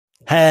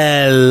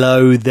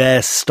Hello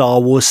there,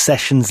 Star Wars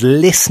Sessions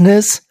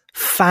listeners,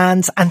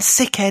 fans, and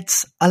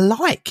sickheads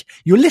alike.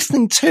 You're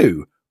listening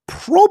to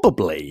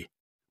probably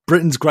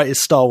Britain's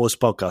greatest Star Wars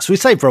podcast. We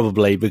say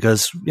probably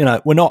because, you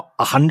know, we're not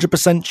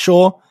 100%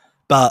 sure,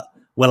 but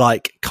we're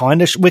like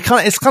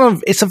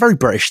it's a very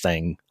British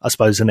thing, I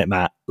suppose, isn't it,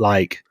 Matt?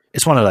 Like,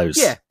 it's one of those.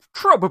 Yeah,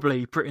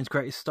 probably Britain's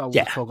greatest Star Wars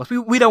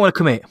podcast. We don't want to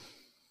commit.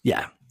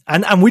 Yeah.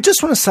 And we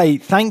just want to say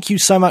thank you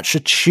so much for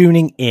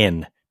tuning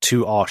in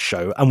to our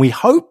show, and we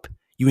hope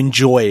you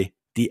enjoy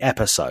the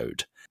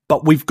episode.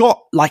 But we've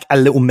got like a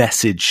little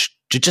message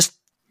to just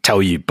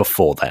tell you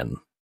before then.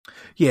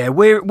 Yeah,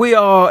 we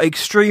are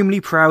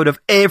extremely proud of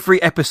every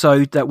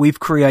episode that we've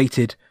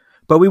created,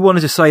 but we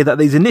wanted to say that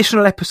these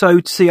initial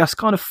episodes see us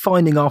kind of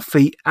finding our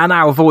feet and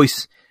our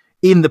voice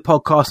in the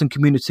podcasting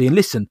community. And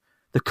listen,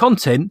 the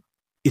content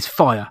is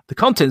fire. The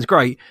content's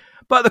great,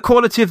 but the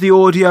quality of the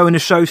audio and the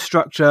show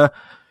structure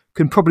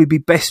can probably be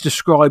best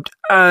described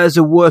as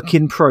a work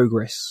in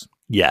progress.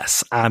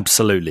 Yes,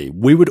 absolutely.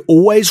 We would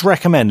always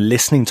recommend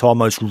listening to our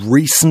most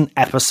recent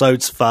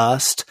episodes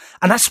first,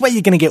 and that's where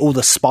you're going to get all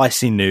the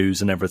spicy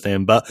news and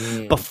everything. But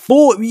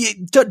before you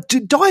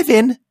dive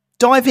in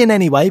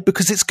anyway,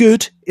 because it's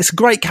good. It's a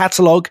great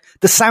catalogue.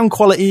 The sound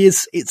quality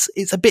is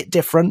it's a bit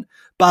different,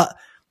 but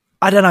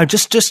I don't know.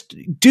 Just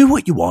do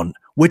what you want.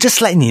 We're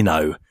just letting you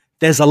know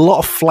there's a lot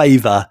of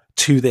flavour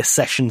to this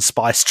session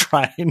spice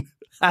train,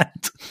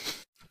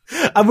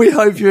 and we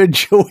hope you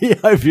enjoy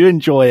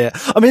it.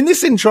 I mean,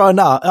 this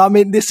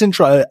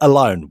intro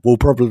alone will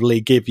probably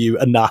give you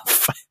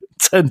enough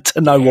to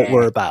know what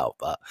we're about.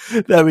 But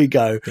there we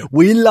go.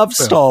 We love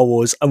Star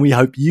Wars, and we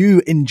hope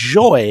you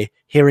enjoy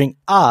hearing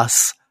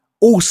us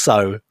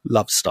also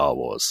love Star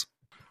Wars.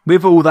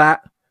 With all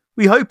that,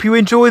 we hope you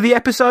enjoy the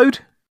episode.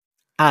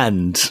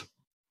 And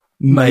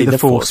may the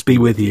Force be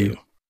with you.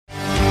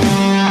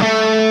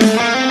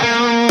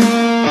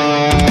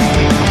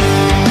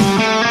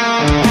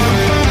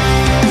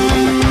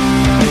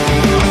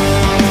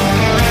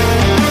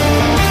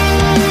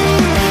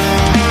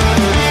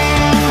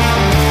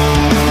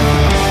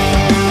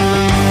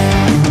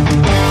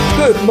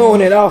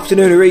 Morning,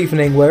 afternoon or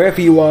evening, wherever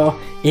you are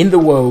in the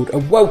world,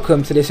 and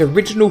welcome to this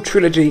original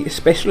trilogy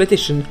special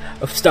edition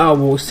of Star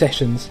Wars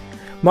Sessions.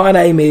 My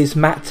name is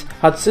Matt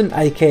Hudson,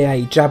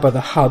 aka Jabba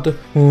the Hutt,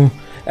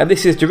 and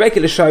this is the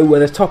regular show where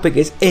the topic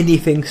is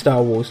anything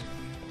Star Wars.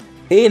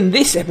 In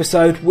this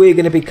episode, we're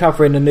going to be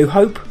covering A New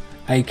Hope,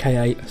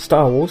 aka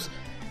Star Wars,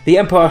 The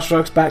Empire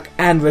Strikes Back,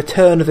 and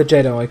Return of the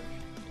Jedi.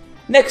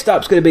 Next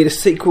up is going to be the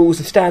sequels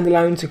and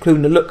standalones,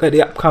 including a look at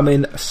the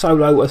upcoming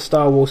Solo: A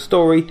Star Wars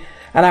Story,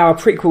 and our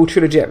prequel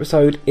trilogy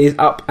episode is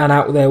up and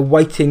out there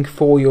waiting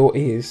for your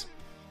ears.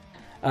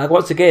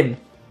 Once again,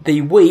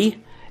 the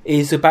we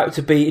is about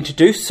to be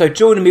introduced, so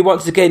joining me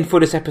once again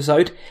for this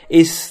episode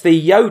is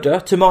the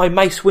Yoda to my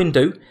Mace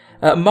Windu,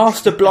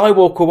 Master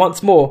Blywalker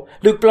once more.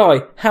 Luke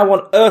Bly, how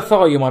on earth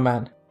are you, my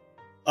man?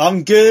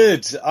 I'm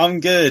good.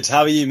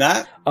 How are you,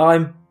 Matt?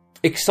 I'm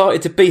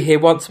excited to be here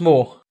once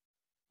more.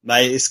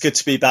 Mate, it's good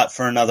to be back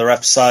for another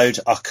episode.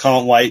 I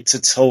can't wait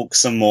to talk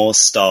some more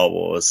Star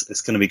Wars.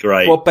 It's going to be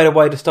great. What better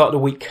way to start the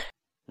week?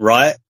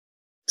 Right?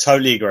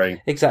 Totally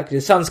agree. Exactly.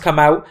 The sun's come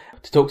out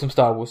to talk some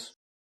Star Wars.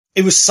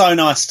 It was so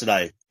nice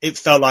today. It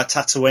felt like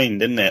Tatooine,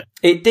 didn't it?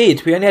 It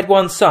did. We only had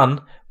one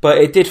sun, but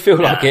it did feel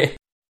like it.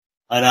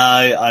 I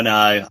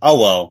know. Oh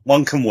well,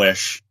 one can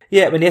wish.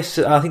 Yeah, I mean, yes,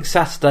 I think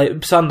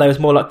Sunday was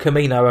more like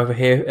Camino over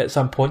here at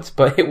some points,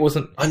 but it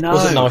wasn't.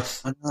 Wasn't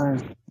nice. I know.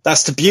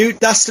 That's the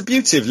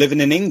beauty of living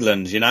in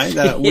England, you know.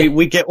 That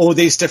we get all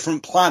these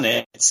different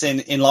planets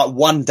in like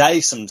one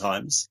day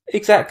sometimes.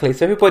 Exactly.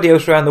 So everybody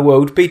else around the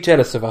world be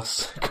jealous of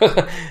us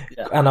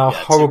and our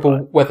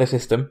horrible weather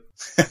system.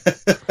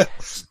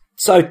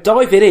 So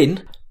diving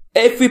in,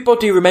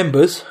 everybody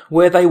remembers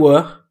where they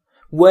were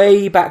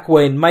way back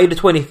when, May the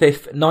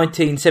 25th,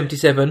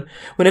 1977,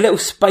 when a little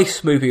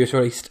space movie was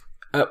released.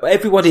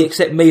 Everybody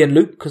except me and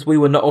Luke, because we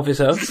were not of this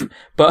earth,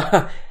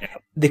 but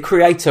the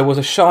creator was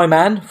a shy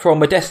man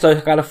from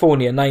Modesto,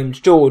 California,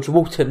 named George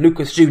Walton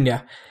Lucas Jr.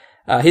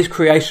 His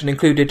creation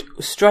included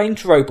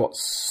strange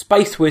robots,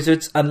 space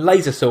wizards, and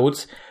laser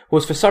swords,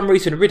 was for some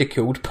reason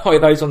ridiculed by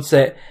those on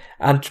set,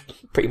 and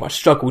pretty much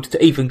struggled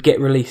to even get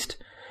released.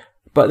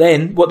 But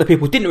then, what the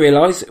people didn't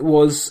realise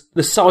was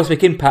the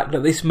seismic impact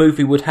that this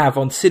movie would have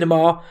on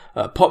cinema,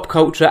 pop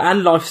culture,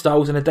 and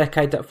lifestyles in a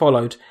decade that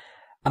followed.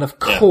 And of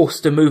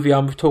course, the movie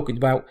I'm talking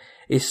about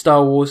is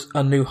Star Wars: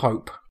 A New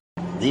Hope.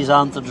 These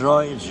aren't the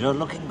droids you're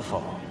looking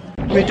for.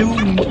 We're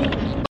doomed.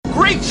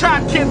 Great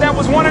shot, kid! That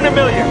was 1 in a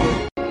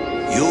million!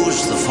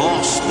 Use the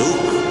Force,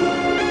 Luke.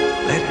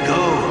 Let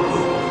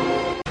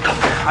go.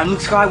 I'm Luke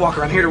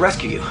Skywalker. I'm here to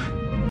rescue you.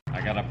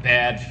 I got a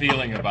bad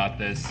feeling about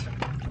this.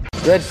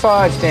 Red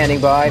 5 standing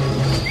by.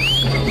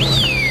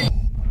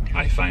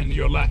 I find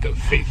your lack of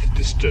faith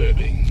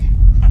disturbing.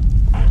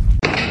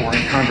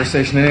 Boring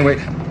conversation anyway.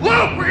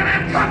 Luke, we're gonna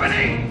have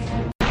company!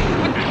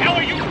 What the hell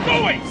are you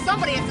doing?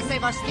 Somebody has to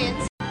save our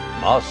skins.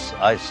 Moss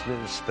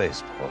Eisley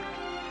Spaceport.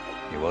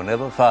 You will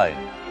never find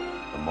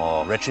a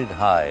more wretched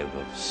hive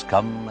of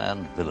scum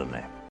and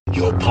villainy.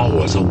 Your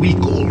powers are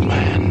weak, old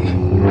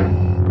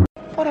man.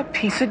 What a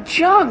piece of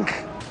junk!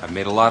 I've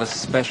made a lot of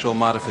special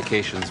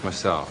modifications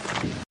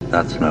myself.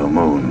 That's no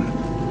moon.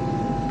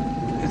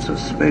 It's a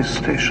space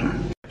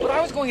station. But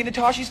I was going into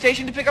Toshi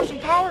Station to pick up some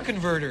power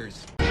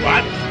converters.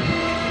 What?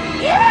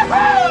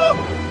 Yahoo!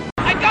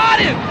 I got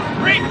him!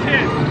 Great,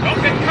 Ted!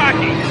 Don't get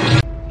cocky!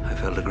 I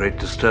felt a great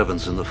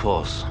disturbance in the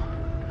Force,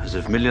 as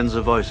if millions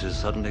of voices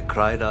suddenly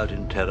cried out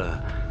in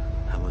terror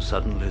and were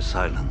suddenly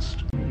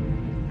silenced.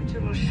 Too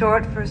little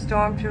short for a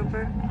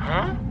stormtrooper.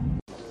 Huh?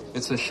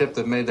 It's a ship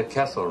that made the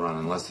Kessel run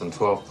in less than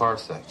 12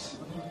 parsecs.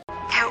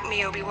 Help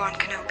me, Obi-Wan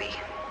Kenobi.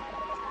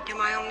 You're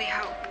my only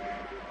hope.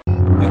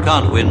 You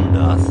can't win,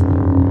 Darth.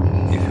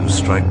 If you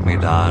strike me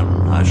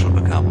down, I shall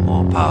become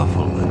more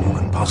powerful than you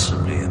can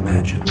possibly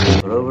imagine.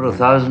 For over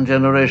 1,000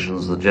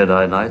 generations, the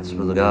Jedi Knights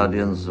were the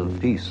guardians of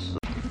peace.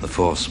 The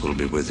Force will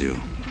be with you.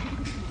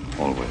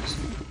 Always.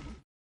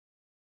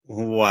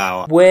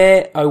 Wow.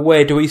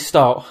 Where do we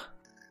start?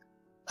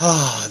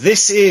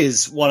 This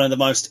is one of the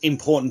most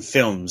important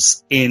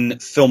films in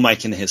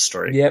filmmaking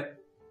history. Yep.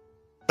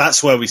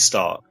 That's where we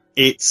start.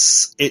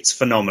 It's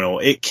phenomenal.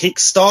 It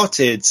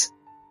kick-started...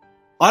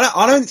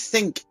 I don't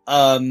think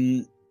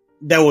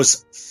there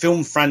was a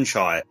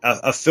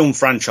film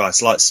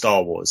franchise like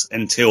Star Wars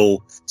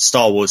until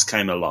Star Wars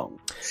came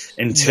along.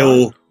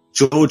 Until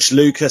George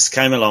Lucas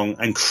came along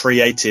and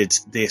created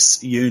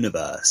this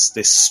universe,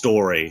 this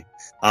story,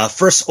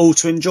 for us all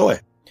to enjoy.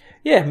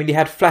 Yeah, I mean, you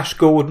had Flash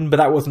Gordon, but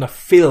that wasn't a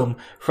film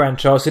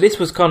franchise, so this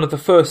was kind of the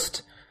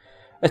first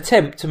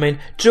attempt. I mean,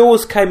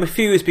 Jaws came a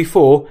few years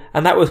before,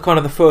 and that was kind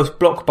of the first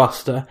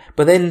blockbuster,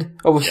 but then,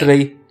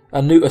 obviously,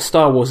 a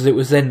Star Wars, as it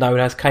was then known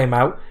as, came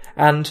out,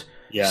 and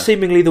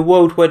seemingly the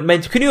world went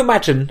mental. Can you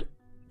imagine,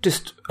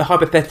 just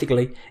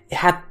hypothetically,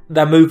 had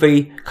that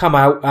movie come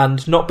out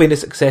and not been a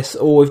success,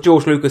 or if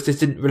George Lucas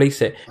just didn't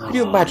release it? Can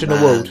you imagine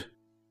a world?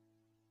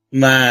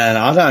 Man,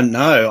 I don't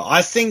know.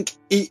 I think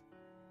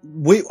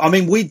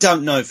we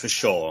don't know for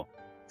sure,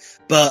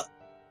 but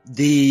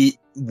the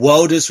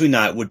world as we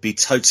know it would be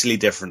totally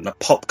different. The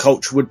pop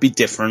culture would be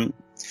different.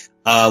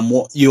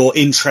 What you're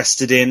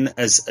interested in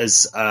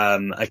as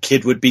a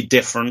kid would be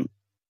different,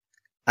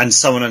 and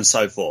so on and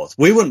so forth.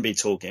 We wouldn't be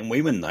talking.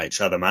 We wouldn't know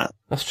each other, Matt.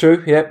 That's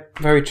true. Yep.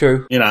 Very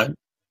true. You know,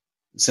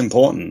 it's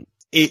important.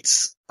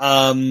 It's,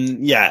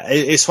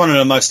 it's one of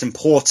the most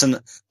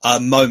important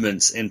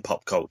moments in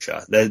pop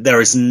culture.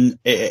 There is,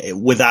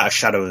 without a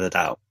shadow of a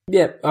doubt.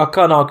 Yeah, I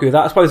can't argue with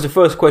that. I suppose the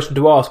first question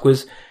to ask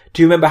was,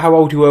 do you remember how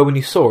old you were when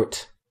you saw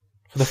it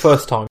for the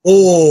first time?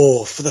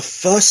 Oh, for the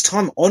first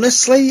time,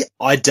 honestly,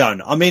 I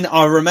don't. I mean,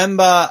 I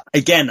remember,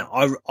 again,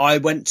 I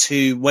went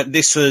to,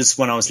 this was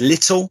when I was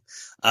little.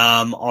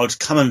 I'd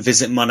come and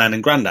visit my nan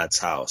and granddad's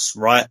house,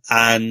 right?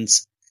 And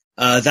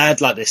they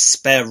had like this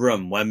spare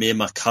room where me and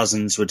my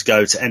cousins would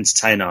go to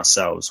entertain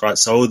ourselves, right?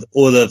 So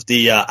all of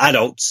the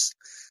adults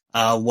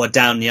were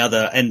down the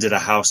other end of the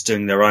house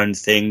doing their own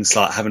things,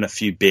 like having a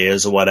few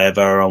beers or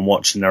whatever and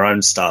watching their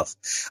own stuff.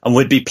 And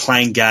we'd be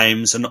playing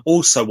games and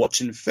also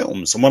watching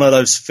films. And one of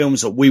those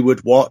films that we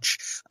would watch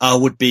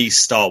would be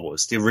Star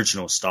Wars, the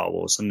original Star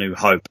Wars, A New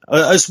Hope,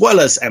 as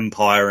well as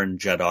Empire and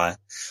Jedi.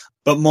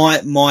 But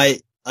my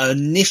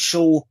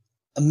initial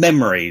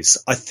memories,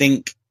 I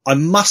think I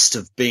must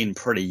have been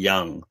pretty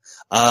young.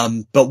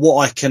 But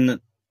what I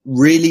can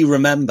really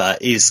remember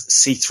is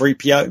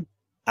C-3PO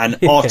and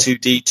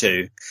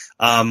R2-D2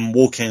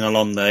 walking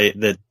along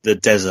the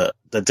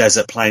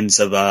desert plains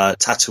of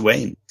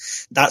Tatooine.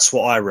 That's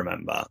what I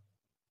remember.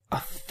 I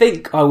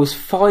think I was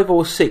 5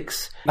 or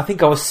 6. I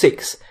think I was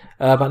 6,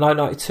 about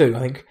 1992, I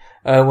think,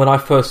 when I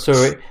first saw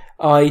it.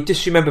 I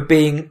just remember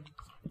being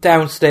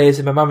downstairs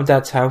in my mum and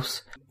dad's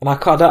house, and I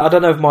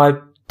don't know if my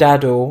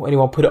dad or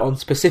anyone put it on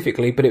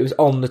specifically, but it was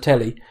on the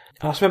telly.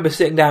 And I just remember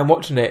sitting down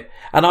watching it,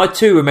 and I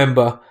too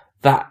remember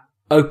that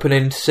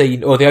opening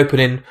scene, or the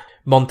opening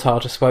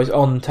montage, I suppose,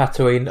 on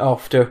Tatooine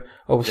after,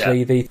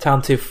 obviously, the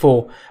Tantive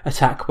 4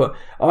 attack. But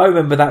I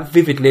remember that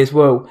vividly as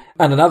well.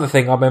 And another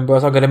thing I remember,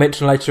 as I'm going to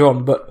mention later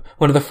on, but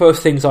one of the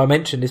first things I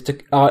mentioned is the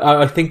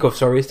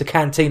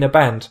Cantina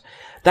Band.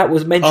 That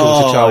was mental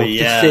as a child,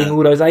 just seeing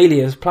all those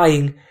aliens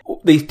playing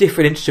these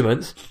different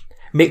instruments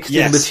mixed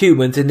in with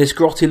humans in this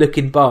grotty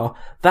looking bar.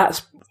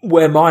 That's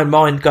where my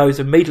mind goes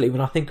immediately when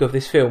I think of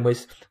this film,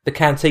 is the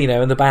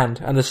cantina and the band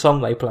and the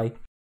song they play.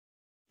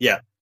 Yeah.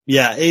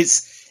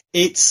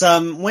 It's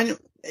when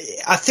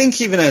I think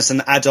even as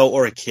an adult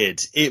or a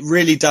kid, it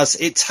really does,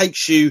 it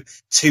takes you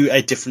to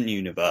a different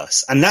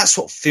universe. And that's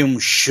what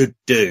films should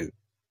do,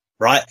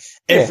 right?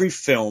 Every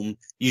film,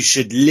 you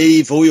should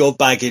leave all your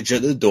baggage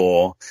at the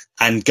door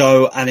and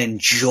go and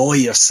enjoy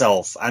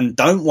yourself, and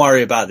don't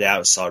worry about the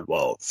outside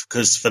world,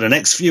 because for the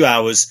next few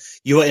hours,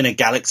 you are in a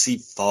galaxy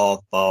far,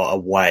 far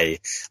away.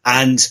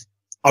 And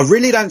I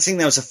really don't think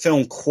there was a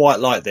film quite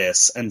like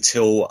this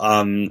until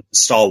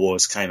Star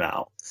Wars came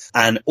out.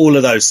 And all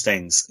of those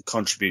things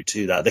contribute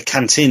to that. The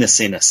cantina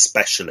scene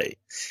especially.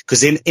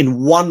 Because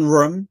in one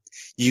room,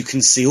 you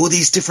can see all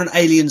these different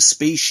alien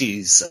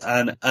species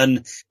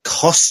and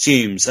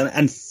costumes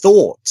and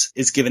thought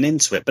is given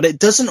into it, but it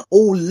doesn't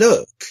all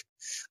look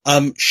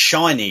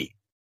shiny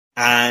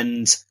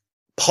and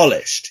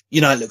polished.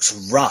 You know, it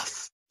looks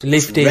rough,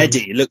 lived in,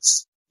 ready. It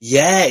looks,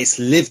 it's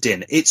lived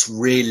in. It's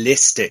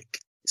realistic.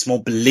 It's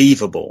more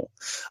believable.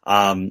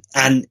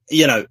 And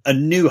you know, A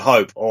New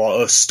Hope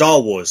or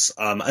Star Wars,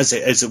 as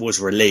it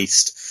was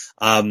released,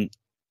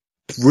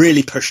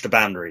 really pushed the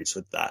boundaries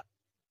with that.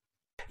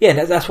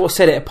 Yeah, that's what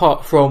set it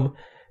apart from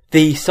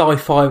the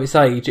sci-fi of its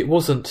age. It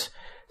wasn't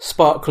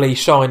sparkly,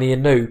 shiny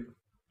and new.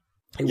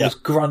 It was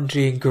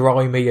grungy and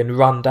grimy and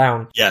run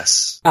down.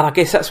 Yes. And I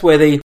guess that's where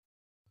the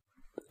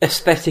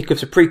aesthetic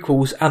of the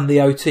prequels and the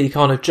OT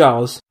kind of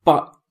jars.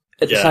 But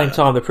at the same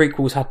time, the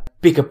prequels had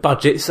bigger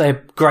budgets, they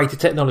had greater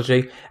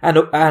technology,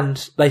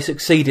 and they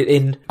succeeded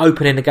in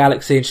opening the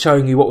galaxy and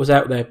showing you what was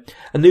out there.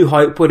 A New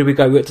Hope, where did we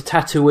go? We went to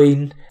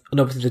Tatooine, and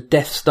obviously the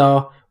Death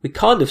Star. We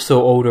kind of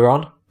saw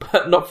Alderaan,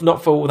 but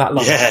not for all that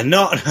long. Yeah,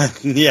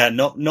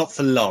 not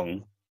for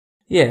long.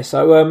 Yeah,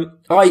 so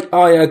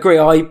I agree.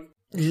 I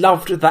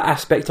loved that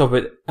aspect of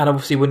it, and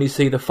obviously when you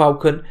see the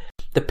Falcon,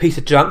 the piece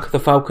of junk, the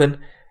Falcon,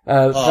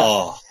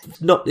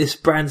 not this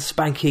brand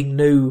spanking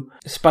new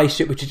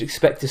spaceship which you'd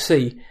expect to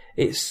see.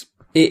 It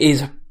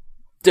is a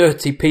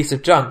dirty piece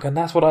of junk, and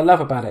that's what I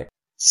love about it.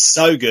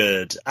 So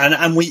good,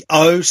 and we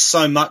owe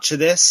so much of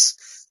this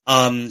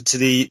to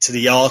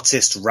the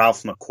artist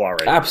Ralph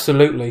McQuarrie.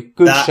 Absolutely,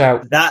 good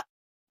shout.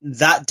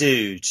 That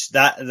dude,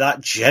 that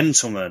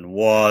gentleman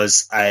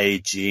was a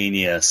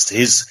genius.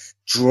 His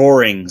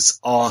drawings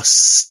are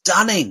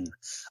stunning.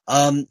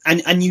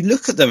 And you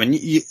look at them and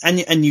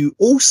you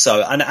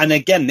also, and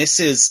again, this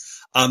is,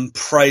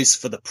 praise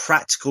for the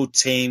practical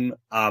team,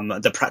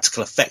 the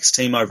practical effects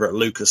team over at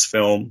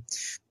Lucasfilm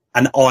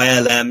and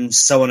ILM,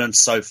 so on and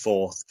so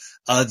forth,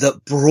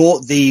 that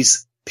brought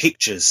these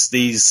pictures,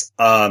 these,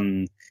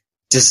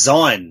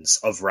 designs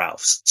of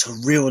Ralph's to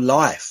real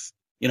life.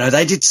 You know,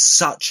 they did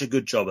such a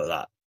good job at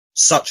that.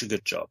 Such a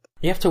good job.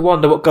 You have to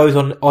wonder what goes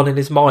on in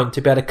his mind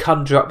to be able to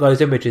conjure up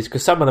those images,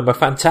 because some of them are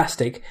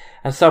fantastic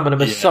and some of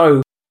them are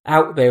so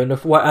out there. And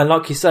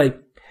like you say,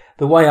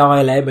 the way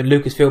ILM and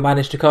Lucasfilm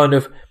managed to kind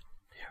of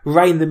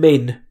rein them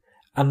in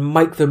and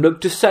make them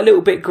look just a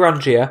little bit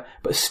grungier,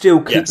 but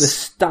still keep the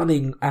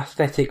stunning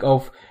aesthetic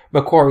of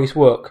McQuarrie's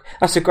work.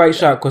 That's a great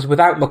shout, because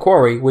without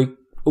McQuarrie, we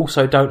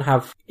also don't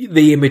have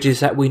the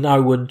images that we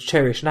know and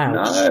cherish now.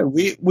 No,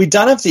 we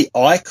don't have the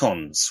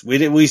icons. We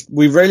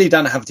really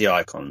don't have the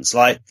icons.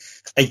 Like,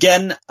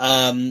 again,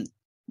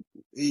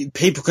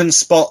 people can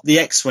spot the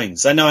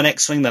X-Wings. They know an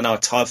X-Wing, they know a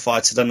TIE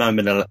Fighter, they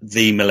know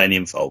the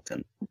Millennium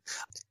Falcon.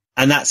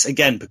 And that's,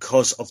 again,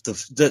 because of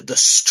the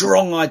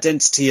strong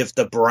identity of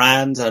the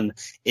brand and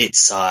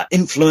its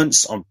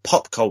influence on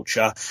pop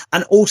culture,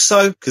 and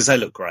also because they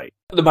look great.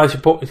 The most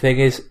important thing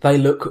is they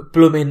look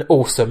blooming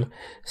awesome.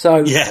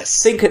 So,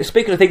 speaking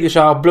of things which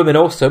are blooming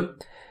awesome,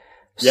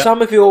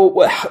 some of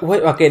your,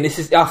 again,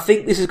 I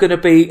think this is going to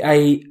be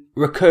a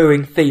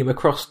recurring theme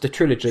across the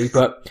trilogy,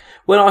 but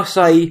when I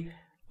say,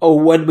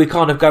 when we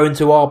kind of go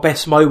into our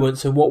best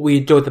moments and what we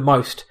enjoyed the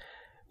most,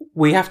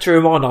 we have to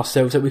remind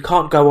ourselves that we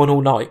can't go on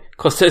all night,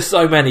 because there's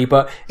so many,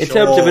 but in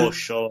terms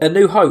of A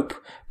New Hope,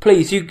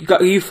 please,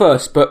 you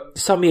first, but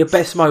some of your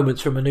best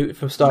moments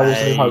from Star Wars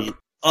A New Hope.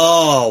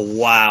 Oh,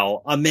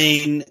 wow. I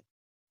mean,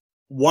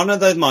 one of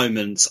the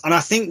moments, and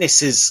I think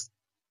this is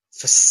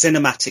for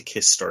cinematic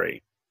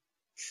history,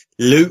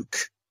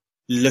 Luke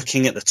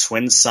looking at the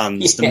twin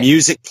suns, the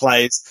music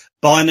plays,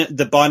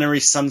 the Binary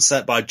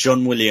Sunset by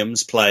John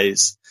Williams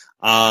plays,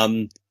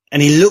 and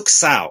he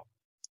looks out,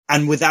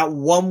 and without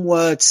one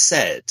word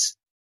said,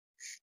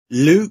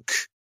 Luke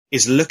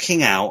is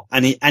looking out,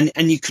 and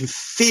you can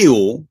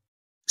feel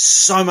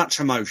so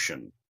much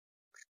emotion.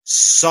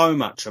 So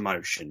much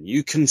emotion.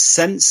 You can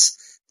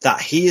sense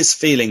that he is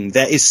feeling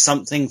there is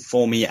something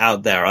for me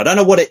out there. I don't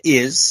know what it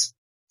is,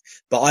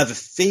 but I have a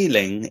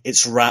feeling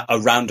it's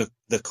around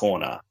the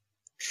corner.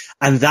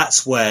 And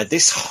that's where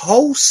this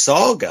whole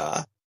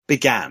saga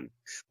began,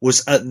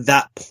 was at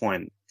that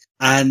point.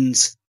 And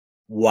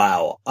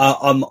wow,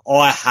 I'm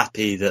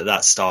happy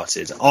that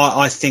started.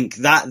 I think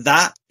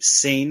that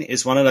scene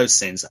is one of those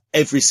scenes that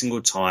every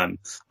single time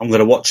I'm going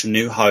to watch A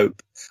New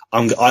Hope,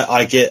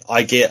 I get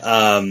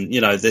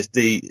you know,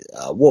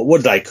 what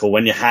do they call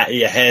when your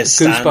hair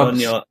stand on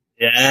your,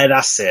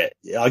 that's it.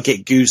 I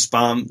get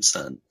goosebumps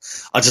and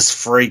I just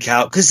freak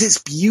out because it's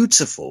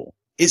beautiful.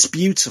 It's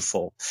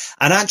beautiful.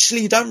 And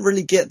actually you don't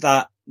really get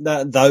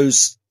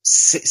those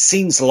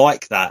scenes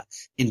like that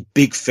in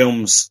big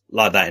films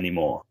like that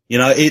anymore. You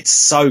know, it's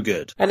so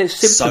good. And it's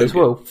simple as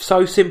well.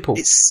 So simple.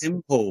 It's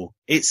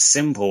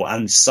simple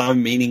and so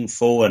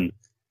meaningful, and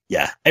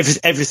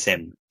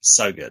everything.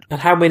 So good.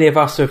 And how many of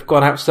us have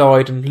gone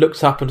outside and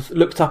looked up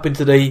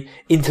into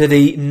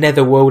the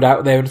netherworld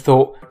out there and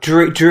thought,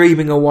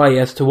 dreaming away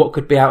as to what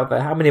could be out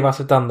there? How many of us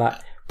have done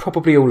that?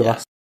 Probably all of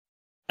us.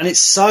 And it's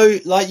so,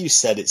 like you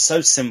said, it's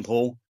so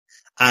simple,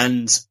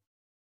 and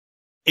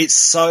it's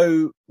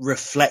so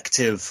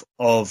reflective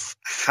of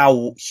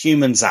how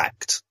humans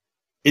act.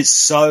 It's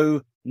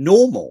so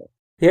normal.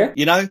 Yeah.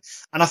 You know?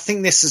 And I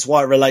think this is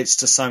why it relates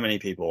to so many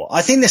people.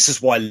 I think this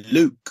is why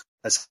Luke,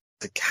 as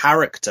the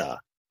character,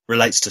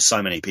 relates to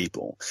so many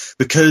people.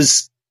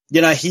 Because,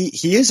 you know,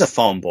 he is a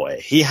farm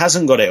boy. He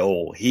hasn't got it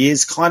all. He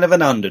is kind of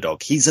an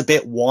underdog. He's a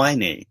bit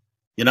whiny,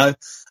 you know?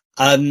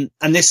 And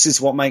this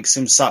is what makes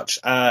him such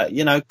a,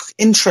 you know,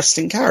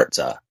 interesting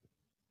character.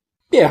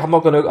 Yeah, I'm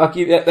not going to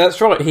argue that. That's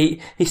right.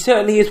 He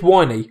certainly is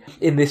whiny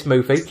in this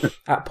movie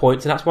at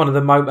points, and that's one of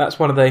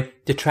the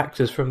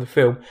detractors from the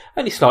film.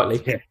 Only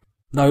slightly. Yeah.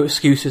 No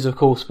excuses, of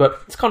course,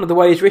 but it's kind of the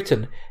way he's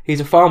written. He's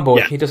a farm boy.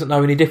 Yeah. He doesn't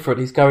know any different.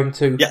 He's going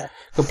to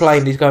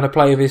complain. He's going to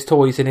play with his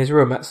toys in his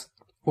room. That's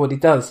what he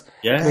does.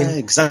 Yeah,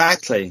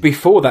 exactly.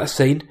 Before that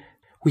scene,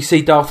 we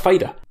see Darth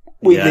Vader.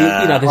 The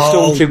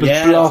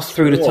stormtroopers blast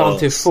through the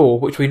Tantive 4,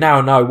 which we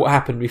now know what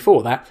happened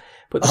before that.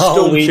 But the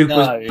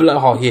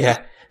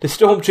stormtroopers, the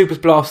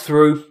stormtroopers blast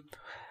through,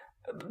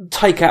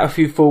 take out a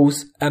few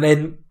fools, and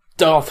then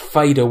Darth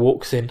Vader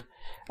walks in,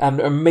 and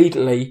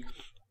immediately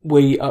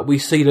we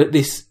see that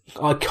this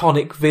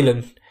iconic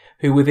villain,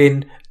 who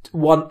within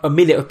a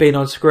minute of being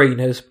on screen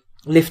has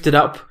lifted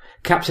up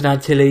Captain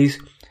Antilles,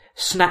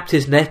 snapped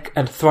his neck,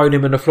 and thrown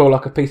him on the floor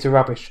like a piece of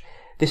rubbish.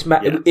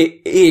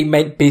 It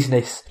meant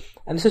business.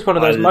 And this is one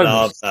of those moments.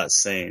 I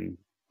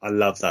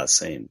love that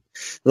scene.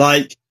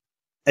 Like,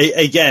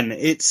 again,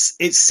 it's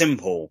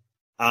simple.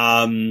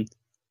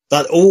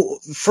 But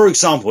for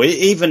example,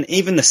 even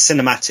the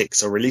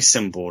cinematics are really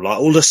simple. Like,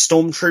 all the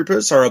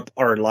stormtroopers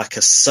are like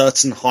a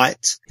certain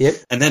height. Yep.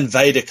 And then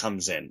Vader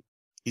comes in.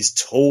 He's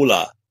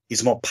taller.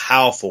 He's more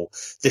powerful.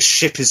 The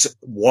ship is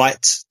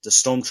white. The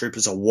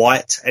stormtroopers are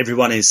white.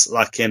 Everyone is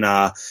like in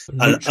an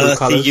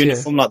earthy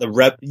uniform, like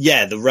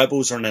the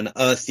rebels are in an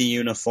earthy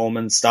uniform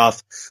and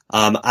stuff.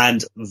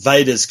 And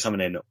Vader's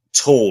coming in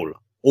tall,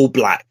 all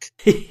black.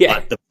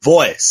 Like the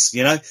voice,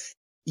 you know,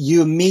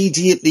 you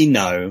immediately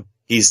know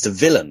he's the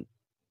villain.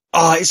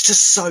 Oh, it's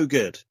just so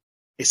good.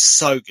 It's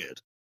so good.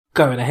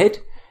 Going ahead,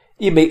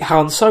 you meet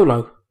Han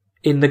Solo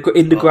in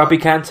the grubby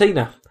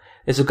cantina.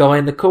 There's a guy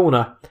in the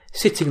corner,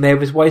 sitting there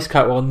with his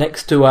waistcoat on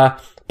next to a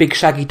big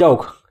shaggy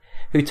dog,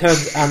 who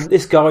turns, and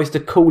this guy's the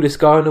coolest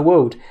guy in the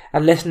world.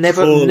 And let's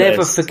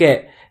never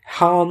forget,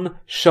 Han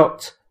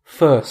shot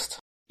first.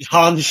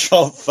 Han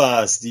shot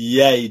first,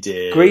 yeah he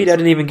did. Greedo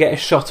didn't even get a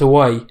shot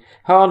away.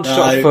 Han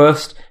shot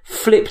first,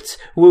 flipped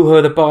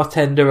Wooher the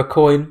bartender a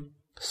coin,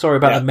 sorry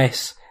about the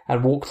mess,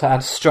 and walked out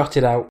and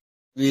strutted out.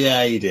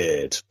 Yeah he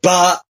did.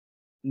 But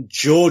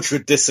George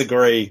would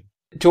disagree.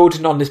 George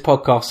is not on this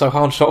podcast, so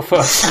Han shot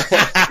first.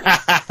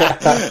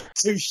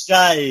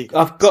 Touché.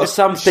 I've got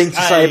something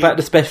to say about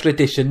the special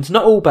editions.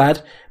 Not all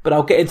bad, but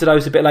I'll get into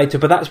those a bit later.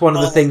 But that's one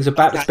of the things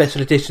about the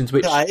special editions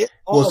which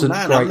wasn't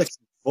great. I'm looking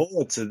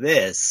forward to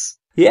this.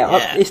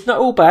 Yeah. It's not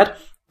all bad.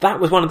 That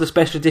was one of the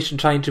special edition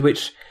changes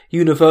which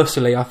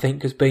universally, I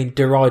think, has been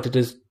derided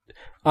as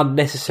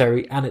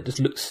unnecessary, and it just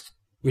looks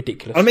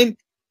ridiculous. I mean,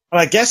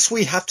 I guess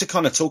we have to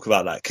kind of talk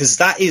about that, because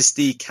that is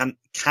the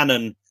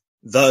canon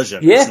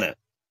version, isn't it?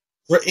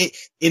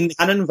 In the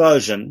canon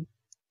version,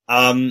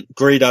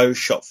 Greedo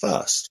shot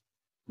first,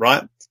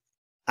 right?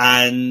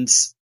 And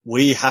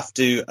we have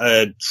to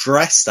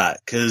address that,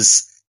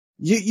 because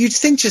you'd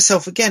think to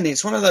yourself, again,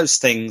 it's one of those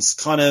things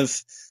kind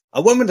of,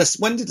 when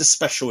did the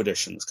special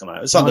editions come out?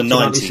 It was like the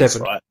 90s,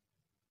 right?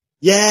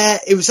 Yeah,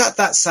 it was at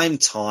that same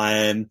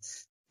time.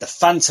 The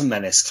Phantom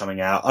Menace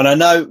coming out. And I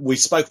know we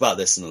spoke about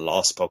this in the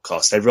last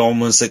podcast. Everyone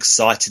was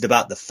excited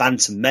about the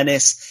Phantom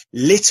Menace.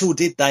 Little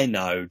did they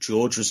know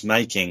George was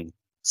making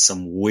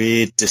some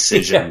weird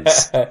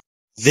decisions.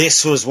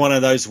 This was one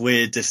of those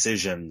weird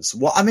decisions.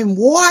 Why?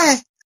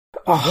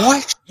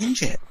 Why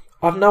change it?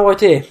 I've no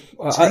idea.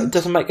 It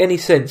doesn't make any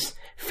sense.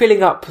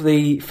 Filling up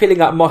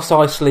Mos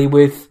Eisley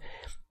with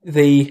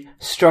the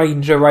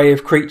strange array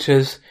of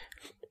creatures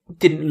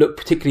didn't look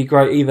particularly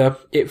great either.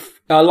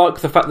 I like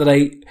the fact that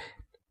they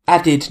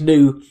added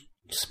new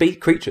speed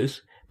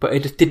creatures, but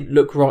it just didn't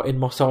look right in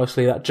Mos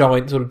Eisley, that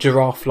giant sort of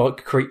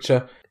giraffe-like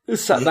creature.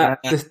 That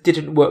just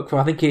didn't work for.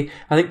 I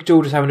think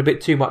George is having a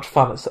bit too much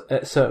fun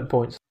at certain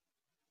points.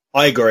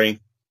 I agree.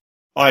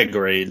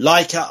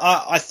 Like,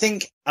 I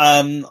think,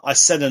 I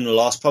said in the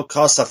last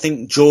podcast, I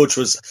think George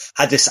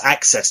had this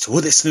access to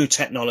all this new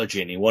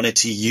technology, and he wanted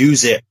to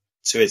use it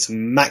to its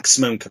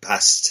maximum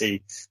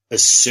capacity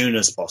as soon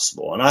as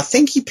possible. And I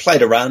think he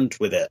played around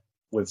with it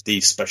with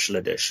these special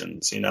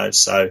editions, you know,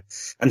 so,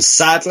 and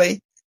sadly,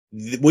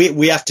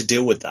 we have to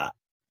deal with that,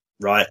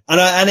 right?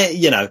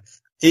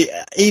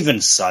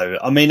 Even so,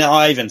 I mean,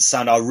 I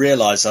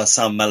realise I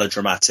sound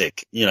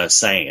melodramatic, you know,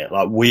 saying it,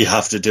 like, we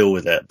have to deal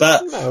with it,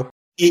 but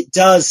it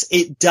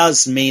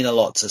does mean a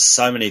lot to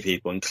so many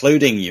people,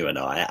 including you and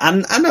I,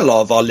 and a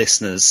lot of our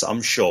listeners,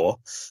 I'm sure.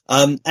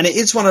 And it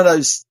is one of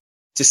those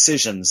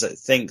decisions that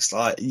thinks,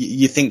 like,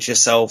 you think to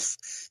yourself,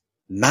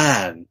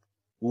 man,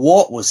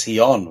 what was he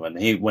on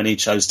when he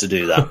chose to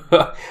do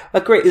that?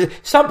 Agree.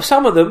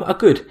 Some of them are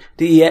good.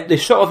 The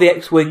shot of the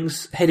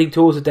X-Wings heading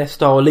towards the Death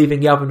Star,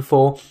 leaving Yavin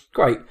 4,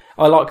 great.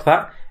 I like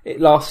that. It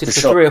lasted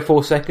for 3 or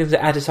 4 seconds.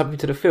 It added something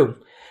to the film.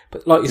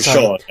 But like you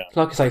say,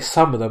 like I say,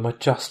 some of them are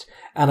just.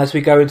 And as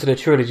we go into the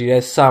trilogy,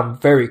 there's some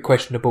very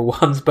questionable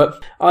ones.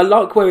 But I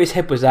like where his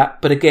head was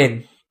at. But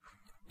again,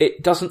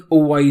 it doesn't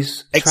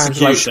always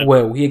translate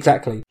well.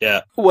 Exactly.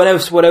 Yeah. What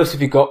else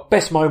have you got?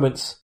 Best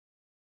moments.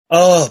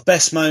 Oh,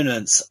 best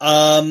moments.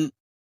 I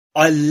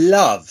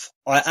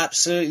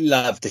absolutely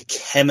love the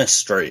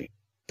chemistry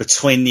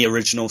between the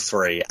original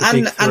three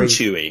and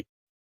Chewie.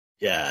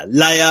 Yeah,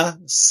 Leia,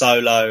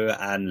 Solo,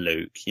 and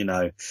Luke,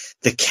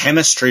 the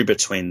chemistry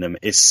between them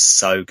is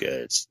so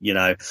good.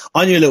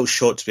 I knew a little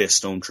short to be a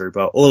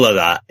stormtrooper, all of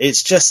that.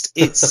 It's just,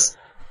 it's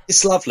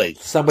lovely.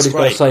 Somebody's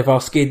got to save our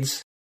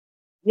skins.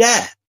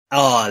 Yeah.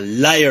 Oh,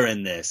 Leia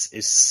in this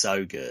is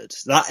so good.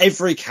 Like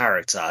every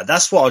character,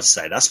 that's what I'd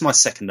say. That's my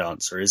second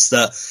answer, is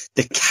that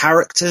the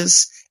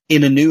characters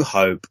in A New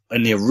Hope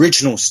and the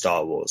original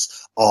Star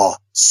Wars are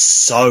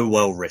so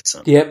well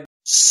written. Yep.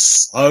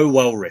 So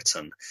well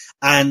written.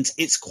 And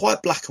it's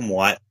quite black and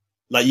white.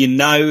 Like,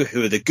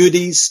 who are the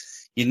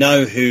goodies, who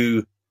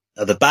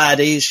are the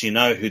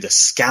baddies, who the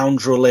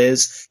scoundrel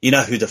is, who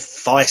the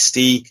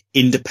feisty,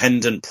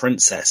 independent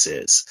princess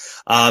is.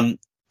 And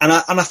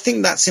I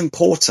think that's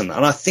important.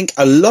 And I think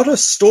a lot of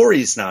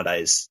stories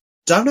nowadays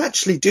don't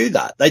actually do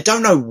that. They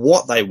don't know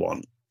what they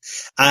want.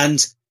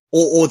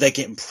 Or they're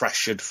getting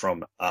pressured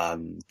from,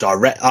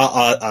 direct,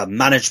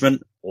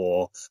 management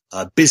or,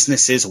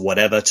 businesses or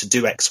whatever to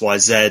do X, Y,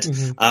 Z.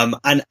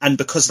 Mm-hmm. And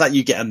because of that,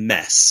 you get a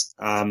mess.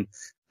 And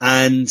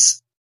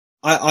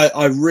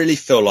I really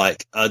feel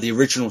like, the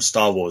original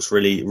Star Wars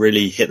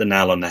really hit the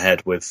nail on the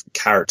head with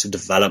character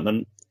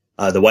development,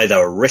 the way they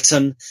were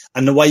written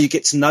and the way you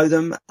get to know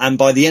them. And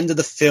by the end of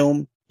the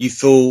film, you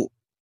feel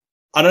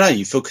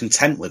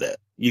content with it.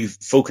 You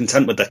feel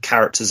content with the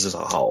characters as a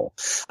whole.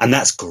 And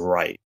that's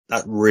great.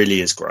 That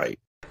really is great.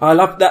 I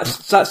love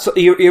that.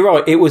 You're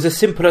right. It was a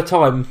simpler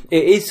time.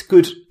 It is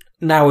good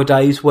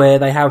nowadays where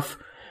they have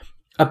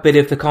a bit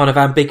of the kind of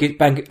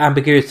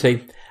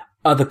ambiguity.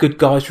 Are the good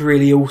guys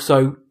really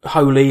also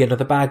holy, and are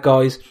the bad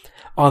guys?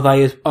 Are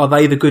they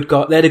the good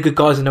guy? They're the good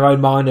guys in their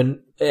own mind, and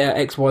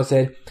X, Y,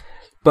 Z.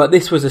 But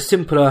this was a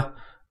simpler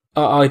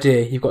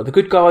idea. You've got the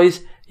good guys,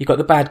 you've got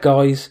the bad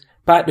guys.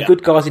 The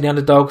good guys are the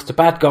underdogs. The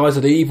bad guys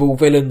are the evil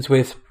villains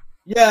with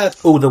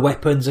all the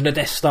weapons and a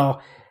Death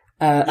Star.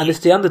 And it's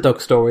the underdog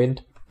story,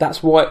 and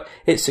that's why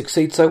it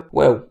succeeds so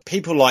well.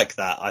 People like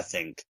that, I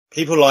think.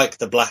 People like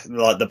the black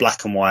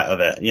and white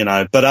of it,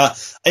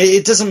 But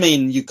it doesn't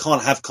mean you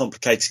can't have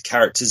complicated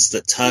characters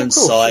that turn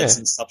sides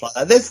and stuff like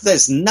that.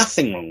 There's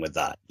nothing wrong with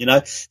that,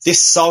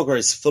 This saga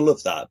is full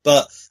of that,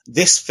 but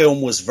this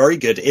film was very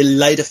good. It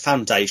laid a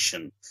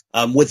foundation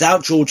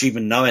without George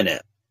even knowing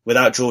it.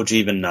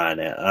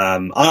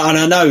 And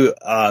I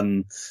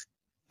know.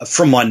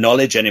 From my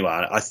knowledge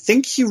anyway, I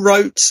think he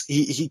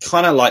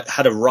kind of like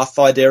had a rough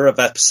idea of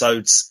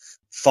episodes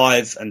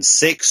 5 and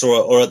 6,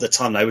 or at the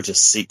time they were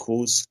just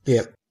sequels.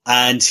 Yeah.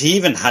 And he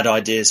even had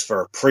ideas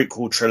for a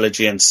prequel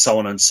trilogy and so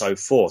on and so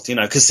forth,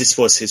 because this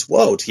was his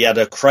world. He had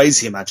a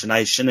crazy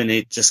imagination and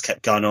it just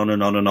kept going on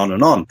and on and on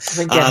and on. I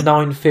think he had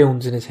 9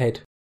 films in his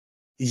head.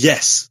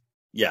 Yes.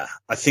 Yeah,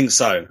 I think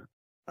so.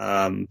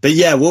 But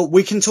yeah,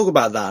 we can talk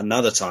about that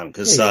another time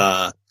because,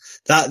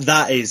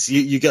 that is,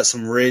 you get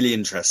some really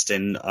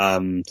interesting,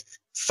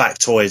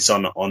 factoids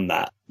on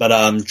that.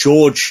 But,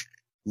 George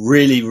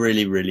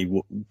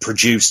really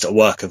produced a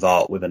work of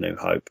art with A New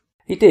Hope.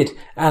 He did.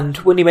 And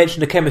when you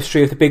mentioned the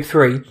chemistry of the big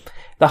three,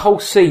 the whole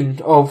scene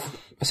of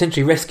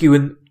essentially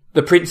rescuing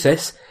the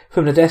princess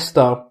from the Death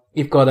Star,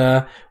 you've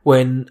got,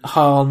 when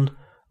Han,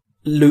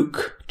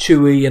 Luke,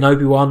 Chewie and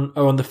Obi-Wan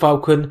are on the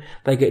Falcon,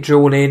 they get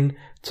drawn in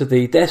to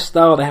the Death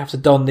Star, they have to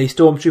don the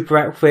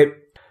Stormtrooper outfit.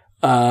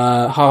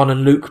 Han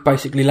and Luke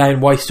basically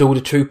laying waste to all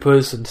the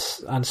troopers,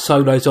 and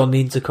Solo's on the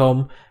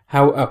intercom.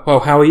 How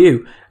are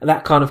you? And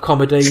that kind of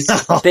comedy.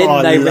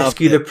 Then they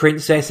rescue the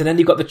princess, and then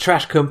you've got the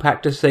trash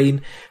compactor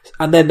scene,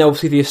 and then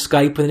obviously the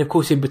escape, and then of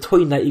course in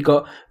between that you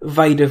got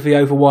Vader v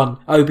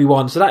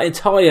Obi-Wan. So that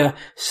entire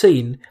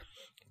scene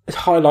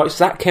highlights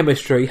that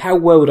chemistry, how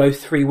well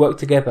those three work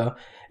together.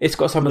 It's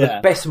got some of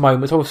the best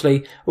moments.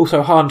 Obviously,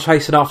 also Han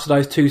chasing after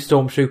those 2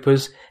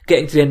 stormtroopers,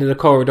 getting to the end of the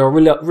corridor,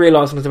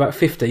 realising there's about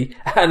 50,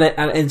 and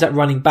ends up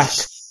running back.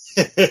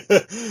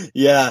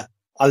 Yeah,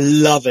 I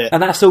love it.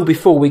 And that's all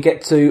before we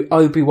get to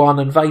Obi-Wan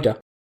and Vader.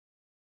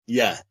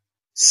 Yeah,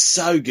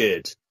 so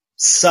good.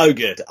 So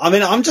good. I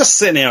mean, I'm just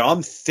sitting here,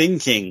 I'm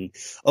thinking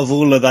of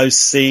all of those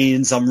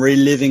scenes, I'm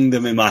reliving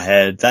them in my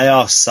head. They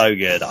are so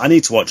good. I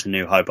need to watch A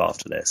New Hope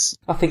after this.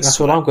 I think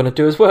that's what I'm going to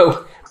do as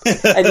well.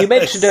 And you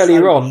mentioned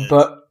earlier on,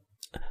 but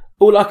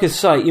all I can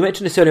say, you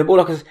mentioned this earlier, but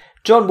all I can say,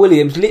 John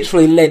Williams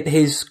literally lent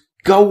his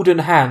golden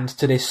hand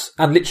to this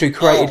and literally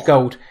created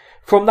gold.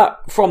 From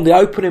the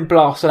opening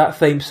blast of that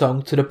theme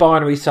song to the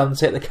Binary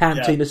Sunset, the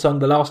Cantina song,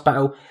 the Last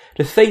Battle,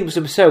 the themes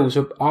themselves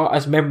are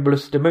as memorable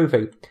as the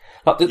movie.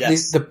 Like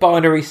the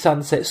Binary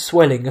Sunset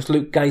swelling as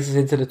Luke gazes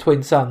into the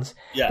twin suns.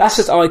 Yes. That's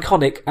as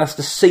iconic as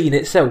the scene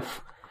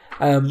itself.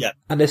 And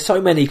there's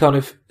so many kind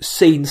of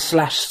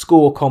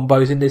scene/score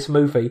combos in this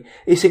movie.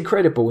 It's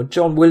incredible. And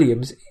John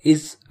Williams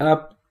is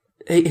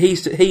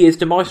he is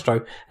the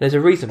maestro. There's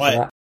a reason for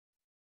that.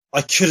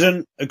 I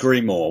couldn't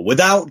agree more.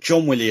 Without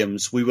John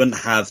Williams, we wouldn't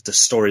have the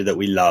story that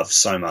we love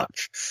so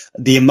much.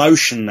 The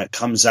emotion that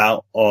comes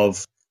out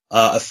of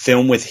a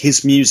film with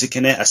his music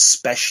in it,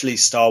 especially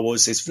Star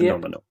Wars, is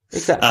phenomenal. Yeah,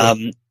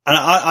 exactly. And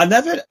I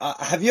never,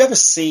 have you ever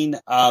seen,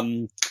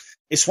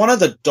 it's one of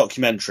the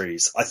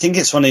documentaries. I think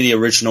it's one of the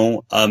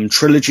original,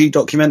 trilogy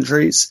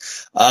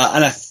documentaries.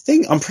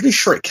 And I'm pretty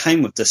sure it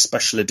came with the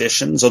special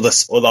editions or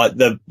like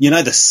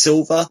the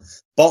silver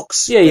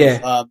box.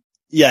 Yeah.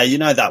 Yeah, you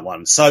know that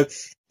one. So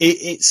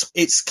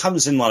it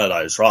comes in one of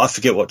those, right? I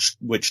forget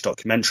which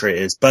documentary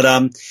it is,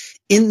 but,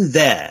 in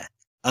there,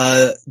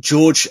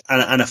 George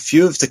and a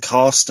few of the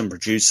cast and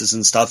producers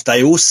and stuff,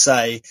 they all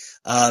say,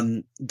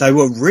 they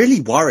were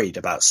really worried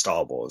about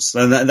Star Wars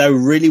and they were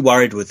really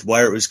worried with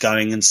where it was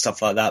going and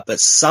stuff like that. But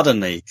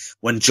suddenly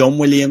when John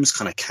Williams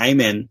kind of came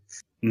in,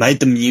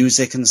 made the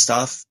music and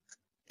stuff,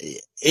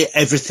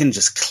 everything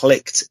just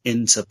clicked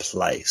into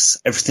place.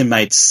 Everything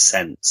made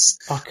sense.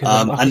 I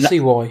can see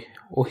why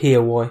or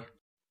hear why.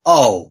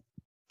 Oh,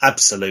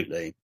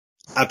 absolutely.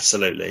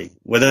 Absolutely.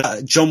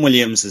 John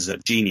Williams is a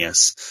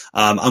genius.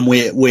 And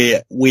we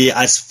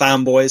as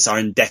fanboys are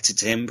indebted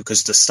to him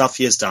because the stuff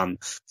he has done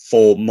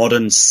for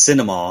modern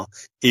cinema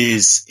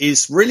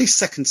is really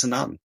second to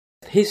none.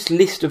 His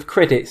list of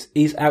credits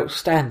is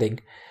outstanding.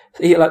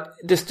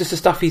 Just the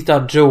stuff he's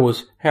done: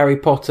 Jaws, Harry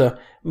Potter,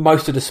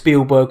 most of the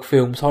Spielberg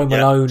films, Home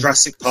Alone,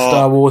 Jurassic Park.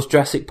 Star Wars,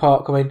 Jurassic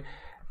Park. I mean,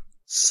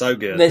 so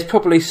good. There's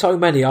probably so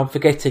many I'm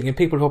forgetting, and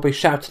people are probably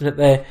shouting at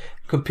their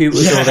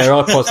computers or their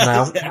iPods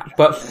now. Yeah.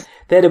 But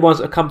they're the ones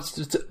that come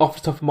off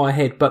the top of my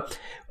head. But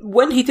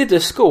when he did the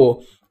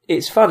score,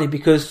 it's funny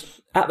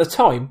because at the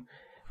time,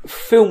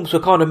 films were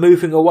kind of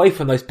moving away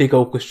from those big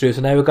orchestras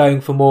and they were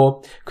going for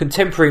more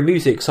contemporary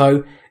music.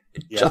 So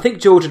I think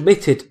George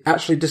admitted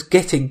actually just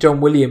getting John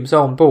Williams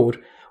on board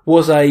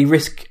was a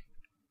risk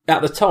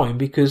at the time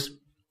because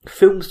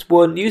films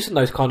weren't using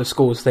those kind of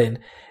scores then.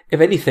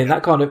 If anything,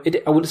 that kind of,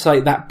 I wouldn't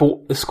say that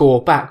brought the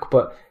score back,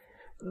 but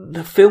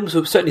the films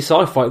were certainly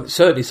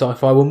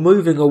sci-fi were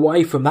moving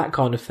away from that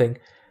kind of thing,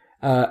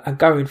 and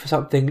going for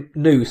something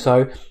new.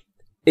 So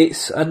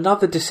it's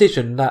another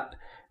decision that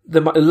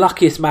the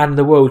luckiest man in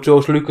the world,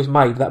 George Lucas,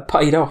 made that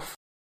paid off.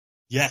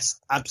 Yes,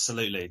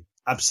 absolutely.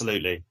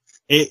 Absolutely.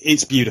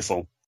 It's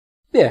beautiful.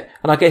 Yeah.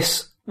 And I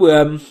guess,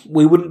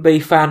 we wouldn't be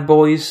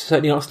fanboys,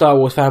 certainly not Star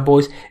Wars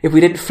fanboys, if we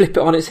didn't flip it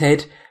on its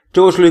head.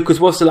 George Lucas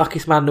was the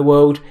luckiest man in the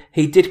world.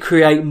 He did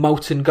create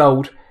Molten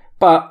Gold,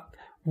 but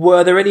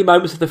were there any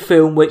moments of the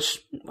film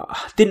which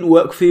didn't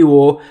work for you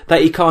or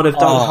that he kind of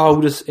don't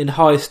hold us in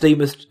high esteem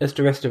as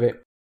the rest of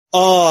it?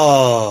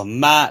 Oh,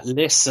 Matt,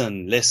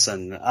 listen.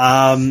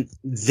 I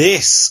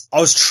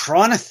was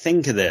trying to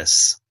think of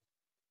this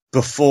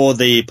before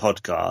the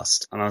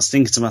podcast and I was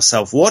thinking to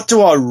myself, what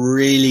do I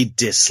really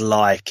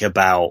dislike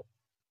about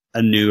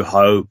A New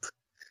Hope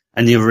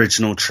and the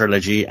original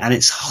trilogy? And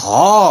it's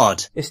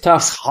hard. It's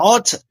tough.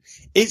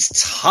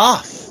 It's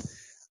tough.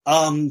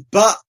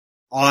 But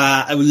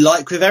I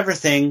like with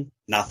everything,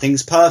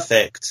 nothing's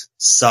perfect.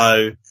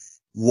 So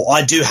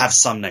I do have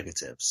some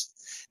negatives.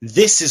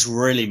 This is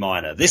really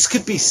minor. This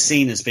could be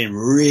seen as being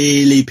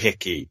really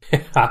picky.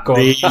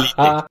 Really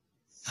picky.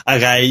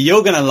 Okay,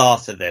 you're going to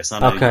laugh at this. I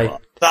know okay. You are.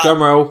 But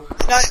drum roll.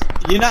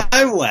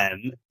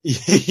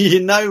 You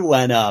know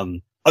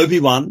when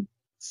Obi-Wan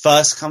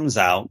first comes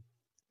out,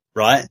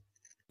 right?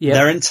 Yeah.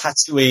 They're in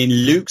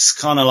Tatooine. Luke's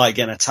kind of like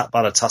getting attacked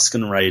by the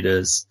Tusken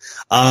Raiders.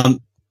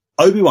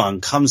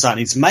 Obi-Wan comes out and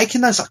he's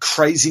making those like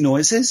crazy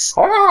noises.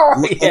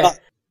 Oh, yeah.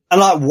 And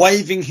like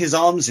waving his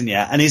arms in the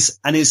air and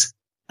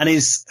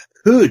his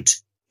hood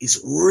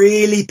is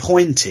really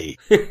pointy.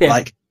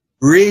 Like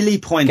really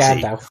pointy.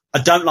 Gandalf. I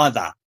don't like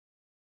that.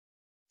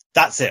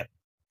 That's it.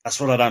 That's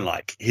what I don't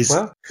like. His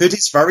hood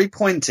is very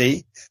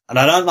pointy, and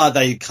I don't like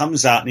that he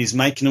comes out and he's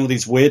making all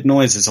these weird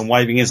noises and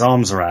waving his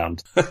arms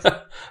around.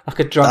 Like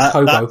a drunk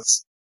hobo.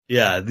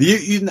 Yeah.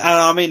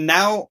 I mean,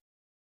 now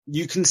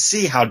you can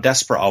see how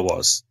desperate I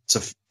was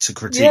to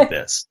critique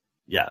this.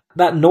 Yeah.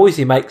 That noise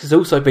he makes has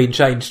also been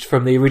changed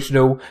from the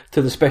original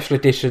to the special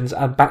editions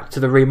and back to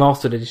the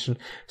remastered edition.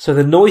 So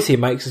the noise he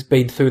makes has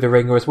been through the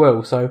ringer as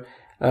well. So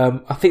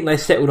I think they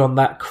settled on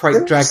that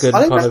Crate Dragon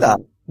kind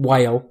of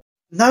wail.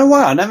 No way,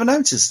 I never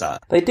noticed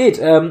that. They did.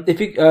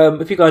 If you go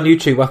on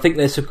YouTube, I think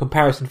there's some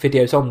comparison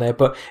videos on there,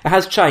 but it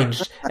has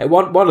changed.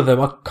 One of them,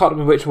 I can't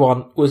remember which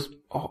one, was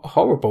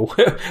horrible.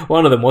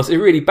 One of them was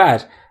really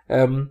bad.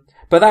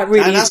 But that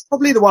really, and that's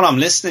probably the one I'm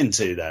listening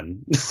to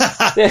then.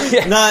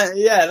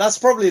 That's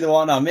probably the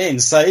one I'm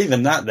in. So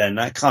even that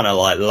kind of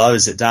like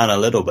lowers it down a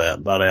little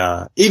bit.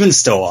 But even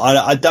still,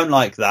 I don't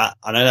like that.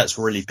 I know that's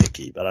really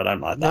picky, but I don't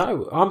like that.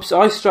 No,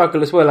 I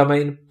struggle as well. I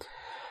mean,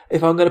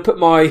 if I'm going to put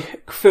my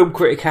film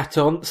critic hat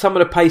on, some of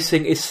the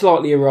pacing is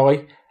slightly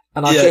awry,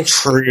 and I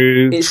guess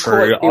true. It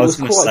was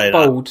quite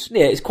bold. That.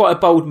 Yeah, it's quite a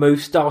bold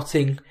move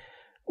starting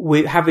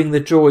with having the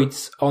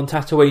droids on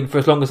Tatooine for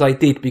as long as they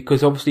did,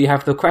 because obviously you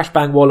have the crash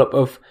bang wallop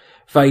of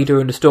Vader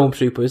and the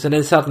stormtroopers, and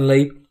then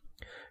suddenly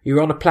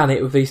you're on a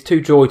planet with these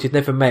two droids you've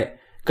never met,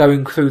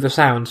 going through the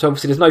sound. So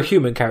obviously there's no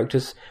human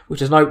characters,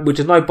 which is no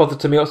bother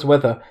to me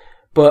whatsoever.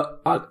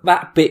 But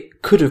that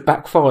bit could have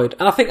backfired.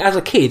 And I think as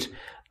a kid,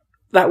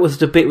 that was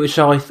the bit which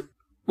I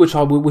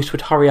wish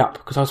would hurry up,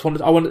 because I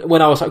wanted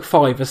when I was like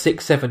 5 or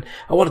 6, 7,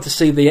 I wanted to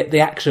see the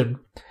action.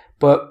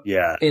 But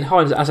in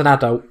hindsight, as an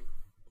adult,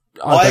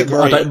 I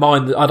don't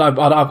mind. I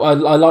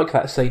like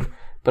that scene.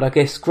 But I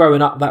guess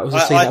growing up, that was a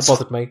scene that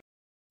bothered me.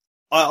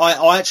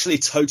 I actually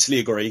totally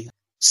agree.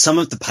 Some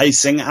of the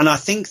pacing, and I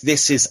think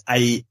this is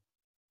it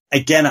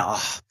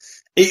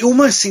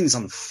almost seems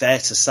unfair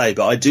to say,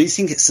 but I do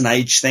think it's an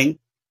age thing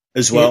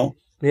as well.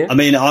 Yeah. I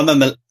mean,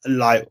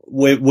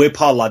 we're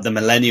part of like the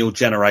millennial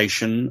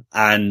generation,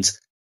 and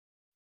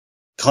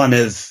kind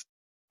of,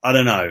 I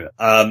don't know,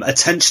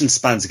 attention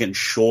spans are getting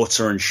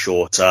shorter and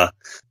shorter.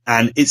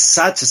 And it's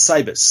sad to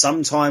say, but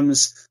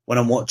sometimes when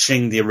I'm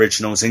watching the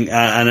originals, and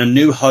A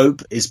New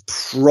Hope is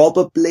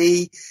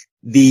probably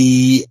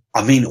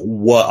I'm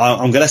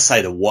going to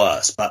say the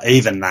worst, but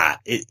even that,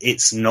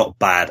 it's not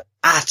bad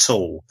at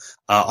all.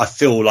 I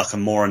feel like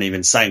I'm more on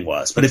even saying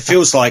worse, but it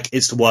feels like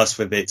it's the worst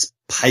with its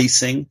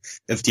pacing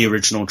of the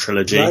original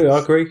trilogy. No, I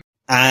agree.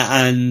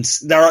 And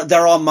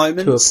there are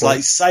moments,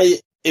 like say,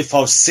 if I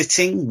was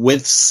sitting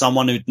with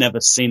someone who'd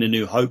never seen A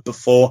New Hope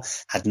before,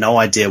 had no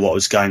idea what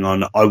was going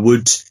on, I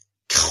would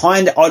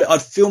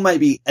I'd feel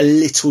maybe a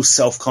little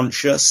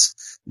self-conscious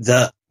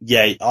that,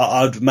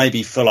 I'd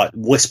maybe feel like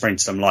whispering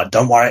to them, like,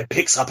 don't worry, it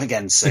picks up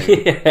again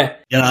soon. Yeah.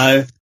 You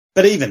know?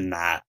 But even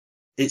that,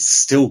 it's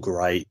still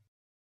great.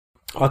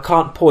 I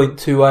can't point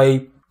to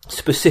a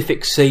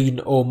specific scene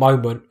or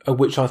moment at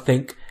which I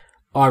think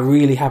I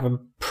really have an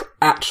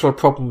actual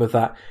problem with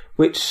that.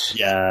 Which,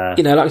 like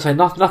I say,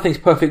 nothing's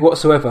perfect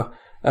whatsoever.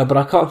 But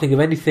I can't think of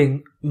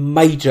anything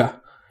major.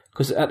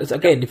 Because,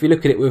 again, if you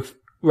look at it with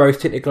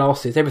rose-tinted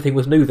glasses, everything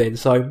was new then.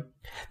 So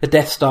the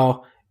Death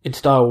Star in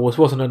Star Wars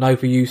wasn't an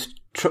overused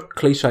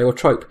cliche or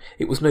trope.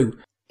 It was new.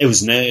 It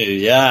was new,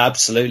 yeah,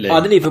 absolutely.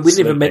 We didn't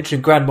even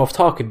mention Grand Moff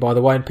Tarkin, by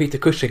the way, and Peter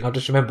Cushing. I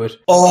just remembered.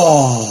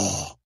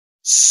 Oh,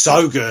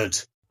 so good.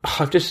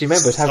 I've just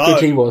remembered how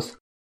good he was.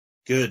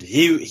 Good.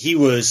 He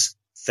was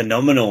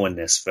phenomenal in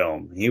this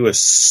film. He was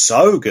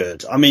so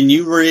good. I mean,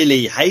 you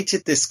really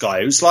hated this guy.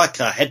 He was like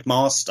a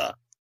headmaster.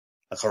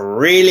 Like a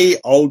really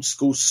old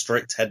school,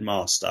 strict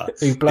headmaster.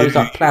 Who blows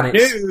up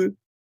planets.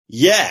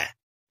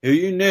 Who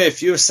you knew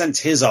if you were sent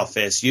to his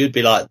office, you'd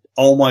be like,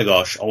 oh my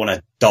gosh, I want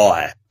to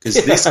die.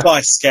 Because this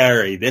guy's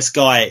scary. This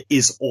guy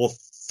is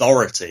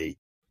authority.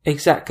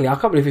 Exactly. I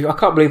can't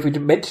believe we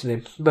didn't mention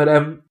him. But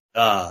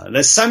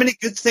there's so many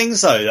good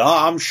things though.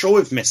 I'm sure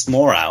we've missed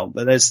more out,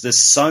 but there's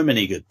so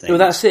many good things. Well,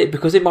 that's it,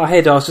 because in my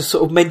head I was just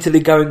sort of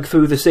mentally going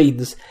through the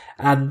scenes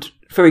and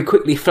very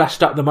quickly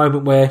flashed up the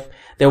moment where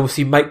they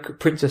obviously make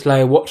Princess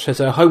Leia watch as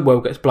her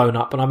homeworld gets blown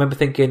up, and I remember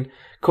thinking,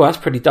 cool, that's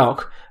pretty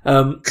dark.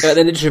 But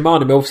then it just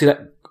reminded me, obviously,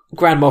 that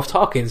Grand Moff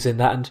Tarkin's in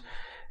that, and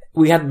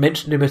we hadn't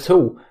mentioned him at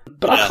all.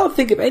 But I can't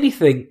think of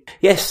anything.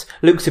 Yes,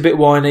 Luke's a bit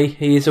whiny.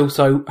 He is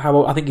also, how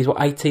old? I think he's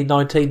 18,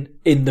 19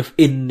 in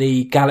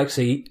the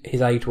galaxy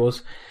his age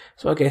was.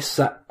 So I guess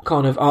that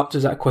kind of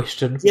answers that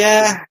question.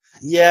 Yeah.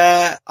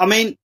 I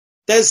mean,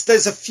 there's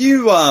a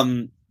few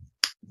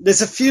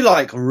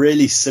like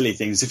really silly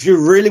things. If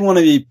you really want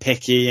to be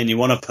picky and you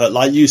want to put,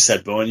 like you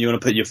said, Bill, and you want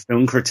to put your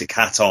film critic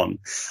hat on,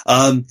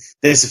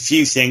 there's a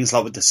few things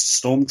like with the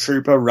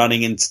stormtrooper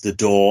running into the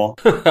door.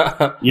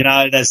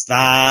 There's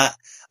that.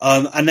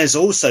 And there's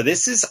also,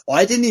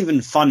 I didn't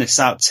even find this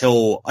out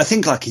till I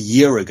think like a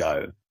year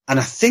ago. And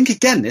I think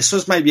again, this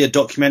was maybe a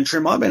documentary,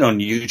 it might have been on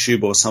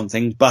YouTube or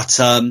something, but,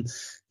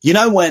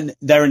 when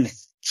they're in the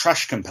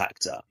trash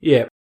compactor.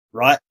 Yeah.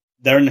 Right?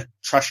 They're in the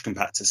trash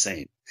compactor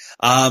scene.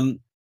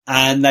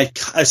 And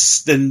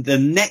the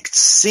next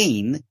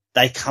scene,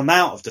 they come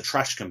out of the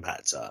trash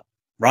compactor,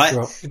 right?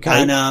 Okay.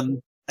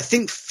 And I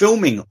think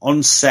filming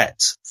on set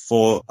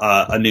for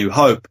A New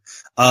Hope,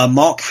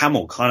 Mark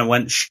Hamill kind of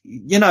went,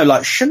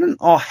 shouldn't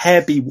our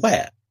hair be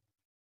wet?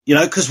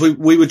 Because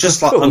we were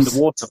just like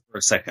underwater for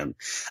a second.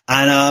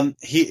 And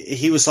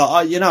he was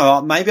like,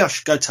 maybe I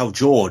should go tell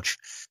George.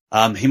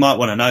 He might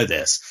want to know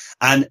this.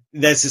 And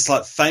there's this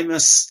like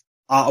famous.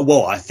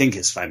 I think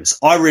it's famous.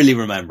 I really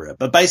remember it.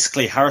 But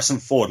basically, Harrison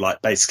Ford,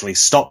 basically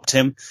stopped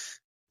him,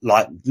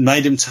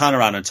 made him turn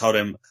around and told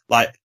him,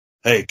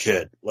 hey,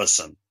 kid,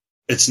 listen,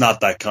 it's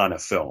not that kind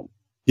of film.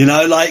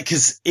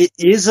 Cause it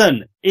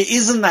isn't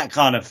that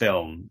kind of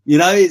film.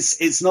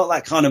 It's not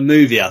that kind of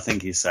movie, I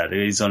think he said.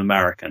 He's an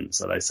American,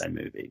 so they say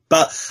movie.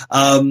 But,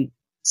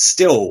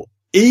 still,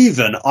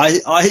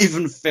 I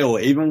even feel,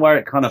 even where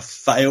it kind of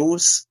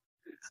fails,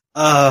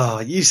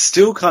 you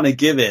still kind of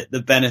give it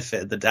the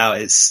benefit of the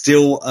doubt. It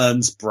still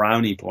earns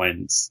brownie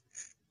points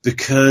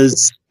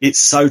because it's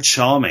so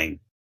charming.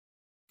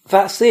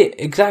 That's it,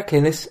 exactly.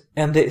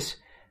 And it's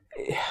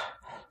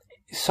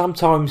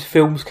sometimes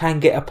films can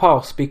get a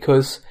pass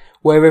because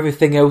where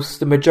everything else,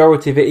 the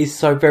majority of it is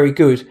so very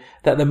good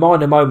that the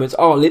minor moments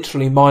are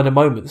literally minor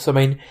moments. I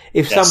mean,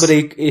 if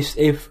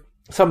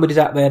somebody's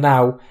out there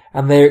now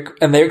and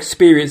their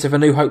experience of A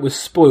New Hope was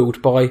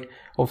spoiled by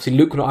obviously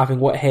Luke not having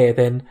wet hair,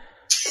 then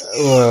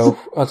Well,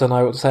 I don't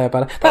know what to say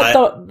about it.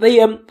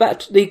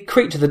 The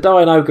creature, the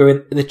dying ogre,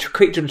 in the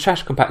creature in the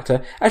trash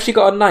compactor, actually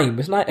got a name.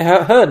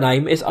 Her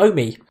name is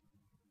Omi.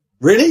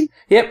 Really?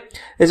 Yep.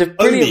 There's a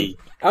brilliant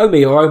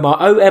Omi or Omar,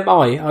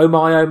 O-M-I,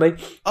 Omi.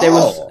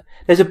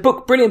 There's a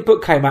brilliant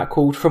book came out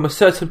called From a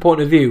Certain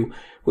Point of View,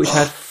 which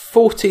had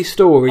 40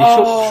 stories,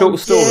 short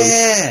stories.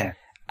 Yeah.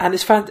 And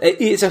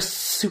it's a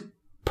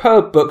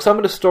superb book. Some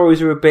of the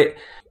stories are a bit,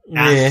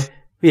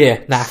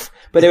 naff.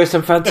 But there are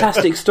some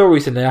fantastic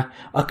stories in there.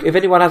 If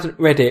anyone hasn't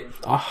read it,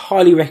 I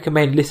highly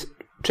recommend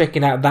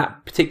checking out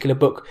that particular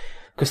book,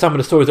 because some of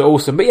the stories are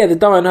awesome. But yeah, the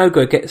Dying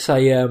Ogre gets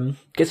a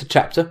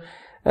chapter.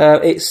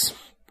 It's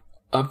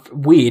a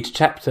weird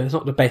chapter. It's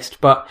not the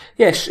best, but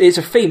yeah, it's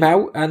a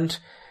female and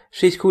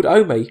she's called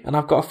Omi, and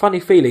I've got a funny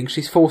feeling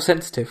she's force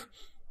sensitive.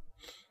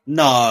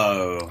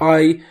 No.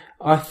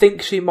 I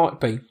think she might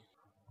be.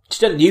 She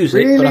doesn't use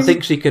it, but I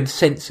think she can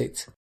sense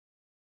it.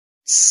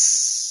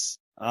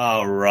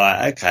 Oh,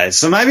 right. Okay.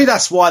 So maybe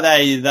that's why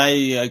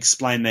they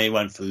explained they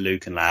went for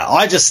Luke and Leia.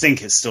 I just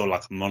think it's still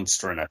like a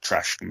monster in a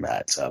trash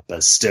compactor,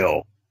 but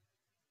still,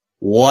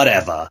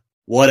 whatever,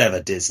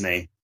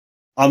 Disney.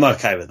 I'm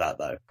okay with that,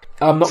 though.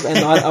 I'm not.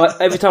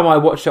 And every time I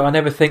watch it, I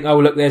never think, "Oh,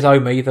 look, there's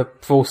Omi, the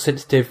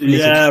force-sensitive lizard."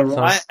 Yeah,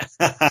 right.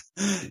 So.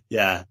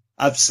 Yeah,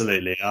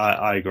 absolutely.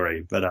 I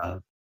agree.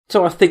 But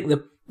so I think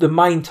the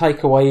main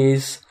takeaway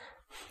is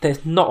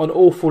there's not an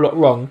awful lot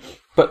wrong,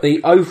 but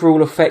the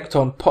overall effect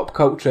on pop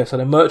culture, so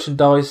the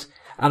merchandise,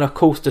 and of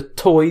course the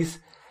toys,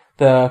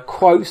 the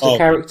quotes, the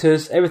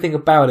characters, everything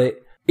about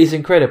it is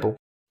incredible.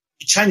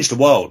 It changed the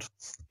world.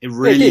 It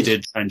really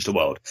did change the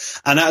world,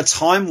 and at a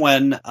time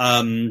when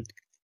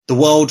the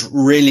world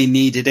really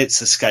needed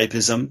its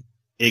escapism,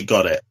 it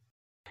got it.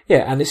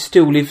 Yeah, and it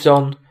still lives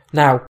on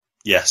now.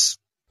 Yes.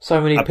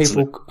 So many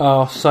people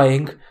are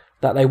saying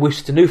that they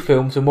wish the new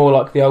films are more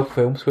like the old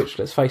films, which,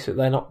 let's face it,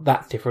 they're not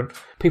that different.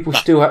 People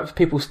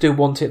still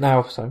want it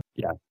now. So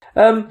yeah.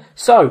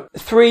 So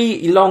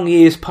 3 long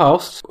years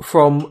passed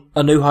from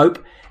A New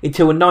Hope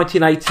until in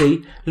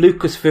 1980,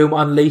 Lucasfilm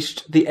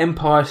unleashed The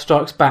Empire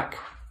Strikes Back.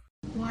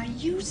 Why,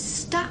 you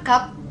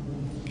stuck-up,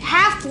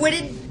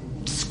 half-witted,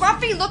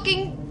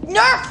 scruffy-looking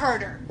nerf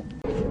herder!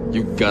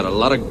 You've got a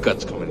lot of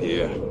guts coming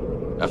here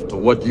after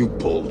what you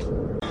pulled.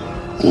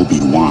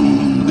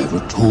 Obi-Wan never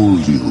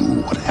told you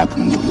what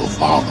happened to your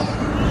father.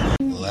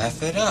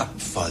 Laugh it up,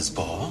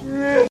 fuzzball.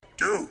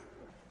 Do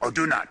or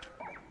do not.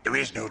 There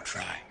is no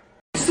try.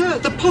 Sir,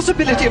 the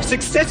possibility of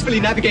successfully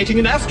navigating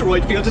an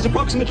asteroid field is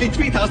approximately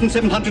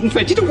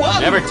 3,720 to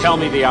 1. Never tell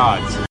me the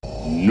odds.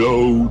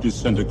 No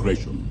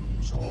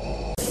disintegrations.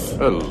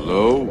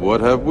 Hello,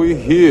 what have we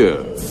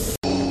here?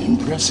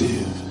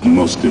 Impressive.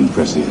 Most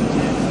impressive.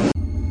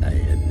 I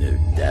have no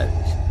doubt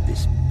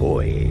this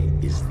boy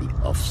is the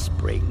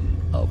offspring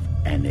of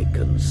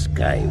Anakin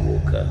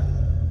Skywalker.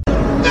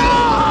 No!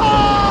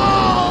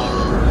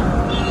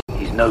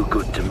 He's no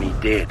good to me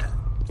dead.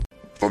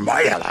 For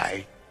my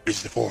ally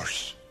is the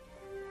Force.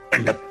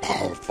 And a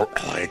powerful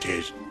ally it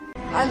is.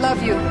 I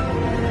love you.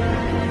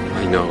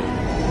 I know.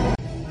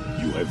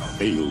 You have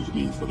failed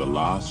me for the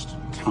last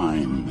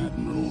time,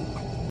 Admiral.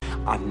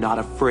 I'm not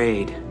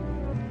afraid.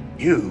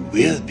 You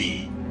will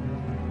be.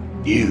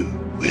 You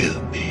will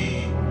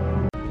be.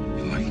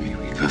 You like me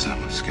because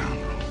I'm a scoundrel.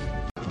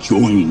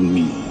 Join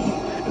me,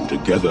 and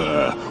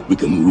together we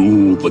can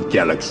rule the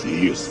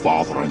galaxy as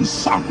father and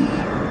son.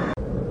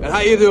 And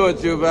how you doing,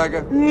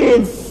 Chewbacca?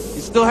 You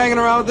still hanging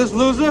around with this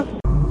loser?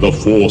 The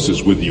Force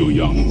is with you,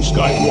 young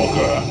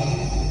Skywalker.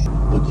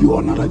 But you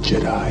are not a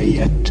Jedi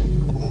yet.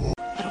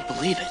 I don't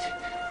believe it.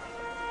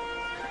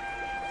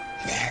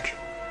 That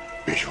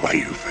is why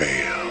you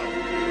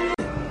fail.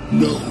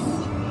 No.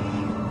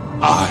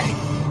 I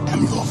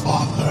am your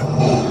father.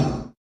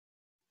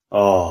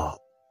 Oh.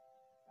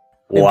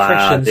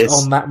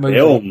 Impressions on that movie.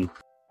 Film.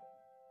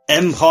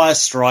 Empire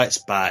Strikes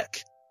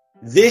Back.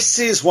 This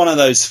is one of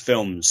those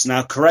films.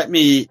 Now, correct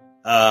me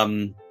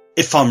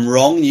if I'm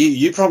wrong.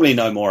 You probably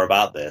know more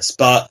about this,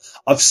 but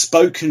I've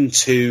spoken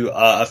to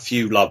a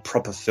few like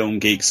proper film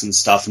geeks and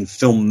stuff and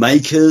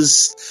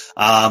filmmakers.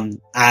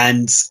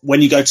 And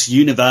when you go to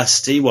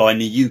university, well, in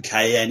the UK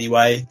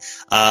anyway,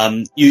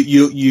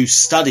 you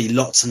study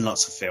lots and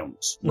lots of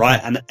films, right?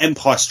 Mm-hmm. And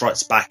Empire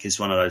Strikes Back is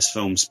one of those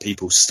films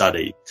people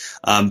study,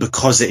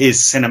 because it is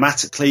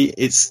cinematically,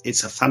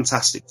 it's a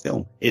fantastic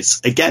film.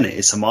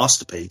 It's a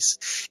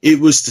masterpiece. It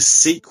was the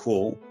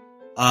sequel,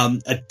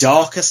 a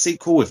darker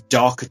sequel with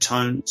darker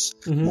tones,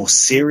 more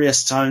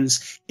serious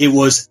tones. It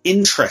was,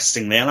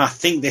 interestingly, and I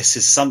think this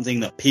is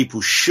something that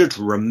people should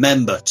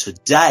remember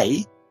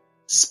today,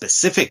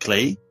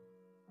 specifically,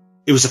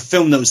 it was a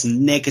film that was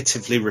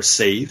negatively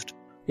received.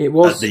 It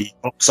was at the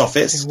box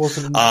office. It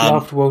wasn't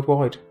loved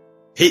worldwide.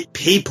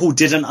 People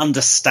didn't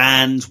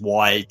understand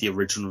why the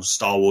original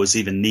Star Wars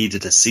even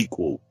needed a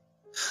sequel.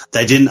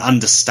 They didn't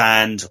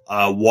understand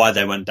why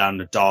they went down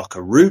the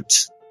darker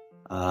route.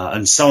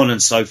 And so on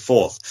and so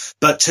forth.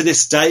 But to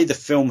this day, the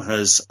film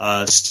has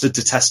stood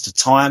the test of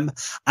time.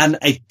 And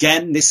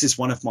again, this is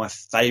one of my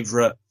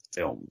favourite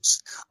films.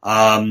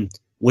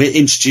 we're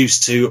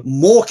introduced to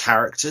more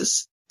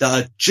characters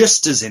that are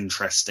just as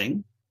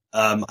interesting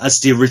as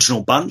the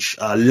original bunch.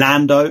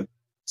 Lando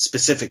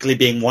specifically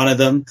being one of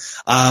them.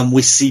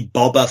 We see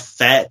Boba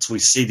Fett. We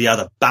see the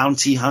other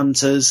bounty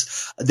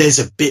hunters. There's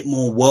a bit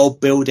more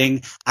world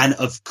building. And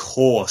of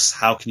course,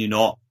 how can you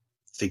not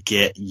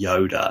forget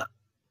Yoda?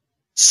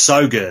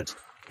 So good.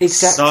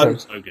 Exactly.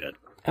 So good.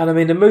 And I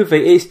mean, the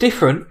movie is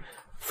different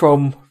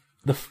from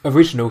the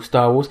original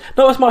Star Wars.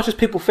 Not as much as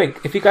people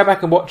think. If you go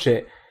back and watch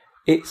it,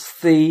 it's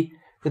the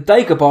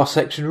Dagobah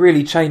section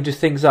really changes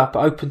things up. It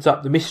opens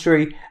up the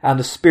mystery and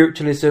the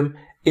spiritualism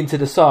into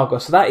the saga.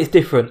 So that is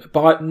different.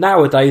 But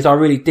nowadays, I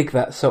really dig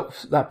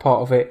that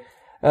part of it.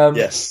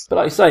 Yes. But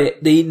like you say,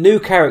 the new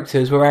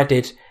characters were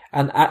added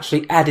and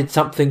actually added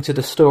something to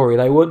the story.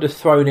 They weren't just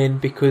thrown in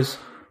because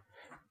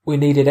we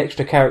needed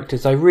extra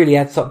characters. They really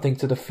add something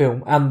to the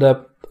film and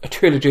the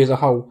trilogy as a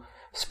whole.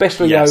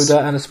 Especially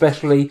Yoda and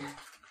especially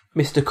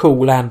Mr.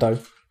 Cool Lando.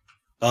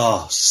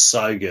 Oh,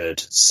 so good.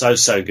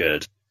 So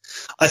good.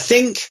 I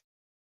think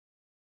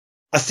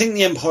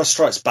The Empire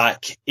Strikes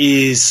Back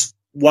is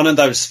one of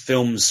those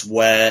films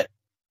where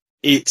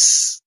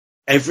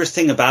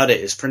everything about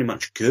it is pretty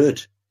much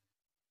good.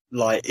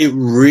 Like, it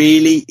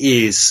really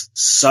is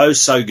so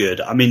good.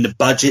 I mean, the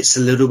budget's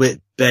a little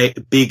bit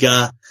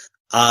bigger.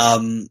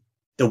 The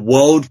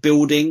world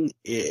building,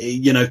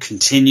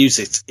 continues.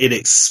 It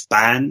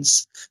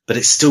expands, but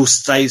it still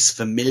stays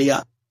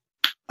familiar.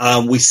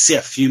 We see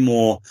a few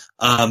more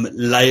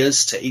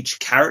layers to each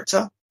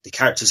character. The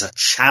characters are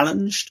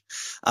challenged.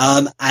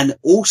 And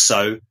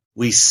also,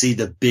 we see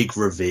the big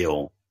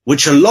reveal,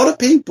 which a lot of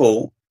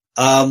people,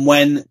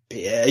 when,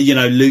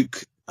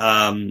 Luke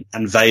and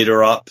Vader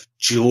are up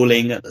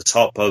dueling at the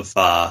top of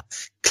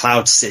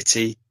Cloud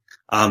City,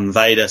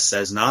 Vader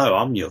says, "No,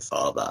 I'm your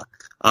father."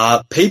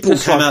 People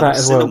just came like out of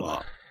the cinema.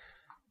 Well.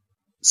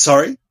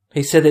 Sorry?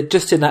 He said it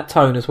just in that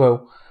tone as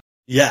well.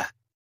 Yeah,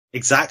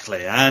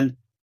 exactly. And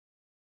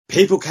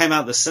people came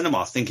out of the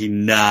cinema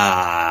thinking,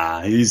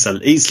 nah,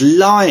 he's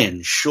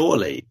lying,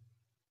 surely.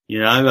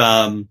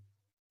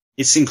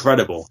 It's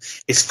incredible.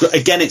 It's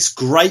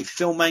great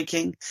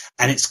filmmaking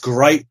and it's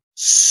great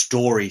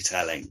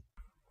storytelling.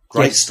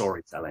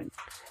 Storytelling.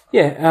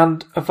 Yeah,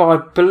 and if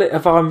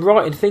I'm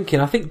right in thinking,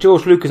 I think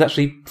George Lucas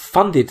actually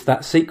funded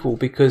that sequel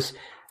because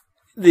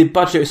the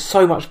budget is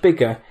so much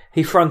bigger.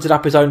 He fronted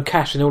up his own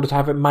cash in order to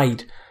have it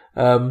made.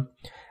 And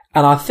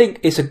I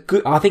think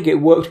I think it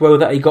worked well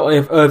that he got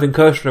Irving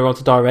Kershner on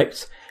to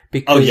direct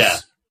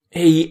because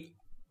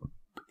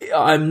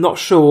I'm not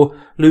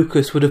sure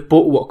Lucas would have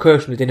bought what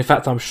Kershner did. In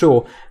fact, I'm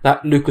sure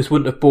that Lucas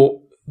wouldn't have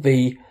bought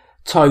the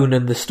tone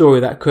and the story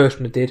that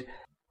Kershner did.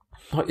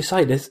 Like you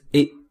say,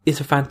 it is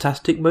a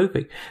fantastic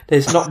movie.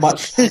 There's not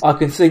much I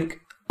can think.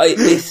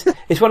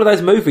 It's one of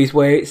those movies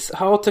where it's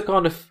hard to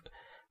kind of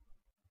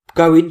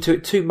go into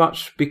it too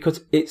much because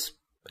it's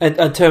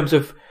in terms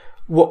of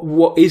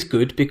what is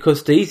good,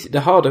 because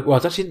the harder,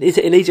 well, actually, is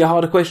it an easier,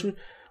 harder question?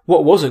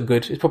 What wasn't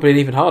good is probably an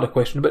even harder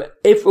question, but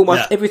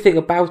everything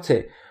about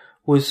it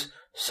was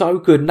so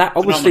good. And that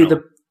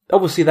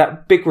obviously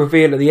that big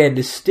reveal at the end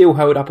is still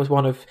held up as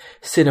one of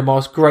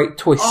cinema's great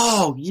twists.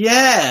 Oh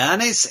yeah,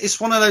 and it's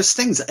one of those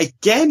things.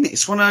 Again,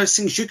 it's one of those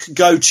things you could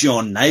go to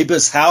your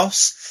neighbour's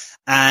house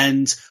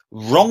and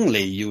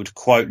wrongly you would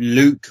quote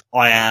Luke,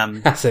 "I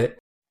am." That's it.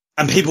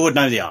 And people would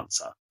know the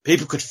answer.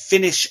 People could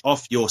finish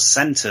off your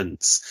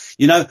sentence.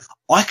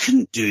 I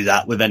couldn't do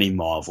that with any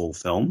Marvel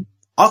film.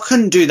 I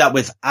couldn't do that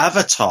with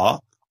Avatar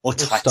or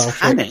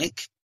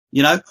Titanic,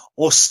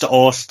 or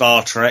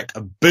Star Trek.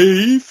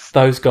 Beef.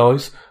 Those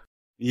guys.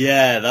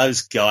 Yeah,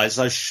 those guys,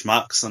 those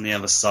schmucks on the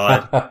other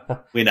side.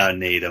 We don't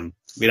need them.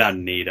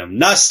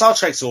 No, Star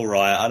Trek's all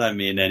right. I don't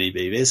mean any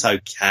beef. It's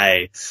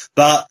okay.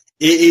 But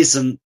it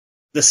isn't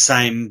the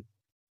same.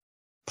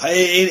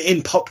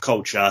 In pop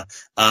culture,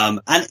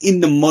 and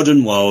in the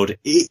modern world,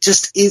 it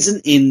just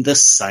isn't in the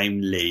same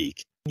league.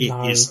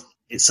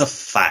 It's a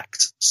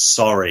fact.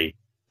 Sorry.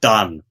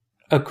 Done.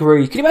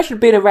 Agree. Can you imagine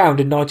being around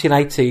in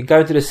 1980 and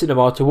going to the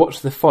cinema to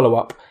watch the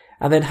follow-up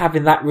and then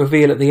having that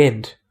reveal at the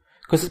end?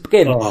 Because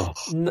again,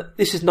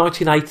 this is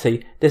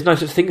 1980. There's no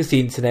such thing as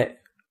the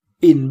internet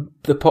in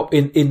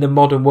the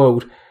modern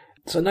world.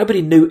 So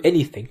nobody knew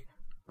anything.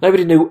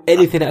 Nobody knew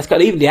anything that's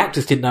got. Even the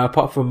actors didn't know,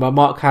 apart from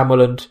Mark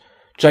Hamill and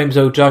James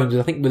Earl Jones.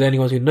 I think were the only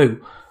ones who knew.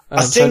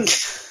 I think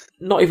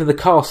not even the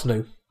cast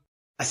knew.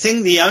 I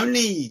think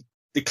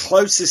the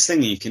closest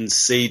thing you can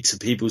see to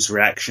people's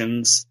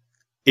reactions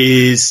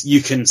is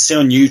you can see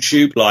on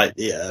YouTube, like,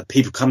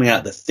 people coming out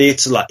of the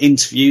theatre, like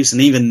interviews,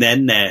 and even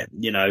then they're,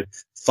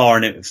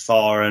 far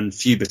and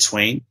few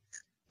between.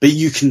 But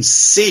you can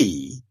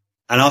see,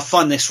 and I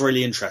find this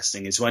really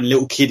interesting, is when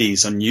little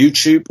kiddies on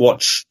YouTube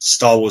watch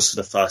Star Wars for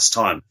the first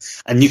time,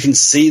 and you can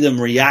see them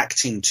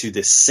reacting to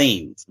this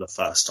scene for the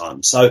first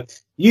time. So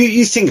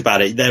you think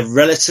about it, they're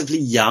relatively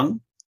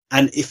young,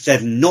 and if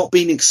they've not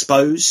been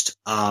exposed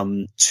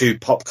to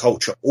pop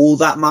culture all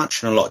that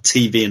much, and a lot of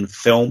TV and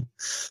film,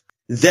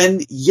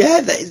 then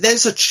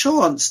there's a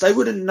chance they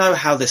wouldn't know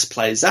how this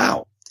plays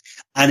out.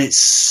 And it's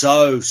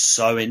so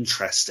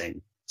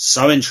interesting.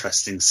 so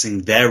interesting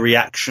seeing their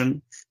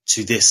reaction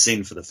to this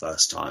scene for the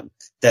first time.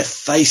 Their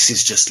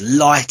faces just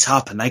light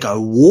up and they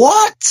go,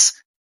 what?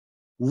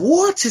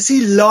 What? Is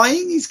he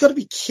lying? He's got to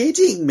be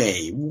kidding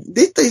me.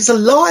 He's a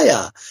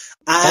liar.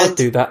 And I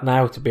do that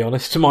now, to be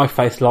honest. My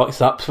face lights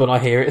up when I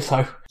hear it,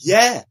 so...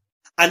 Yeah.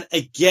 And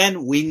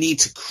again, we need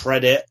to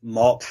credit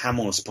Mark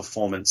Hamill's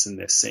performance in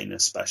this scene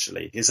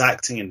especially. His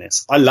acting in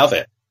this. I love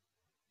it.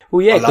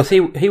 Well, yeah, because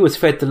he was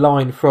fed the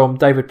line from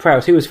David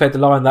Prowse. He was fed the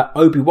line that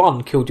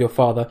Obi-Wan killed your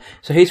father.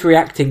 So he's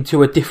reacting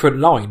to a different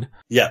line.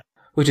 Yeah.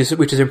 Which is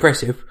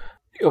impressive.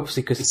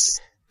 Obviously, because,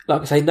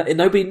 like I say,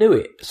 nobody knew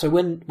it. So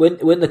when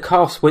the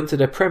cast went to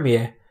the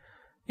premiere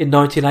in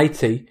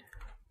 1980,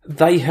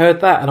 they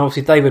heard that. And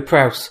obviously David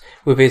Prowse,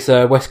 with his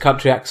West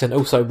Country accent,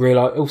 also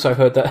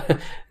heard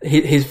that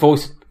his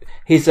voice,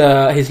 his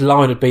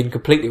line had been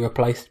completely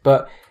replaced.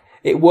 But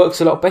it works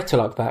a lot better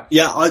like that.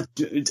 Yeah,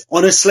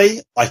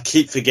 honestly, I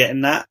keep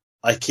forgetting that.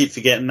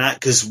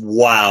 Because,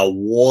 wow,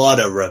 what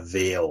a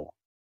reveal.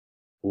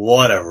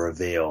 What a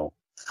reveal.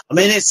 I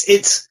mean,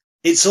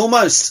 it's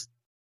almost,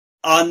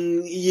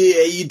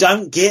 you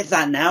don't get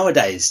that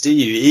nowadays, do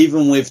you?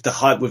 Even with the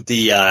hype with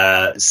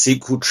the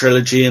sequel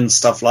trilogy and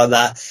stuff like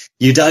that,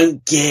 you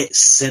don't get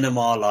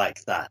cinema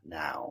like that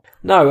now.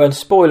 No, and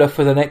spoiler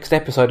for the next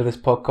episode of this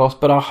podcast,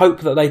 but I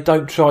hope that they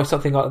don't try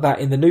something like that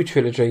in the new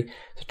trilogy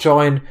to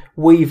try and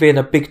weave in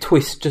a big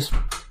twist just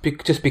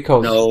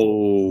because.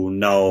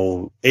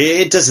 No,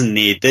 it doesn't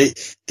need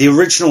the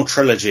original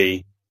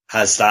trilogy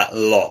has that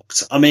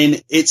locked. I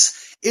mean,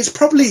 it's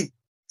probably,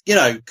 you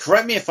know,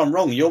 correct me if I'm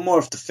wrong. You're more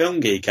of the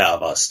film geek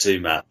out of us two,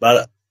 Matt,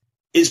 but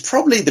it's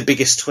probably the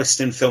biggest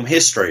twist in film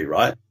history,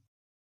 right?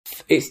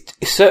 It's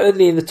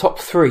certainly in the top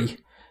 3.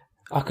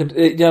 I could,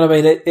 you know what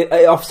I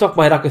mean? Off the top of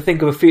my head, I could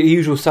think of a few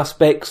Usual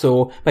Suspects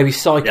or maybe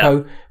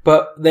Psycho,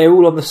 but they're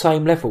all on the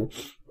same level.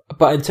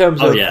 But in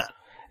terms of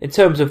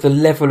the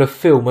level of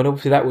film, and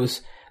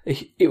obviously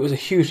it was a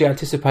hugely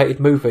anticipated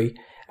movie,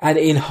 and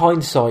in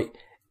hindsight,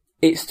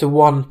 it's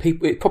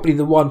probably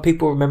the one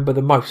people remember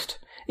the most.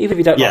 Even if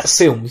you don't like the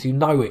films, you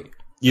know it.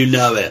 You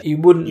know it. You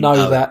wouldn't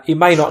know that. You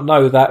may not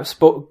know that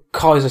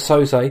Kaiser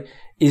Soze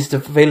is the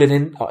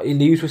villain in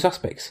The Usual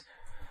Suspects.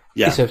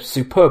 Yeah. It's a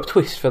superb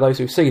twist for those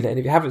who've seen it, and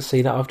if you haven't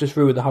seen it, I've just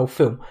ruined the whole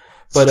film.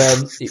 But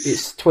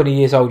it's 20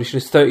 years old.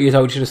 30 years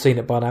old. You should have seen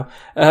it by now.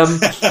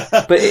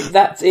 But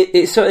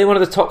it's certainly one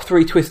of the top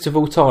 3 twists of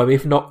all time,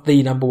 if not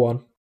the number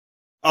one.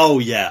 Oh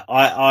yeah,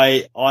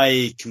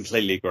 I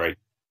completely agree.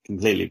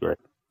 Completely agree.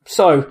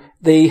 So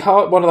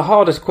one of the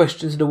hardest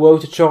questions in the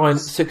world to try and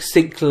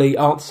succinctly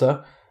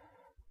answer: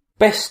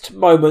 best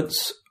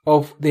moments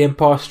of The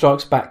Empire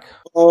Strikes Back.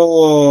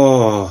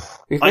 Oh,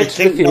 I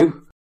think a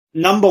few.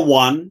 Number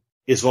 1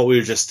 is what we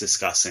were just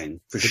discussing,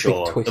 for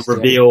sure. Twist, the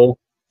reveal,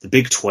 the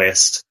big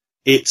twist.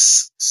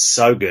 It's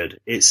so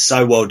good. It's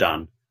so well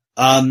done.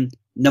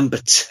 Number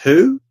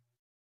 2,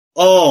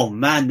 oh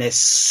man, there's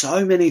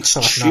so many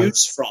to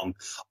choose from.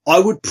 I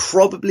would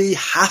probably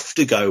have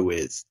to go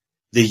with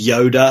the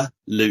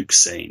Yoda-Luke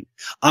scene.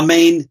 I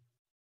mean,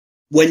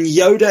 when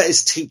Yoda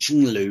is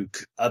teaching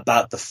Luke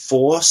about the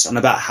Force and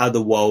about how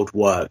the world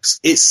works,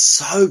 it's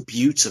so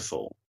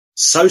beautiful.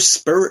 So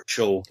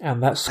spiritual.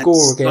 And that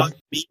score again.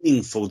 So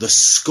meaningful. The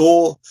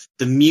score,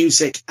 the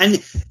music.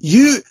 And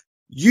you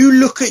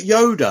look at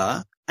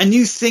Yoda and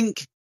you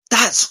think,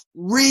 that's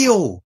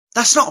real.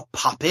 That's not a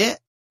puppet.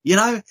 You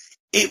know,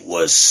 it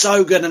was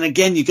so good. And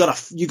again, you got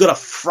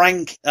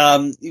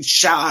a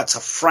shout out to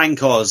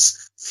Frank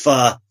Oz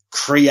for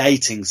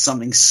creating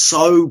something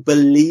so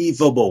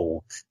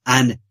believable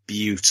and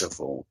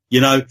beautiful.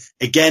 You know,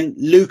 again,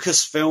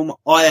 Lucasfilm,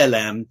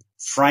 ILM,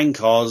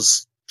 Frank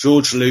Oz,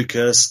 George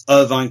Lucas,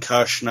 Irvine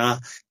Kershner,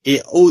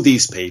 all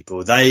these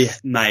people, they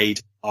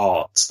made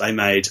art, they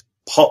made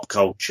pop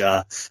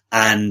culture,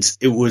 and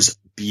it was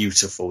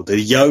beautiful. The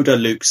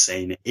Yoda-Luke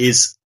scene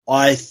is,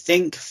 I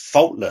think,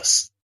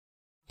 faultless.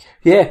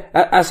 Yeah,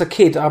 as a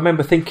kid, I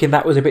remember thinking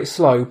that was a bit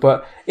slow,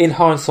 but in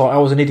hindsight, I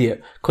was an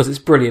idiot, because it's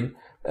brilliant.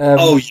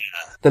 The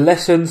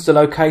lessons, the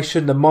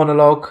location, the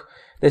monologue,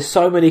 there's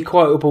so many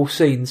quotable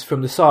scenes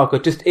from the saga,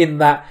 just in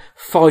that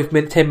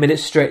 10-minute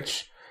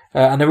stretch.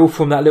 And they're all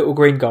from that little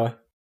green guy.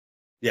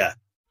 Yeah.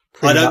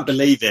 I don't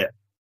believe it.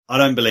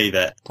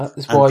 That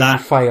is why you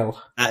fail.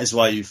 That is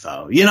why you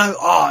fail. You know,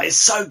 it's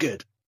so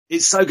good.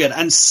 It's so good.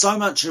 And so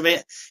much of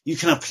it you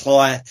can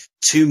apply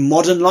to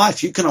modern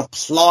life. You can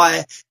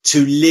apply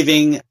to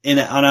living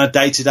on a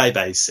day-to-day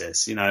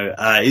basis. You know,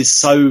 it's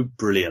so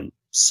brilliant.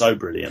 So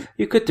brilliant.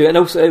 You could do it. And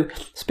also,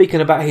 speaking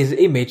about his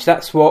image,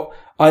 that's what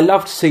I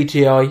loved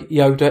CGI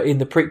Yoda in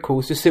the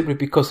prequels, just simply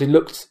because it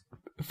looked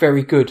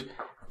very good.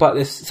 But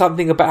there's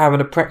something about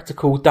having a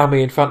practical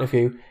dummy in front of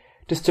you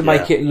just to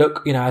make it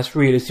look, you know, as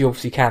real as you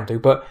obviously can do.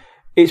 But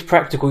it's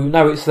practical. You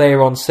know it's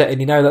there on set, and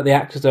you know that the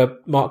actor,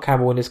 Mark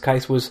Hamill in this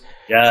case, was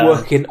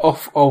working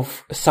off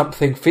of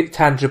something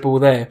tangible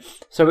there.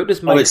 So it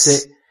just makes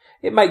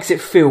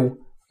it feel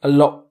a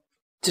lot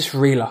just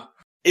realer.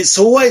 It's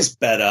always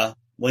better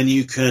when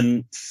you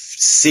can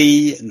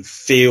see and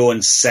feel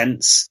and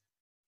sense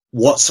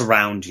what's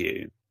around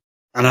you.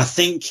 And I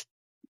think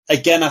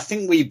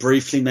we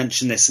briefly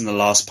mentioned this in the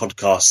last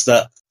podcast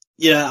that,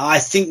 I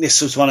think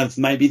this was one of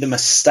maybe the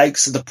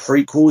mistakes of the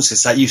prequels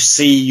is that you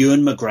see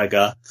Ewan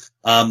McGregor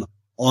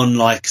on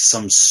like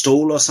some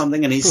stool or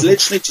something, and he's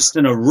literally just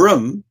in a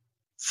room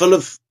full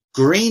of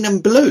green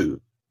and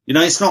blue.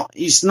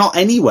 He's not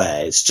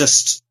anywhere. It's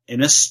just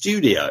in a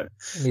studio.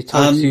 And you're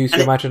told to use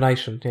your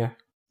imagination, yeah.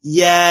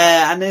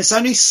 Yeah, and there's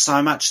only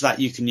so much that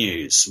you can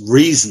use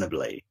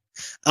reasonably.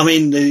 I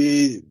mean,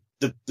 the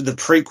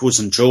prequels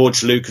and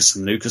George Lucas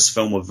and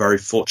Lucasfilm were very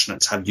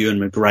fortunate to have Ewan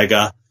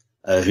McGregor,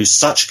 who's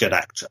such a good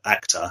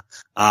actor.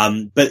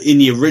 But in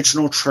the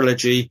original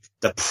trilogy,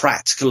 the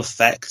practical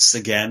effects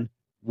again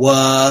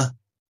were,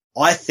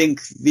 I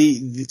think,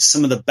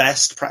 some of the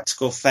best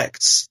practical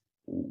effects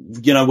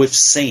we've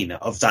seen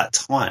of that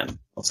time,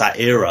 of that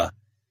era.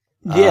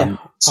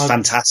 It's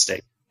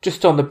fantastic.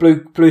 Just on the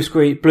blue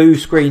screen,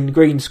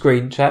 green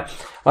screen chat,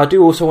 I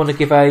do also want to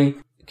give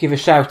a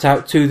shout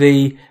out to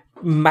the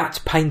matte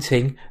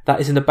painting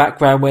that is in the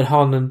background when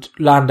Han and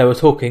Lando are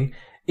talking.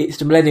 It's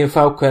the Millennium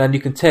Falcon, and you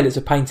can tell it's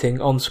a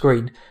painting on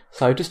screen.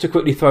 So just to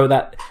quickly throw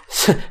that,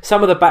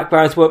 some of the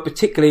backgrounds weren't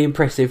particularly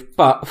impressive,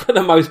 but for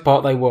the most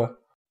part they were.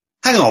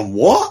 Hang on,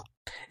 what?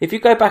 If you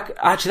go back,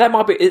 actually, that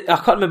might be. I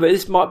can't remember.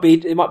 It might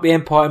be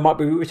Empire. It might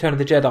be Return of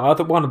the Jedi.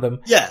 Either one of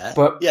them. Yeah.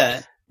 But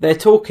yeah, they're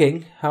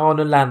talking, Han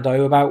and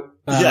Lando, about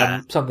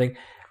something,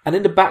 and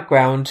in the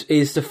background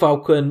is the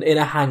Falcon in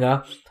a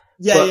hangar.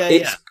 Yeah,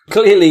 it's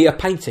clearly a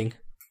painting.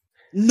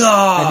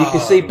 No. And you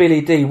can see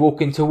Billy D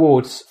walking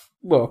towards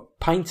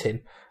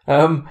painting.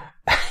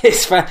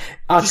 It's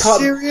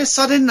serious?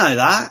 I didn't know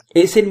that.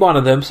 It's in one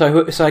of them.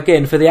 So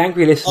again, for the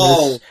angry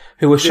listeners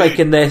who are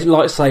shaking their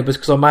lightsabers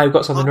because I may have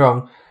got something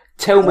wrong,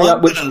 tell me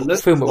which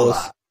film it was.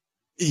 That.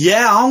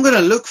 Yeah, I'm going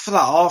to look for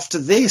that after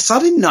this. I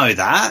didn't know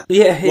that.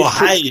 Yeah.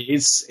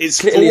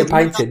 It's clearly a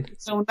painting.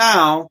 Until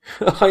now.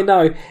 I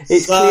know.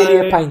 It's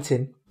clearly a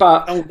painting.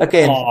 But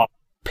again,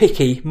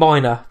 picky,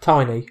 minor,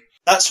 tiny.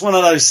 That's one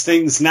of those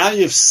things. Now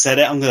you've said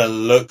it, I'm going to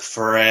look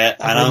for it,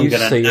 and I'm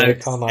going to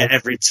notice it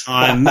every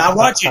time. Now,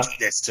 why'd you do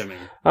this to me?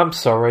 I'm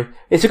sorry.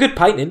 It's a good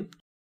painting.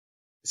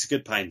 It's a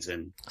good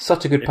painting.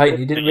 Such a good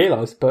painting. You didn't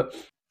realise, but...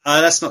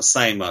 that's not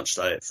saying much,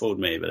 though. It fooled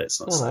me, but it's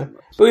not saying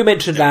much. But we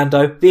mentioned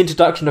Lando. The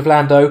introduction of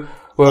Lando.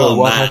 Well,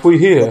 what have we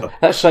here?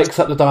 That shakes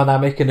up the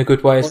dynamic in a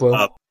good way as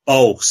well.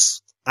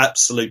 Boss.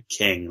 Absolute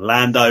king.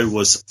 Lando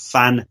was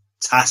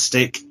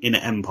fantastic in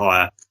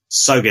Empire.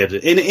 So good.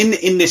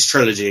 In this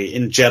trilogy,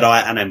 in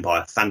Jedi and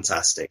Empire,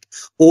 fantastic.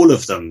 All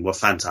of them were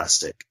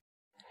fantastic.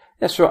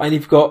 That's right, and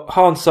you've got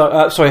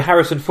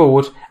Harrison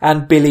Ford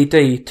and Billy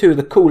D, two of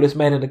the coolest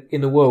men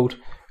in the world,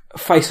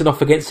 facing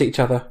off against each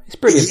other. It's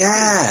brilliant.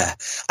 Yeah,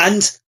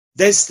 and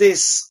there's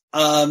this.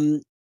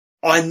 Matt,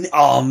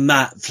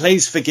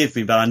 please forgive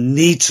me, but I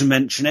need to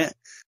mention it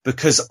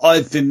because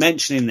I've been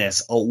mentioning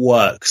this at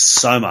work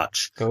so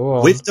much. Go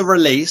on. With the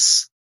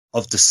release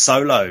of the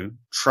Solo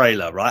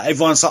trailer, right?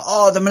 Everyone's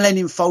like, the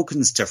Millennium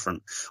Falcon's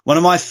different.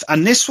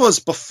 And this was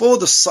before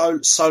the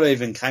Solo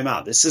even came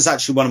out. This is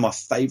actually one of my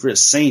favorite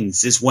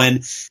scenes is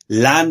when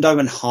Lando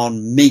and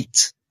Han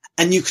meet,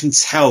 and you can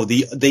tell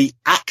the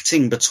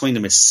acting between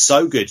them is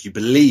so good. You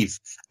believe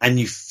and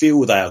you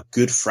feel they are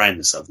good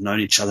friends that have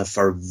known each other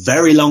for a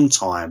very long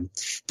time.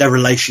 Their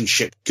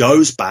relationship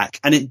goes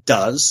back, and it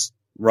does,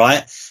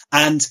 right?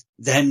 And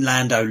then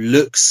Lando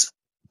looks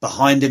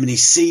behind him and he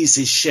sees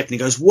his ship and he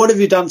goes, "What have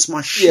you done to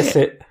my ship?" Yes,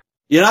 it.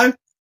 That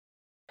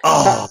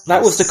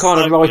was the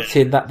kind of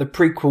writing that the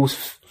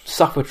prequels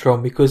suffered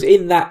from, because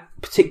in that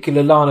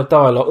particular line of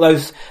dialogue,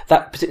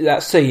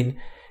 that scene,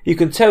 you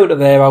can tell that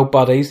they're old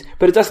buddies,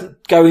 but it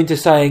doesn't go into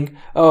saying,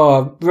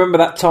 remember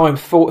that time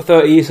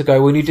 30 years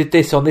ago when you did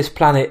this on this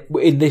planet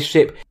in this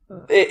ship.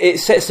 It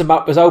sets them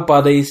up as old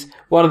buddies.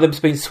 One of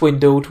them's been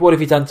swindled. What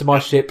have you done to my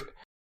ship?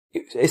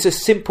 It's a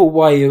simple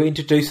way of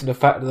introducing the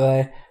fact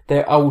that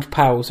they're old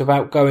pals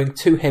without going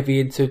too heavy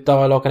into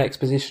dialogue and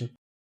exposition.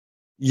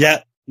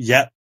 Yep,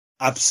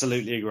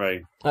 absolutely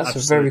agree. That's a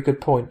very good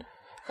point.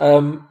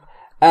 We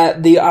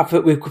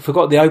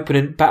forgot the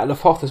opening Battle of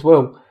Hoth as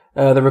well.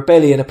 The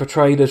rebellion are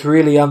portrayed as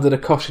really under the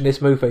cosh in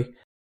this movie.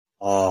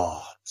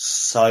 Oh,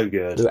 so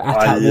good.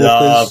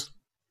 I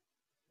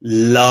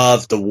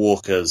love the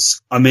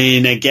walkers. I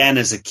mean, again,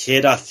 as a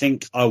kid, I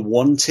think I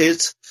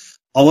wanted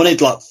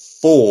like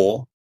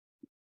 4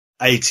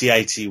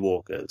 AT-AT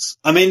walkers.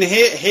 I mean,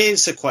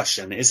 here's the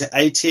question. Is it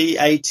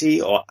AT-AT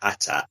or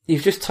AT-AT?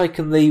 You've just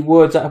taken the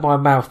words out of my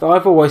mouth.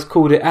 I've always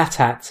called it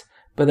AT-AT,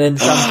 but then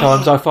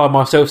sometimes I find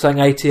myself saying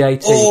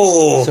AT-AT.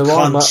 Oh, so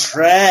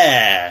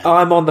contraire.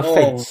 I'm on the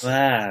fence.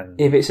 Man.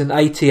 If it's an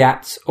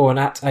AT-AT or an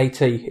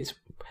AT-AT,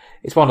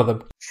 it's one of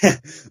them.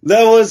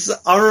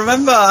 I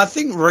remember, I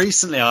think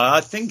recently, I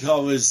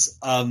was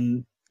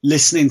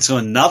listening to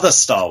another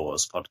Star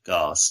Wars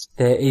podcast.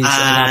 There is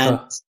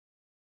another.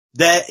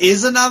 There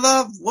is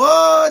another,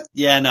 what?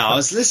 Yeah, no, I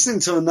was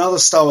listening to another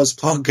Star Wars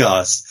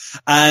podcast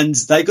and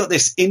they got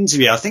this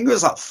interview. I think it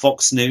was like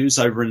Fox News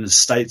over in the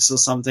States or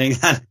something.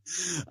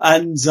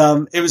 And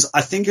it was,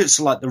 I think it's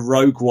like the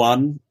Rogue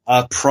One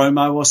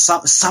promo or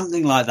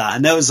something like that.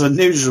 And there was a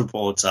news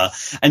reporter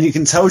and you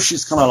can tell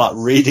she's kind of like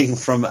reading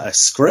from a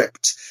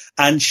script.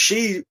 And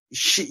you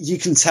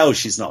can tell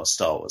she's not a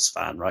Star Wars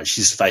fan, right?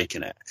 She's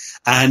faking it.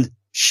 And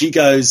she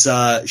goes,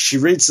 she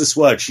reads this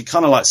word, she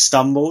kind of like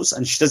stumbles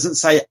and she doesn't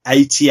say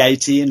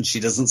 80 and she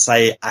doesn't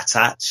say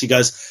at. She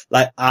goes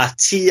like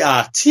RT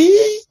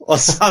or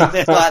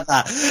something like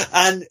that.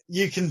 And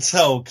you can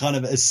tell kind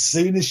of as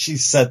soon as she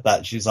said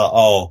that, she's like,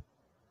 oh,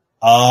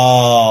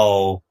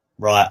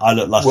 right. I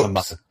look like a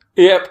mug.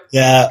 Yep.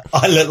 Yeah,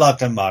 I look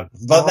like a mug.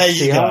 But there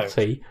you go.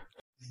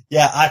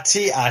 Yeah, RT.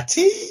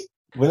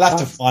 We'll have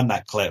to find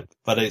that clip,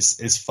 but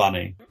it's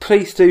funny.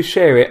 Please do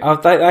share it.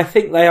 I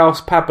think they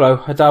asked Pablo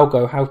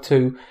Hidalgo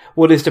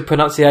what is the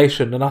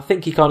pronunciation, and I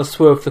think he kind of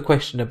swerved the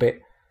question a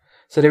bit.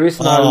 So there is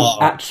no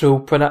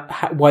actual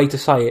way to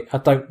say it, I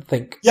don't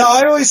think. Yeah,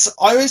 I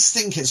always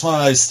think it's one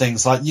of those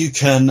things, like you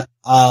can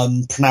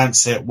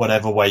pronounce it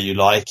whatever way you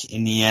like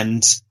in the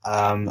end,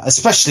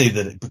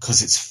 especially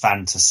because it's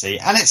fantasy,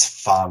 and it's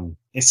fun.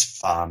 It's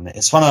fun.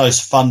 It's one of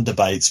those fun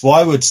debates.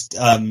 Why would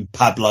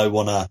Pablo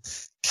want to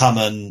come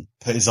and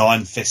put his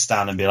iron fist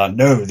down and be like,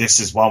 no, this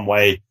is one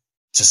way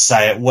to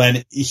say it,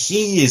 when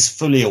he is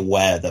fully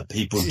aware that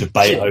people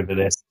debate over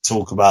this,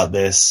 talk about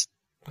this.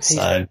 He's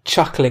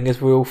chuckling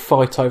as we all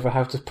fight over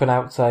how to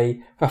pronounce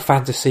a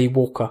fantasy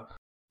walker.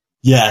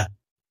 Yeah,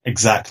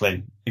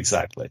 exactly.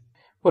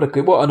 What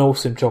an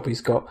awesome job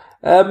he's got.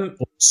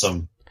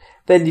 Awesome.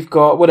 Then you've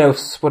got, what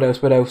else?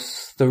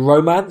 The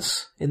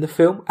romance in the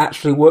film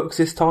actually works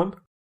this time.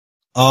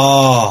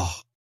 Oh,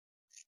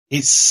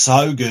 it's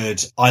so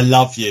good. I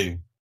love you.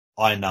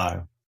 I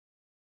know.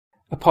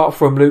 Apart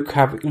from Luke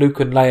and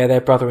Leia,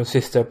 their brother and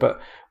sister, but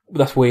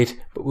that's weird.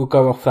 But we'll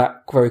go off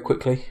that very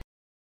quickly.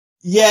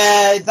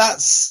 Yeah,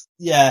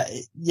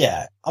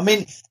 yeah. I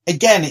mean,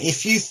 again,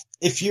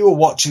 if you were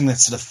watching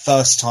this for the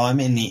first time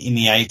in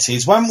the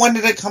 80s, when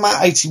did it come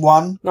out?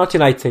 81?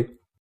 1980.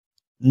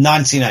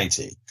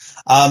 1980.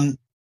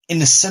 In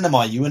the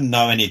cinema, you wouldn't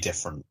know any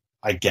different,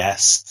 I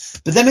guess.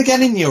 But then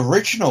again, in the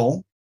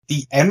original,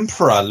 the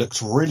Emperor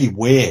looked really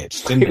weird,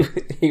 didn't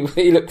he?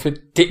 He looked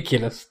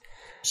ridiculous.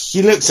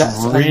 He looked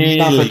really...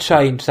 another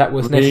change that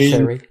was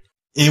necessary.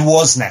 It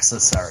was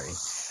necessary.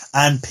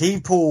 And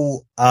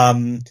people,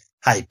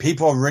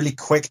 people are really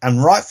quick,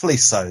 and rightfully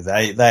so.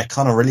 They're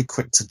kind of really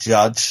quick to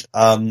judge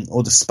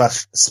all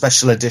the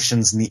special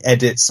editions and the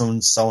edits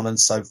and so on and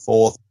so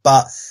forth.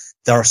 But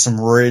there are some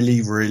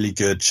really, really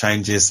good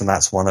changes, and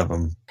that's one of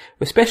them.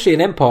 Especially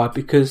in Empire,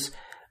 because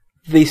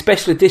the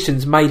special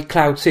editions made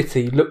Cloud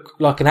City look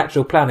like an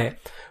actual planet,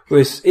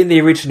 whereas in the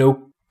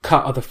original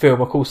cut of the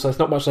film, of course, there's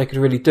not much they could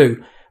really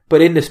do.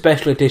 But in the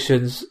special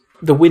editions,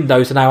 the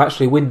windows are now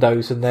actually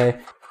windows, and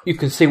you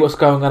can see what's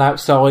going on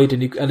outside,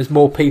 and there's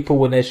more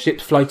people and there's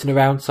ships floating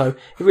around, so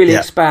it really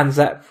expands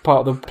that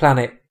part of the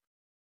planet.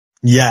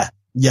 Yeah,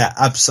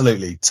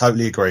 absolutely.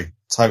 Totally agree.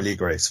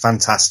 It's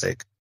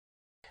fantastic.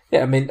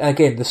 Yeah, I mean,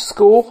 again, the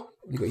score,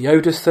 you've got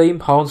Yoda's theme,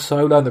 Han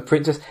Solo and the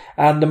Princess,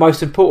 and the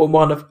most important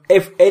one of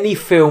any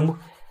film,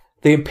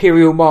 the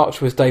Imperial March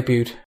was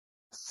debuted.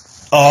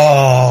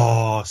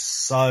 Oh,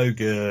 so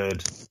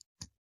good.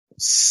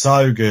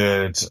 So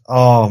good.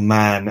 Oh,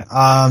 man.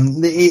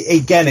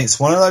 Again, it's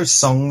one of those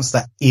songs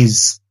that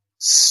is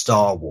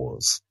Star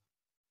Wars.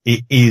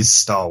 It is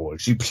Star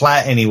Wars. You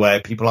play it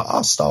anywhere, people are like,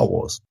 oh, Star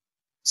Wars.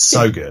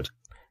 So good.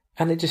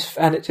 And it just,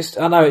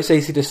 I know it's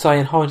easy to say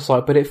in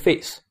hindsight, but it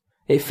fits.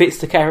 It fits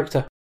the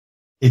character.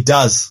 It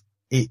does.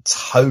 It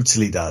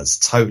totally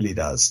does.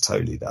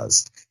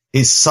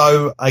 It's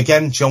so,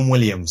 again, John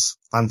Williams.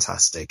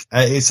 Fantastic.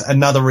 It's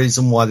another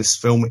reason why this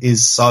film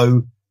is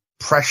so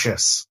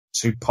precious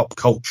to pop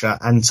culture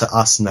and to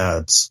us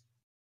nerds.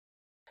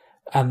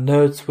 And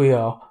nerds we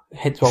are.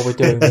 Hence why we're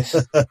doing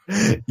this.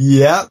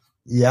 Yeah.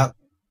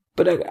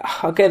 But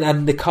again,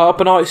 and the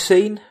carbonite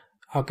scene,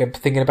 again,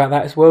 thinking about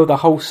that as well. The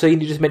whole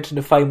scene, you just mentioned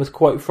a famous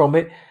quote from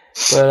it.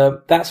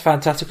 But that's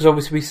fantastic, because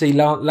obviously we see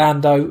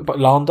Lando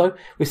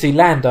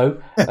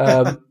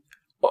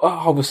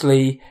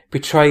obviously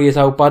betray his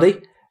old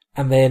buddy,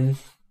 and then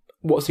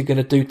what's he going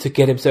to do to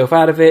get himself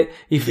out of it?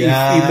 You meet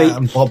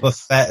and Boba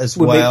Fett as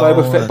well.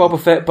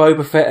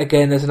 Boba Fett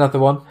again. There's another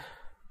one.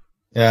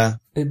 Yeah,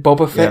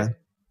 Boba Fett. Yeah.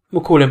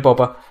 We'll call him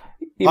Boba.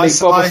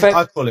 Fett.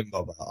 I call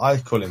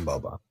him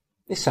Boba.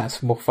 This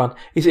sounds more fun.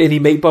 And you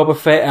meet Boba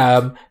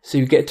Fett, so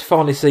you get to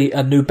finally see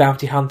a new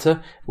bounty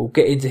hunter. We'll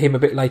get into him a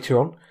bit later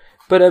on.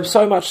 But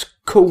so much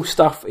cool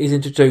stuff is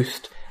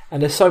introduced,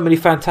 and there's so many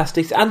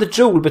fantastics, and the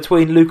duel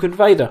between Luke and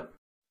Vader.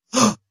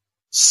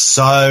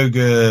 So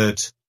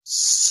good.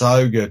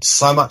 So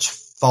much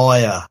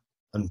fire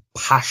and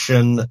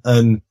passion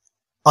and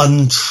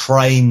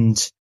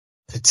untrained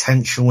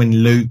potential in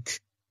Luke,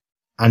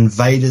 and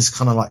Vader's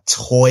kind of like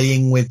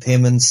toying with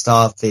him and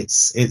stuff.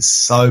 It's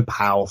so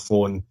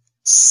powerful and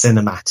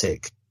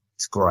cinematic.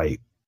 It's great.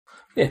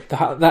 Yeah,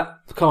 that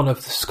kind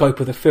of the scope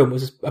of the film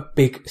was a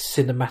big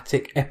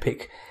cinematic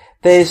epic.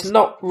 There's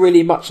not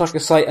really much I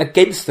can say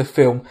against the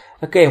film.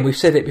 Again, we've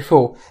said it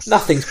before.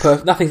 Nothing's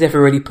perfect. Nothing's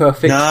ever really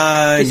perfect.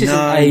 This isn't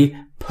a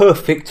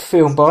perfect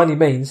film by any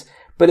means,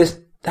 but it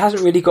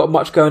hasn't really got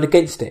much going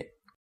against it.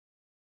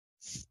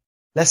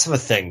 Let's have a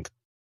think.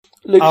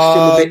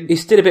 Luke's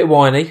he's still a bit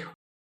whiny.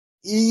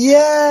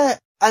 Yeah,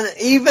 and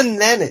even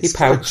then it's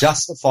not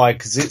justified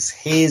because it's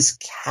his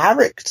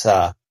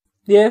character.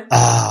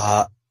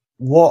 Yeah.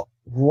 What?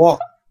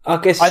 I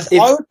guess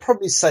I would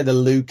probably say the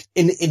Luke,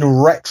 in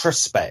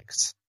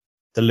retrospect,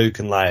 the Luke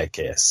and Leia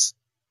kiss.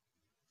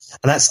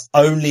 And that's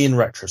only in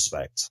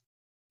retrospect.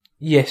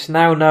 Yes,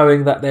 now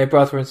knowing that they're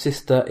brother and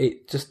sister,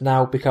 it just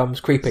now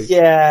becomes creepy.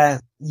 Yeah,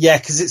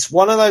 because it's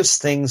one of those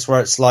things where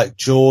it's like,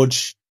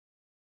 George,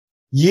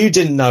 you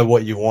didn't know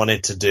what you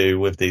wanted to do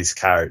with these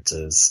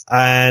characters.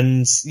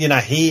 And,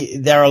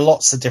 there are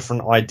lots of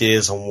different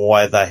ideas on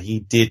whether he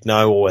did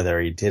know or whether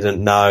he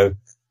didn't know.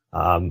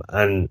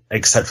 And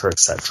et cetera,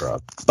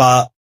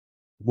 but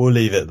we'll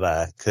leave it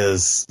there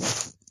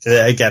because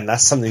again,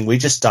 that's something we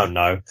just don't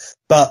know.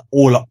 But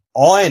all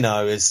I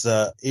know is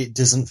that it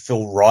doesn't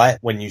feel right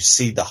when you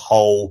see the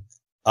whole,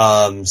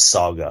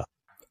 saga.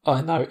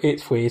 I know,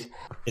 it's weird.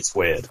 It's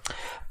weird.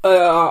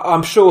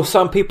 I'm sure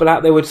some people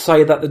out there would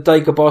say that the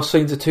Dagobah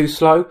scenes are too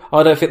slow.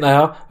 I don't think they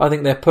are. I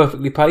think they're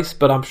perfectly paced,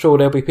 but I'm sure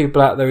there'll be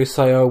people out there who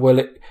say, oh,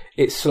 well,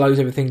 it slows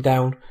everything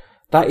down.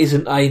 That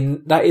isn't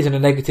a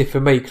negative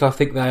for me because I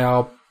think they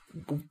are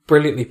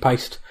brilliantly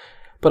paced.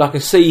 But I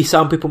can see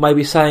some people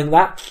maybe saying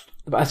that.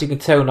 But as you can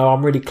tell now,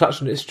 I'm really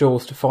clutching at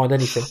straws to find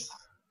anything.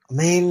 I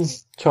mean,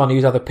 trying to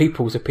use other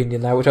people's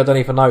opinion now, which I don't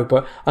even know.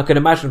 But I can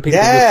imagine people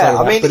would say that.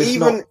 I mean, but it's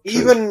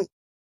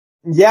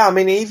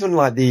even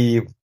like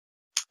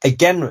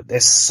again,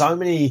 there's so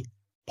many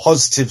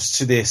positives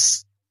to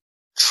this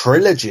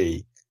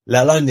trilogy.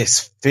 Let alone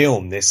this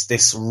film,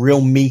 this real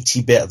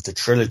meaty bit of the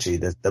trilogy,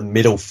 the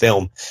middle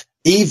film.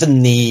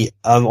 Even the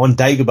on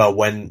Dagobah,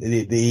 when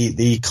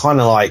the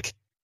kind of like,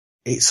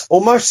 it's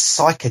almost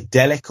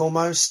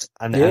psychedelic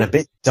and a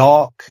bit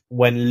dark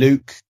when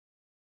Luke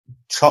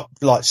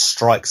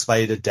strikes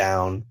Vader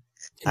down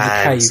in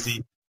the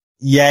cave.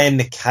 In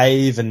the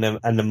cave, and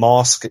the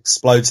mask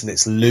explodes and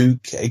it's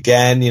Luke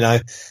again.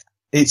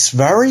 It's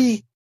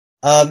very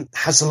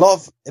has a lot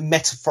of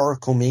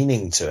metaphorical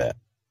meaning to it.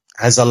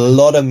 Has a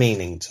lot of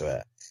meaning to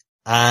it,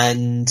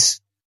 and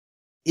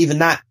even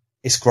that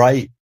is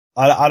great.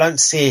 I don't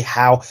see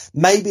how.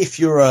 Maybe if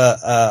you're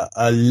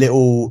a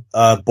little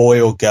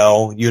boy or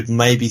girl, you'd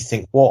maybe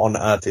think, "What on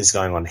earth is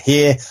going on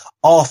here?"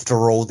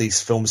 After all,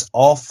 these films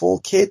are for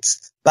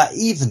kids. But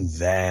even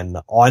then,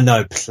 I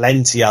know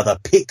plenty other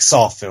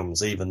Pixar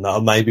films even that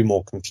are maybe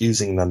more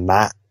confusing than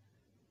that.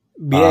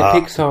 Yeah,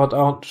 Pixar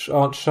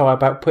aren't shy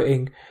about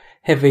putting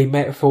heavy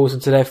metaphors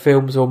into their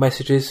films or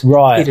messages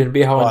hidden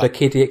behind a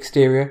kiddie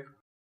exterior.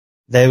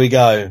 There we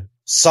go.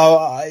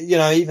 So,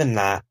 even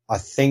that, I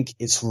think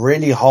it's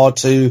really hard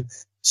to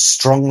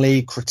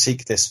strongly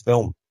critique this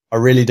film. I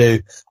really do.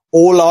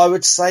 All I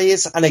would say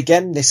is, and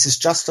again, this is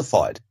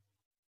justified,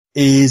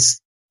 is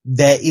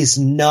there is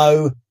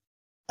no,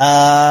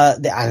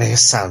 and it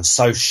sounds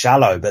so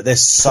shallow, but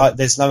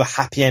there's no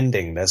happy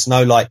ending. There's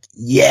no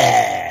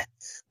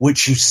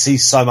which you see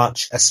so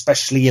much,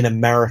 especially in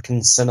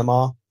American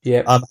cinema.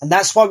 Yeah. And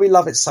that's why we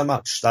love it so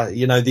much. That,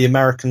 the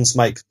Americans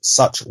make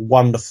such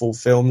wonderful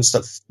films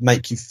that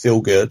make you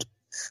feel good.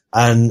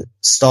 And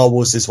Star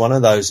Wars is one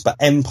of those. But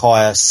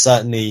Empire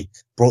certainly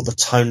brought the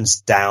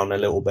tones down a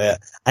little bit,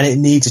 and it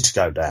needed to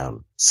go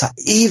down. So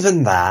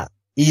even that,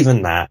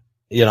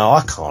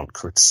 I can't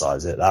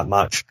criticize it that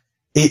much.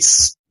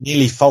 It's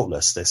nearly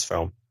faultless, this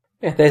film.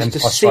 Yeah, there's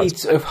just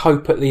seeds of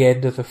hope at the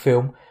end of the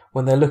film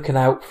when they're looking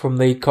out from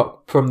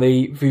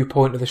the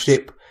viewpoint of the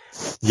ship.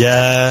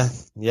 Yeah.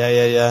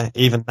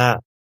 Even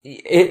that.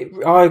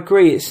 I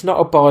agree. It's not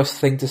a biased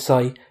thing to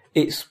say.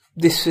 It's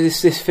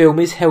this film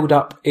is held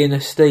up in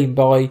esteem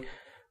by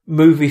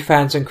movie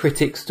fans and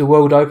critics the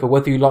world over,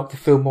 whether you like the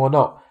film or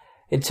not.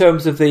 In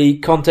terms of the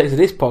context of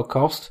this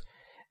podcast,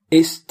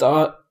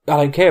 I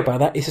don't care about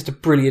that. It's just a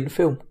brilliant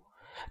film.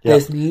 Yep.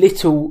 There's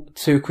little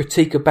to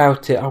critique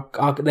about it.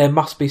 There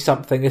must be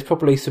something. There's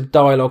probably some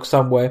dialogue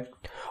somewhere,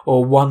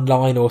 or one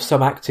line, or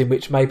some acting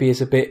which maybe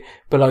is a bit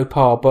below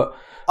par. But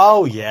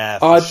oh yeah,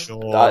 for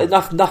sure.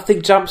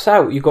 Nothing jumps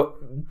out. You've got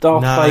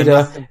Darth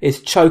Vader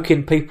is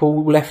choking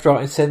people left,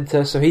 right, and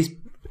centre, so he's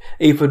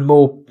even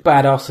more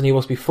badass than he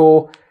was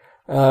before.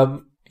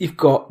 You've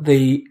got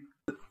the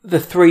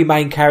three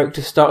main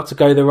characters start to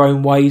go their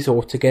own ways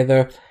or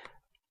together.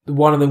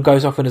 One of them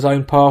goes off on his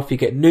own path. You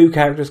get new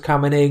characters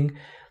coming in.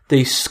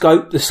 The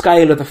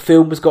scale of the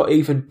film has got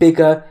even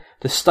bigger.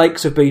 The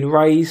stakes have been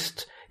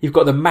raised. You've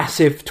got the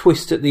massive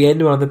twist at the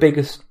end, one of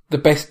the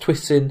best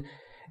twists in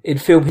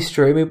film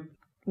history. I mean,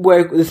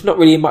 where there's not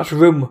really much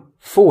room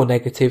for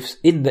negatives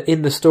in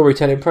the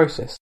storytelling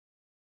process.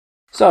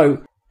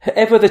 So,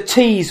 ever the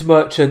tease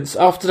merchants,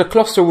 after the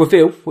colossal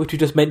reveal, which we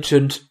just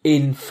mentioned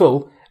in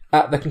full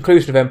at the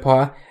conclusion of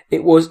Empire,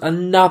 it was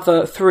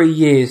another 3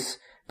 years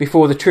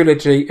before the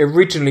trilogy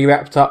originally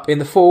wrapped up in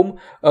the form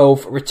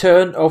of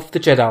Return of the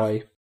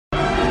Jedi.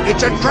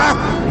 It's a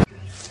trap!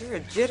 You're a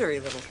jittery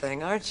little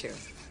thing, aren't you?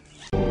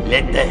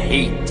 Let the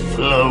hate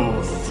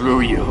flow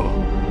through you.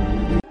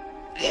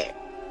 There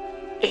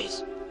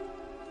is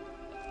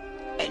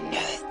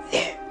another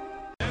there.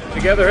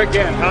 Together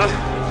again, huh?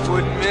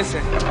 Wouldn't miss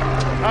it.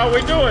 How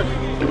we doing?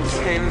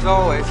 Same as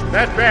always.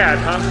 That bad,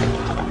 huh?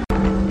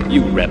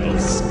 You rebel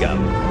scum.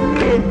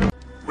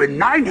 When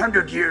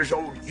 900 years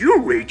old you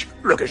reach,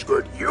 look as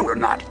good you will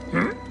not.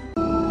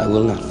 I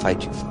will not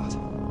fight you, Father.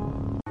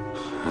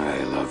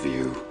 I love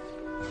you.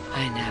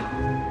 I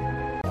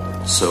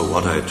know. So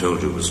what I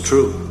told you was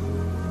true,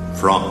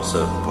 from a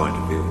certain point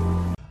of view.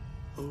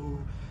 Oh,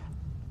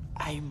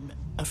 I'm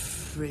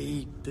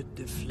afraid the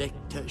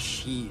deflector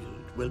shield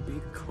will be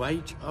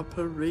quite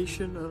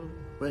operational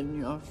when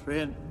your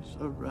friends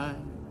arrive.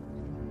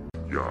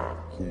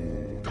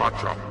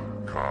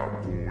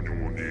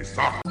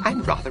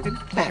 I'm rather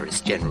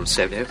embarrassed, General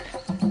Solo,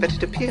 but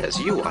it appears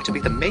you are to be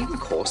the main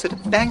course at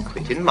a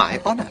banquet in my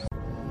honor.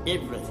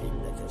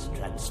 Everything that has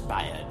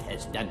transpired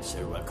has done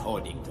so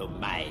according to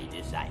my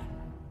design.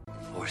 The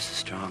Force is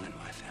strong in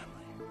my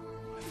family.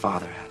 My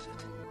father has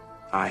it.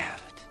 I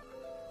have it.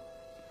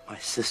 My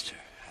sister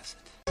has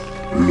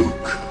it.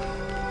 Luke,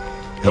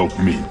 help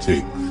me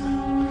take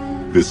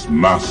this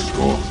mask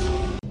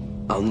off.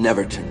 I'll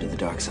never turn to the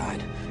dark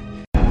side.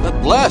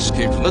 That blast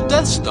came from the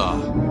Death Star.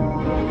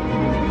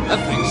 That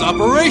thing's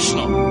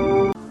operational.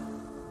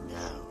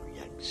 Now,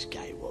 young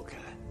Skywalker,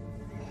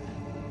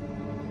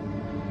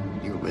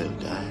 you will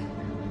die.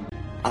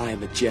 I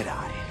am a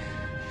Jedi,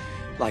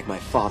 like my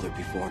father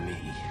before me.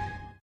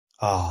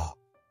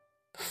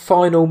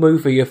 Final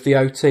movie of the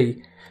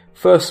OT.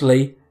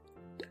 Firstly,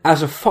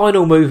 as a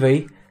final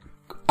movie,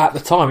 at the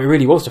time it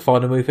really was the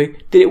final movie,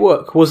 did it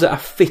work? Was it a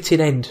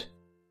fitting end?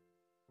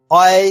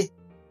 I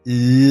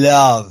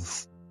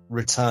love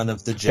Return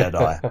of the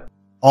Jedi.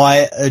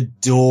 I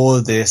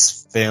adore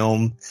this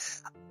film.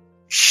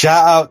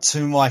 Shout out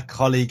to my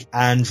colleague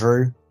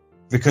Andrew,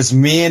 because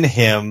me and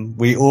him,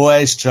 we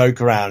always joke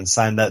around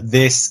saying that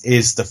this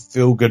is the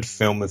feel-good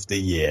film of the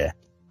year,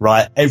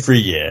 right? Every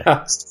year,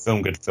 it's the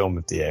feel-good film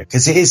of the year,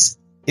 because it's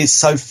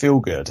so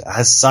feel-good. It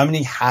has so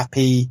many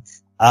happy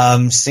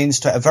scenes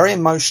to it. Very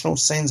emotional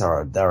scenes.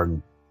 There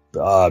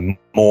are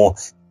more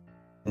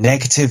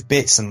negative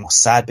bits and more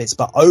sad bits,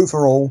 but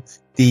overall,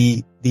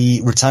 the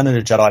Return of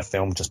the Jedi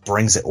film just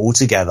brings it all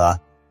together,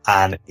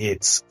 and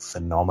it's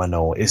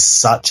phenomenal. It's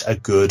such a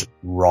good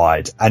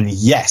ride. And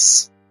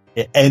yes,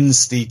 it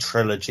ends the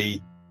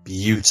trilogy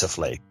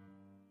beautifully.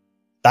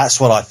 That's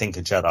what I think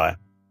of Jedi.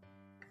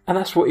 And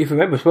that's what you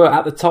remember as well.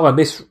 At the time,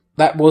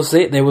 that was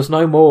it. There was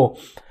no more.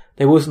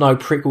 There was no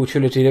prequel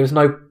trilogy. There was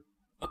no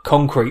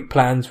concrete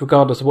plans,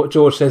 regardless of what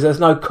George says. There's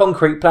no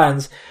concrete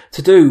plans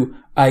to do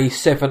a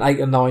 7, 8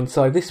 and 9.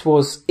 So this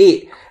was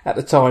it at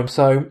the time.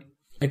 So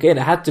again,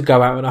 it had to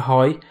go out on a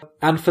high.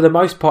 And for the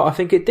most part, I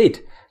think it did.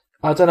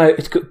 I don't know,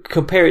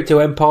 compare it to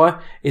Empire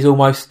is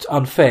almost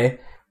unfair.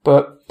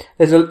 But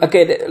there's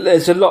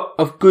a lot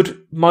of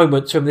good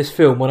moments from this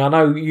film. And I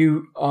know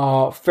you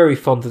are very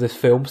fond of this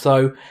film.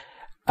 So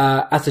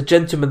as a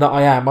gentleman that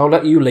I am, I'll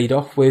let you lead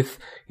off with,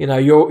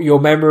 your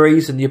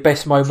memories and your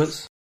best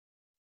moments.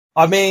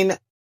 I mean,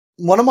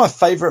 one of my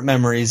favourite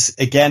memories,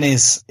 again,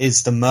 is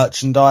the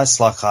merchandise.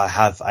 Like, I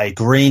have a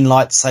green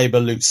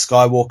lightsaber Luke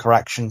Skywalker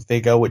action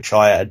figure, which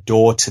I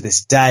adore to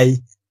this day.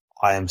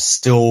 I am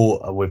still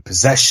with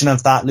possession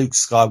of that Luke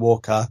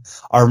Skywalker.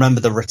 I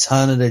remember the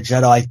Return of the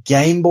Jedi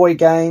Game Boy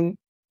game,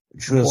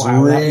 which was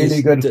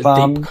really good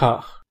fun. Deep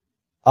cut.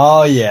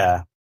 Oh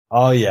yeah.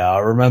 I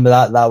remember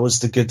that. That was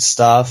the good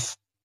stuff.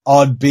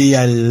 I'd be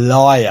a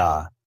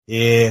liar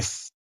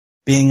if,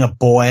 being a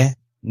boy,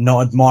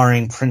 not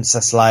admiring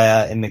Princess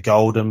Leia in the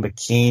golden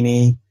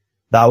bikini.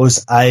 That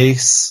was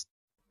ace.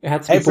 It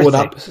had to be brought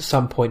up at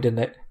some point, didn't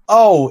it?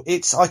 Oh,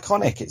 it's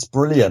iconic. It's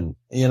brilliant.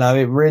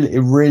 It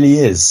really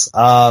is.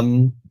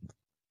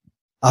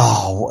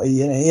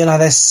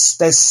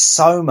 There's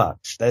so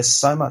much. There's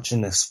so much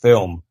in this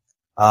film,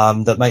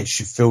 that makes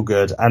you feel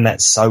good, and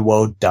that's so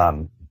well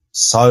done.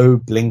 So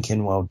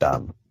blinking well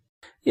done.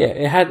 Yeah,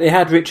 it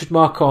had Richard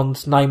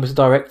Marquand's name as a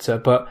director,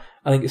 but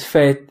I think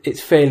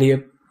it's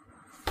fairly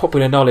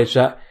popular knowledge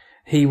that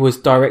he was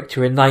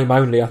director in name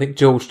only. I think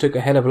George took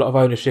a hell of a lot of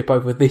ownership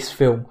over this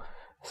film.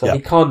 So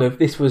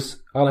this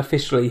was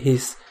unofficially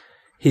his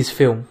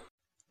film.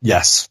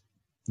 Yes.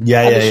 And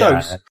it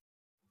shows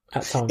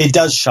at times. It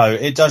does show,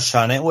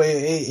 and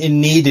it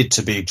needed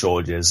to be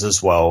George's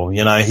as well.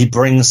 He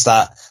brings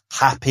that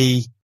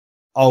happy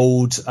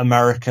old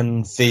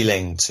American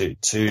feeling to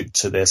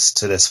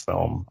this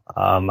film.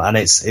 And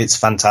it's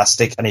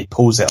fantastic, and he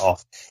pulls it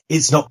off.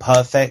 It's not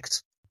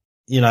perfect.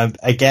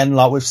 Again,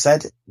 like we've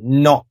said,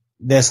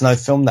 there's no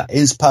film that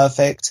is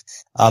perfect.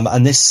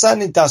 And this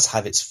certainly does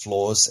have its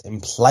flaws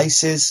in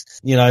places.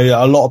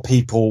 A lot of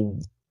people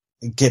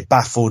get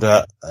baffled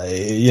at,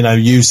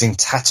 using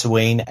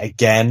Tatooine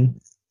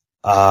again.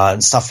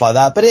 and stuff like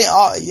that. But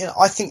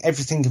I think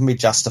everything can be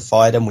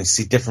justified, and we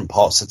see different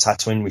parts of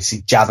Tatooine. We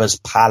see Jabba's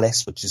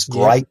palace, which is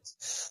great.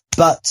 Yeah.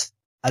 But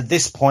at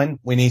this point,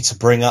 we need to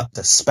bring up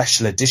the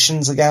special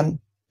editions again,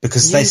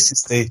 because this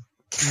is the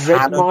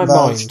read my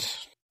mind.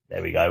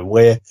 There we go.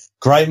 We're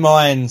great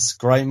minds.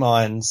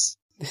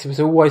 This was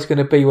always going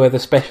to be where the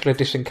special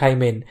edition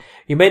came in.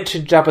 You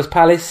mentioned Jabba's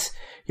palace.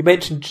 You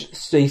mentioned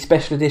the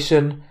special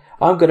edition.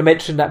 I'm going to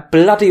mention that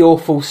bloody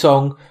awful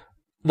song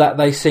that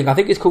they sing. I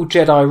think it's called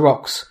Jedi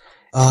Rocks.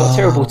 It's got a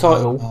terrible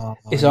title.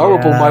 It's a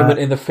horrible moment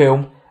in the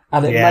film,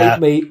 and it made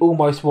me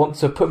almost want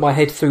to put my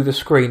head through the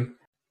screen.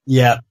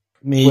 Yeah.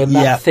 When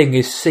that thing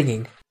is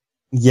singing.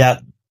 Yeah.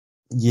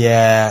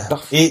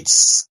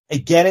 It's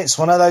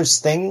one of those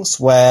things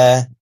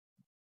where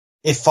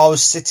if I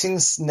was sitting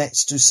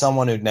next to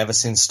someone who'd never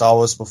seen Star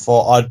Wars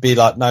before, I'd be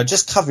like, no,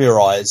 just cover your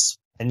eyes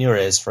and your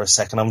ears for a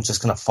second. I'm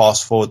just going to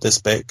fast forward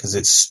this bit because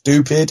it's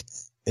stupid.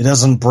 It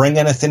doesn't bring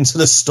anything to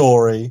the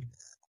story.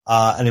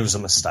 And it was a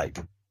mistake.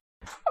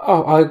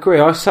 Oh, I agree.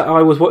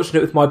 I was watching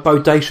it with my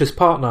bodacious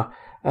partner,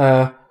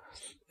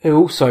 who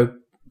also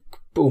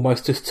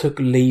almost just took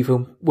leave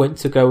and went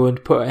to go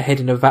and put her head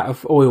in a vat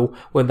of oil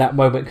when that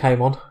moment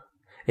came on.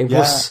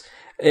 I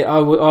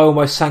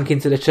almost sank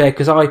into the chair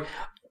because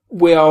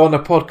we are on a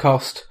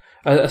podcast,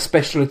 a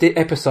special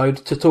episode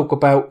to talk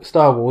about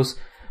Star Wars,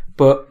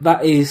 but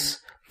I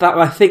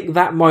think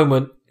that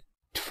moment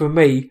for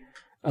me,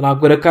 and I'm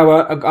going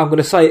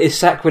to say it is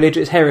sacrilege,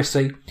 it's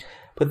heresy,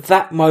 but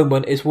that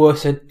moment is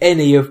worse than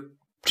any of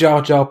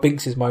Jar Jar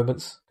Binks'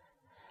 moments.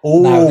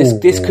 Ooh. Now,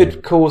 this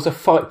could cause a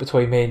fight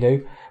between me and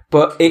you,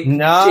 but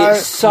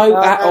it's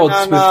so at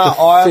odds with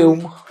the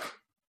film,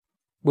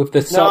 with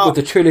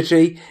the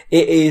trilogy.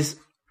 It is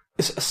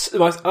the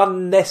most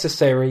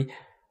unnecessary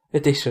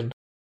addition.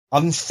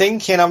 I'm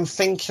thinking, I'm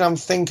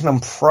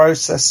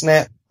processing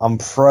it. I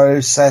don't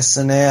know.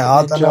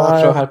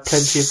 Jar Jar had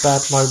plenty of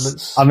bad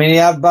moments. I mean, he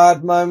had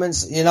bad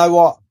moments. You know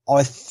what?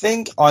 I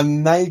think I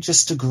may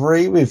just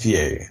agree with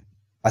you.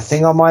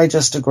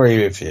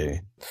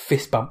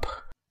 Fist bump.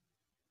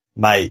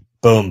 Mate,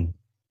 boom.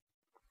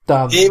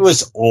 Done. It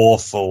was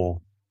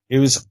awful.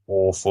 It's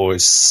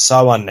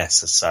so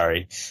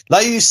unnecessary.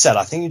 Like you said,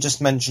 I think you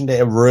just mentioned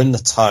it ruined the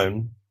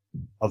tone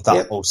of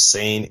that whole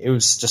scene. It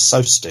was just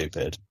so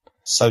stupid.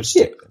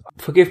 Yeah,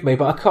 forgive me,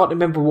 but I can't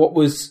remember what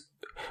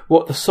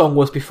the song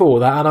was before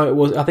that.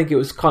 I think it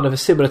was kind of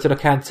similar to the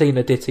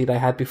Cantina ditty they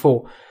had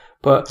before.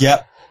 But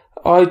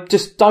I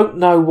just don't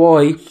know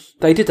why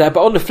they did that.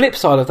 But on the flip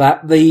side of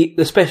that, the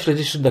special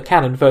edition, the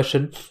canon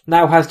version,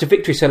 now has the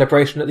victory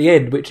celebration at the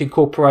end, which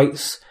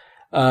incorporates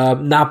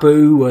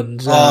Naboo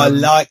and I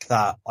like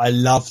that. I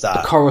love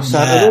that.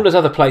 Coruscant and all those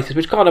other places,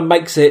 which kind of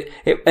makes it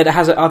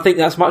has. I think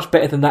that's much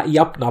better than that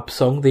Yub Nub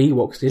song the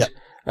Ewoks did.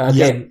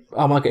 Again,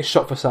 I might get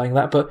shot for saying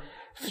that, but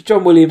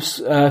John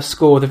Williams'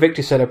 score, the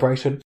victory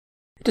celebration,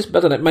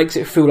 it makes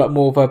it feel like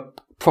more of a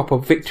proper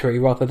victory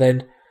rather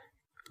than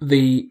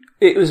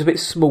it was a bit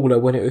smaller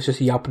when it was just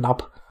Yub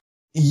Nub.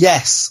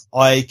 Yes,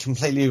 I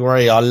completely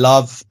agree. I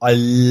love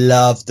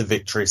the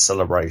victory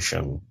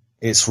celebration.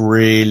 It's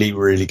really,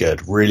 really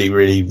good. Really,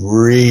 really,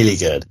 really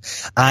good.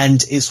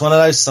 And it's one of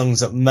those songs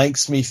that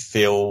makes me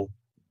feel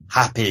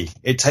happy.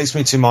 It takes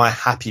me to my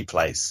happy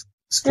place.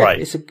 It's great.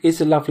 Yeah,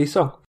 it's a lovely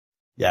song.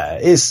 Yeah,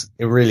 it is.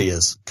 It really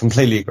is.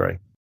 Completely agree.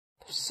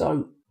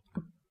 So,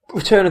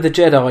 Return of the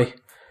Jedi.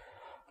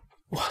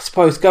 Well, I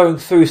suppose going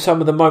through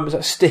some of the moments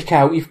that stick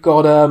out, you've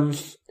got,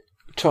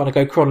 trying to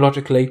go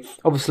chronologically,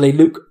 obviously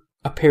Luke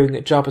appearing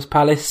at Jabba's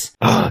palace.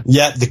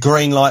 The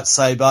green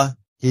lightsaber.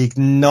 He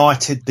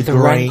ignited the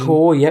green.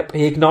 Rancor, yep.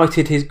 He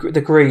ignited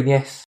the green,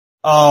 yes.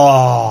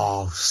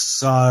 Oh,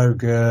 so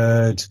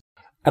good.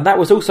 And that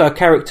was also a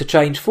character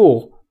change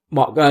for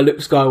Luke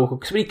Skywalker,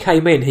 because when he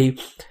came in, he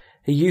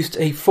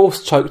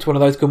force choked one of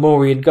those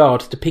Gamorrean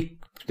guards, the pig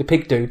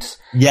dudes.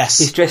 Yes.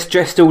 He's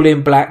dressed all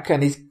in black,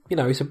 and he's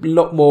a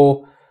lot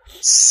more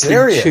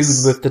serious, in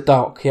tune with the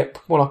dark. Yep,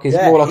 more like his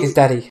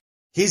daddy.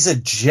 He's a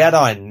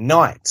Jedi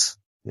Knight.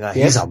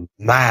 He's a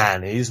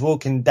man. He's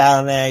walking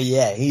down there.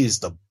 Yeah, he's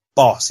the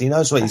boss. He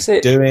knows what he's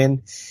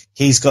doing.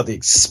 He's got the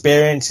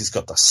experience. He's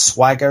got the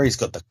swagger. He's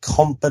got the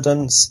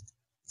confidence.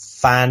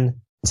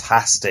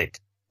 Fantastic.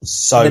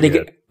 So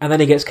good. And then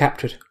he gets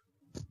captured.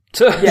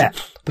 Yeah.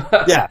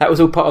 That was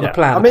all part of the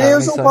plan. I mean, it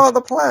was all part of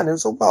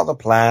the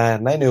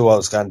plan. They knew what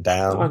was going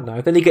down. I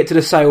know. Then he gets to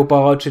the sail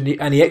barge and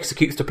he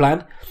executes the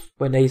plan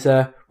when he's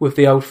with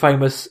the old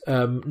famous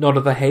nod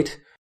of the head.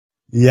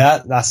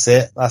 Yeah, that's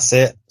it.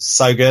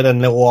 So good.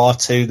 And little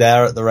R2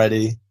 there at the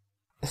ready.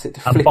 That's it,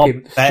 to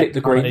flip the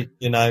green.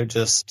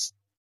 Just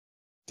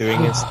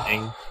doing his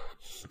thing.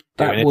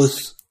 That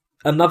was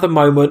another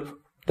moment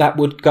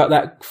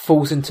that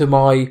falls into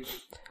my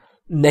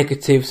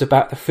negatives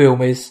about the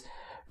film is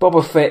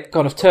Boba Fett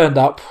kind of turned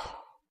up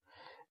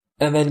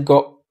and then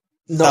got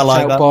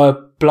knocked out by a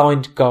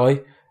blind guy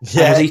and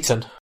was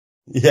eaten.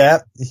 Yeah.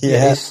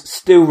 It's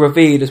still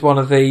revered as one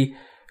of the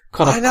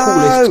kind of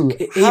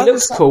coolest. He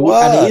looks cool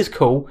and he is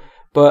cool,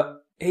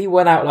 but he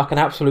went out like an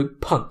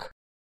absolute punk.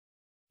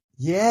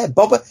 Yeah,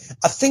 Boba.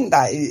 I think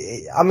that,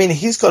 I mean,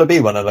 he's got to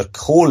be one of the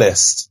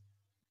coolest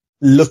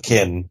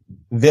looking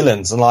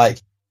villains and like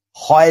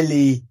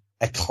highly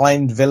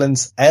acclaimed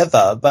villains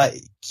ever. But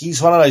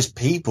he's one of those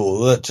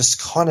people that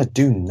just kind of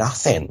do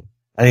nothing.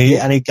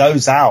 And he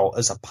goes out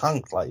as a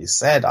punk, like you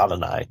said. I don't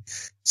know.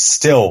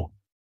 Still,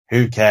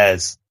 who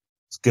cares?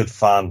 It's good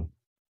fun.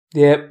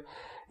 Yep.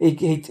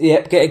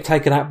 Getting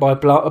taken out by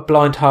a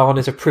blind Han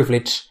is a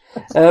privilege.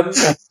 They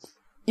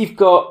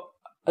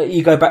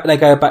go back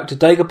to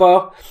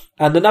Dagobah,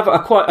 and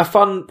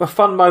a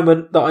fun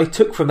moment that I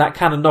took from that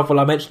canon novel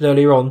I mentioned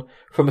earlier on,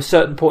 from a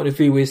certain point of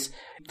view, is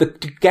the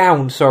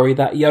gown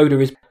that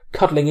Yoda is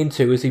cuddling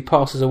into as he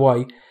passes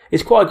away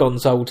is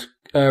Qui-Gon's old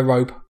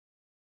robe.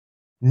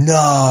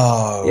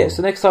 No. Yeah,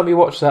 so next time you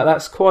watch that,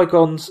 that's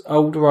Qui-Gon's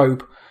old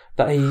robe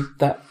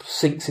that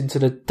sinks into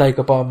the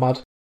Dagobah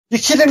mud. You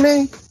kidding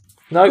me?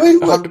 No,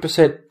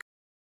 100%.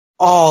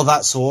 Oh,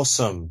 that's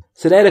awesome.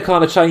 So they're the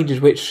kind of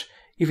changes which,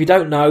 if you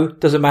don't know,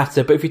 doesn't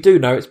matter, but if you do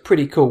know, it's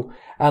pretty cool.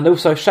 And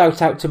also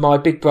shout out to my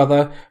big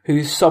brother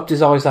who sobbed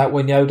his eyes out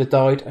when Yoda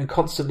died and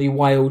constantly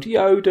wailed,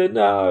 "Yoda,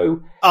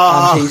 no!"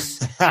 And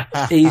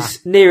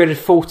he's nearing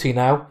 40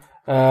 now,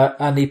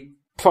 and as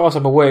far as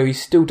I'm aware, he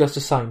still does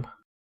the same.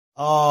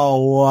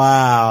 Oh,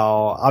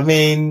 wow. I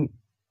mean,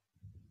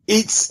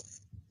 it's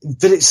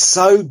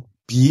so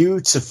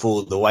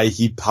beautiful the way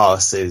he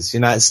passes. You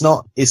know, it's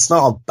not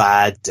a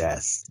bad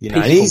death. You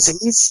know, he's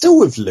still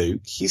with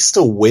Luke. He's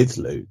still with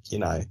Luke, you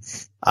know,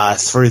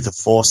 through the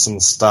Force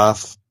and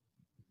stuff.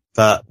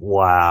 But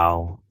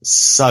wow,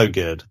 so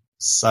good.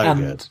 So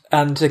good.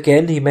 And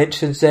again, he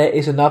mentions there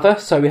is another,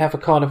 so we have a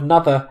kind of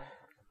another,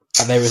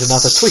 and there is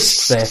another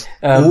twist there.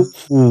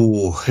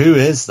 Ooh, who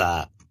is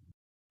that?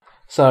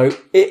 So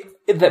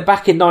that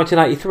back in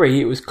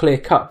 1983, it was clear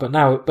cut, but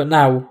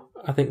now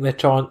I think they're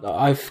trying.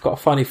 I've got a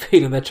funny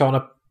feeling they're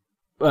trying to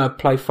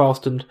play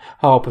fast and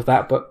hard with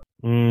that. But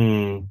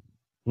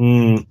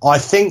I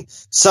think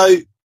so.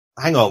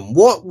 Hang on.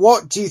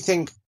 What do you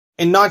think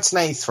in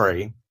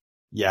 1983?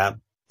 Yeah,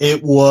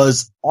 it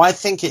was. I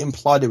think it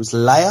implied it was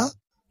Leia.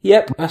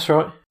 Yep, that's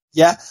right.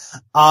 Yeah.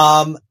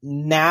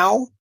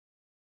 Now,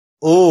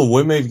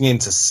 we're moving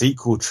into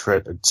sequel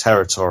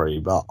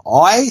territory, but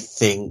I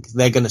think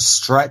they're going to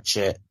stretch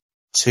it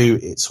to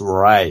its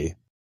Rey.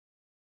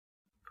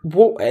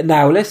 What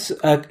now? Let's.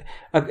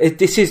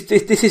 This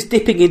is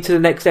dipping into the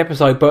next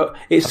episode, but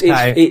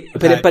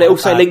it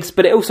also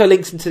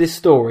links into this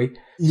story.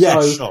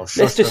 Yeah, so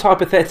sure. Let's just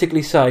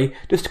hypothetically say,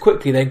 just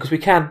quickly then, because we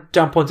can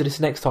jump onto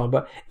this next time.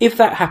 But if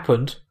that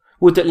happened,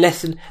 would that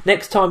lessen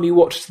next time you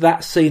watch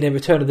that scene in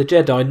Return of the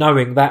Jedi,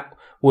 knowing that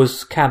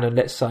was canon?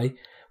 Let's say,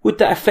 would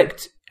that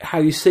affect how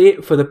you see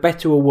it for the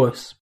better or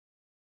worse?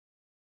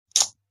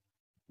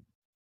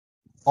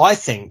 I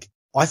think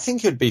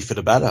it would be for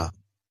the better.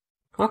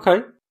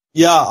 Okay.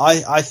 Yeah,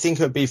 I think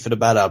it would be for the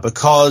better,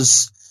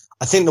 because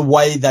I think the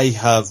way they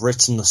have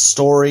written the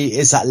story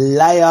is that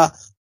Leia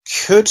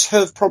could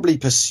have probably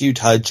pursued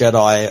her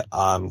Jedi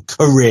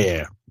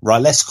career,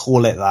 right? Let's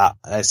call it that.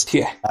 It's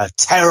a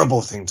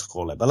terrible thing to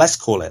call it, but let's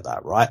call it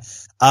that, right?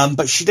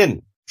 But she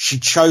didn't. She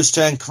chose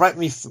to, and correct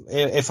me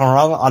if I'm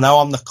wrong, I know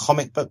I'm the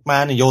comic book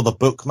man and you're the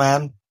book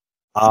man,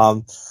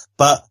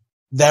 but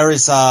there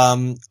is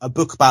a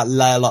book about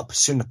Leia like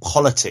pursuing the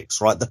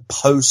politics, right? The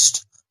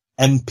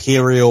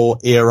post-Imperial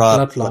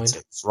era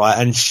politics, right?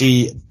 And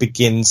she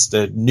begins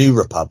the New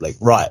Republic,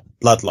 right?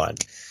 Bloodline.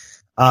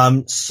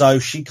 So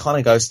she kind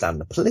of goes down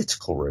the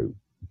political route.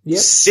 Yep.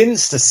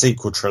 Since the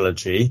sequel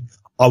trilogy,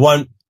 I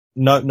won't,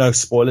 no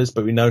spoilers,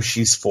 but we know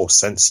she's Force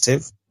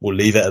sensitive. We'll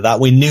leave it at that.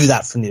 We knew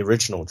that from the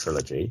original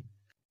trilogy.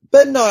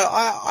 But no,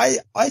 I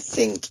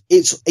think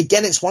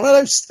it's one of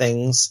those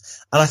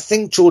things, and I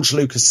think George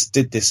Lucas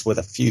did this with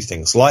a few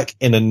things, like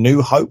in A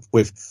New Hope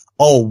with,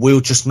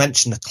 we'll just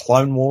mention the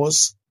Clone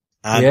Wars,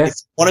 and if you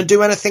want to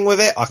do anything with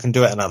it, I can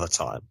do it another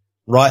time,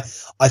 right?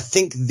 I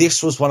think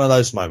this was one of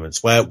those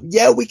moments where,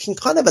 we can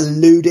kind of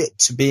allude it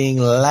to being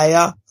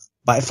Leia,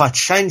 but if I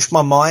change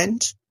my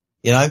mind,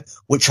 you know,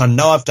 which I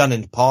know I've done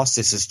in the past,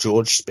 this is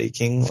George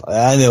speaking,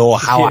 or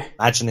how I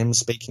imagine him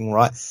speaking,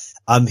 right?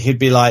 He'd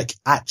be like,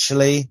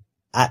 actually,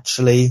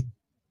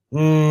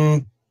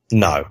 no,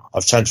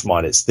 I've changed my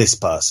mind. It's this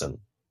person.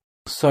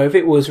 So if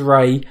it was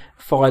Rey,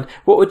 fine.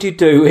 What would you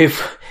do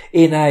if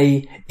in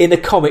a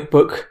comic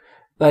book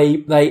they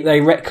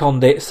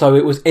retconned it so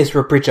it was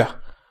Ezra Bridger?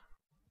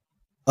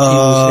 It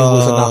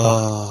was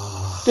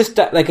another. Just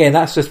that again.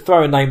 That's just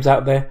throwing names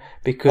out there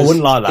because I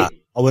wouldn't like that.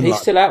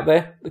 He's still out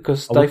there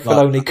because Dave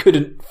Filoni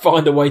couldn't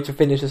find a way to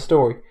finish the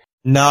story.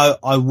 No,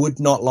 I would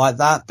not like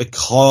that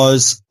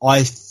because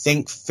I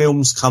think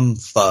films come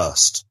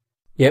first.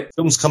 Yep.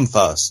 Films come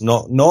first.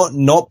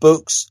 Not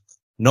books,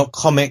 not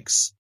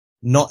comics,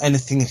 not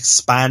anything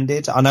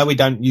expanded. I know we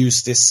don't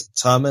use this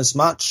term as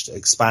much,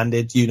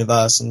 expanded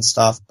universe and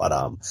stuff, but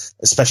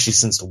especially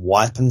since the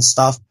wipe and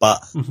stuff,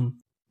 but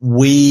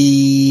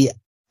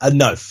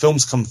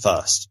films come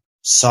first.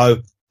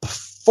 So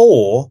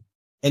before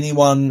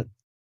anyone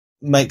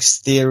makes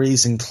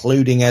theories,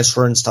 including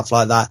Ezra and stuff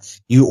like that,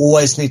 you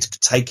always need to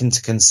take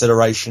into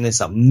consideration is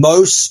that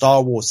most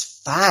Star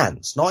Wars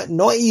fans,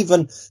 not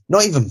even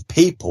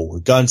people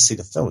who go and see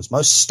the films,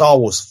 most Star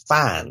Wars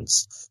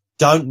fans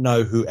don't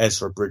know who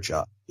Ezra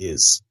Bridger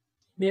is.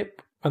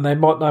 Yep, and they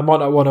might not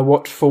want to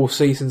watch 4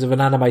 seasons of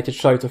an animated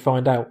show to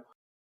find out.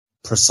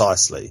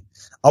 Precisely.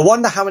 I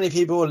wonder how many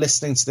people are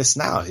listening to this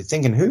now who are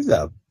thinking, who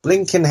the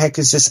blinking heck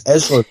is this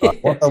Ezra guy?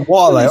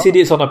 What are these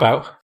idiots on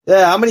about?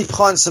 Yeah, how many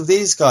pints have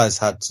these guys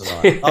had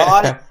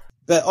tonight?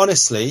 But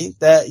honestly,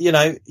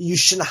 you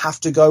shouldn't have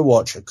to go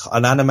watch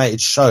an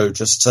animated show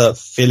just to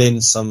fill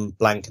in some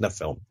blank in a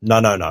film.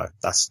 No.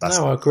 That's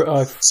no, I agree.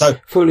 I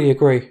fully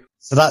agree.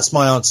 So that's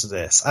my answer to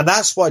this. And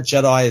that's why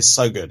Jedi is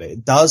so good.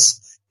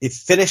 It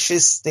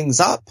finishes things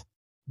up,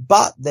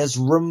 but there's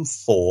room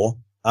for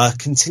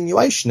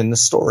continuation in the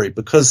story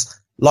because,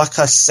 like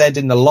I said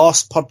in the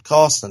last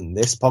podcast and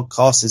this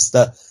podcast, is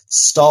that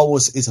Star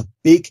Wars is a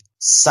big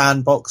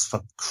sandbox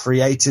for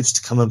creatives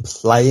to come and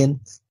play in,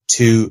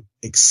 to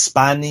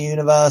expand the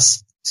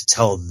universe, to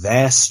tell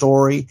their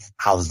story,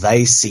 how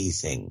they see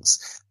things.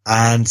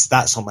 And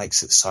that's what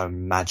makes it so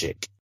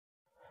magic.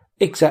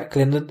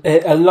 Exactly. And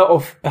a lot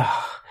of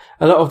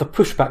the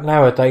pushback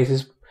nowadays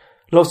is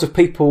lots of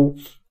people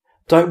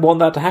don't want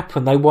that to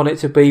happen. They want it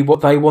to be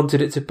what they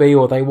wanted it to be,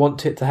 or they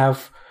want it to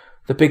have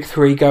the big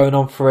 3 going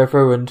on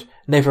forever and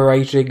never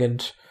aging,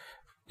 and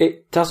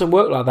it doesn't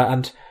work like that.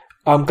 And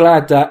I'm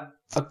glad that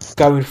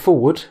going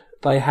forward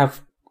they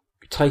have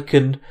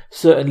taken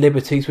certain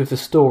liberties with the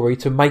story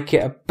to make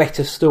it a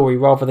better story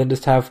rather than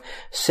just have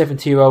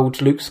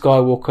 70-year-old Luke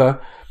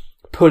Skywalker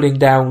pulling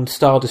down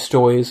Star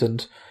Destroyers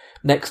and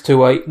next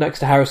to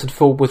Harrison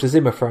Ford with a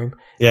Zimmer frame.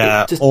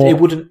 Yeah, it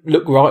wouldn't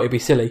look right. It'd be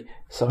silly.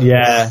 So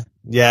yeah,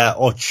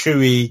 or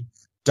Chewie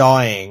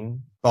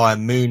dying by a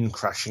moon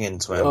crashing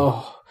into him.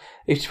 Oh,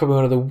 it's probably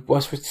one of the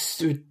most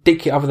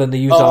ridiculous, other than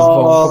the Yuuzhan Vong,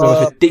 probably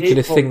the most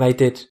ridiculous thing they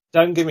did.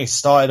 Don't get me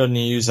started on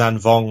the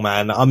Yuuzhan Vong,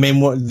 man. I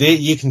mean,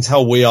 you can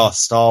tell we are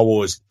Star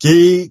Wars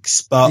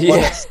geeks, but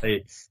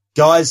honestly,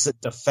 guys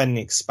that defend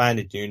the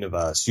expanded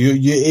universe,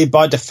 you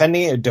by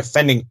defending it, you're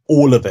defending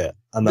all of it.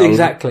 And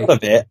exactly. All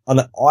of it,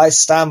 and I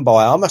stand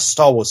by. I'm a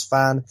Star Wars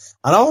fan,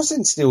 and I was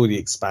into all the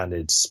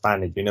expanded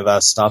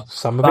universe stuff.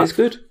 Some of it's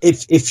good.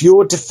 If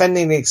you're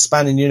defending the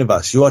expanded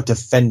universe, you are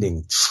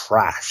defending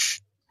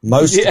trash.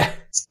 Most of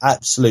it's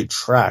absolute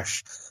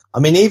trash. I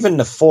mean, even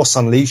the Force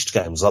Unleashed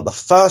games, like the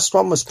first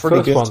one was pretty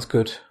good. The first one's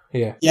good,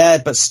 yeah. Yeah,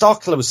 but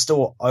Starkiller was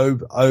still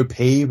OP,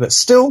 but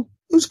still,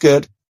 it was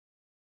good.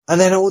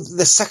 And then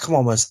the second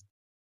one was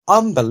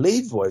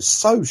unbelievable. It was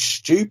so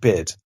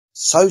stupid.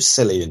 So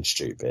silly and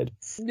stupid.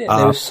 Yeah,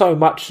 there was so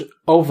much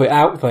of it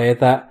out there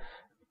that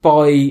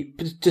by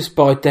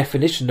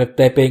definition of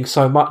there being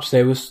so much,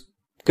 there was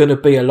going to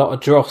be a lot of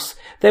dross.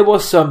 There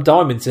was some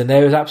diamonds in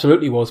there,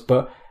 absolutely was,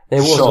 but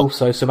there was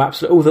also some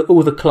all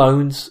the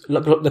clones.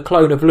 The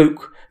clone of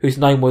Luke, whose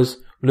name was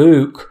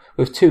Luke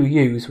with 2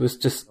 U's, was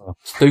just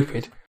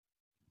stupid.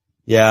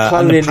 Yeah,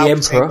 cloning and the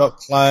Emperor got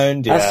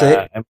cloned. That's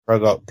it. Emperor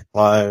got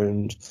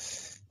cloned.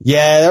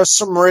 Yeah, there was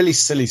some really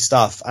silly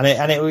stuff, and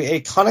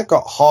it kind of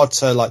got hard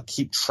to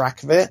keep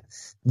track of it.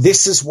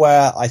 This is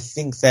where I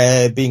think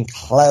they're being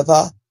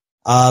clever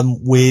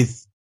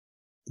with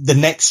the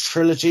next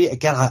trilogy.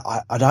 Again,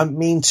 I don't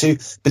mean to,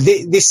 but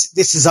this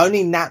is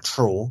only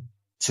natural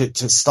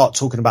to start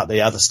talking about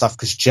the other stuff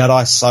because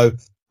Jedi so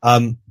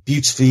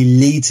beautifully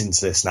leads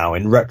into this now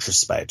in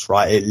retrospect,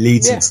 right? It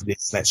leads into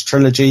this next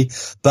trilogy,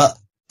 but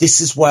this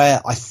is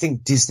where I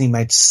think Disney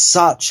made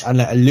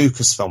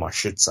Lucasfilm, I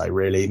should say,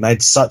 really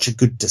made such a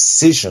good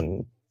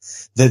decision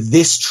that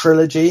this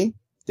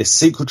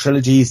sequel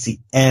trilogy is the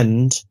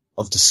end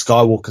of the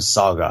Skywalker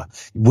saga.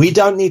 We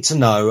don't need to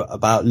know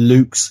about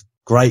Luke's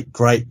great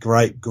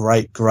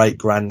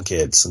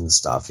grandkids and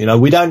stuff.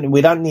 We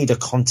don't need a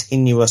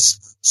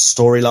continuous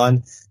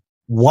storyline.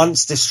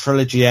 Once this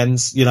trilogy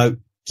ends,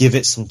 give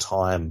it some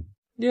time.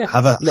 Yeah,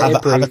 have a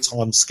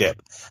time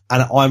skip,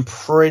 and I'm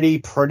pretty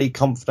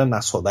confident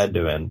that's what they're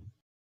doing.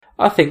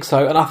 I think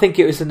so, and I think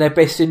it was in their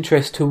best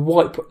interest to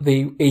wipe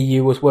the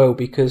EU as well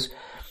because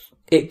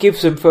it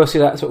gives them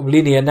firstly that sort of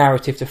linear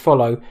narrative to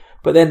follow,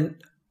 but then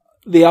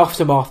the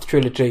Aftermath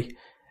trilogy,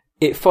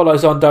 it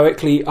follows on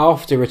directly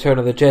after Return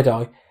of the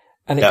Jedi,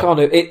 and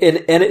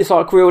and it's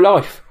like real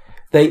life.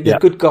 The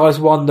good guys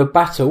won the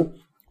battle.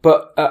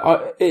 But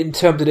in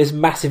terms of this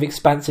massive,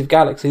 expansive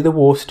galaxy, the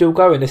war's still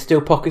going. There's still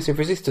pockets of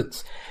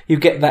resistance. You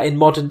get that in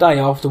modern day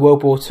after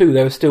World War II.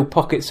 There are still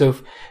pockets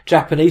of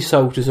Japanese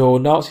soldiers or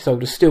Nazi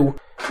soldiers still,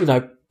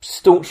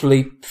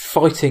 staunchly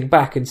fighting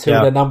back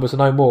until their numbers are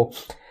no more.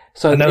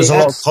 So and there was a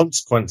lot of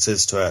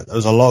consequences to it. There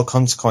was a lot of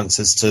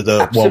consequences to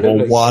the Absolutely.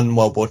 World War I,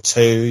 World War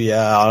II.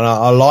 Yeah, and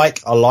I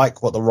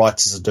like what the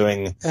writers are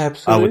doing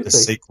with the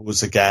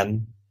sequels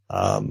again.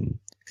 But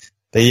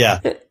yeah.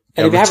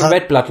 And if you haven't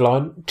read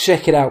Bloodline,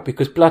 check it out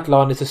because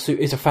Bloodline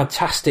is a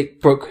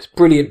fantastic book. It's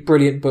a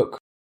brilliant book.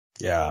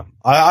 Yeah,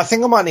 I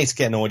think I might need to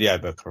get an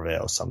audiobook of it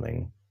or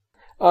something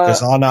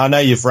because I know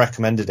you've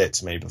recommended it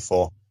to me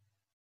before.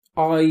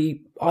 I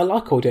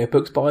like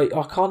audiobooks, but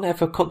I can't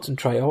ever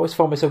concentrate. I always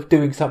find myself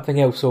doing something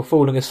else or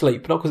falling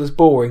asleep. Not because it's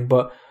boring,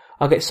 but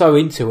I get so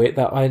into it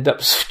that I end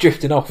up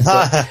drifting off.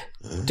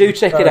 Do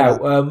check it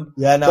out.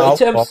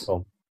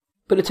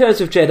 But in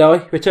terms of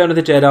Jedi, Return of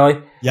the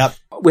Jedi, yep,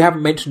 we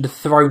haven't mentioned the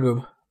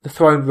throne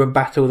room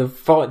battle, the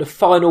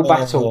final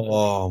battle.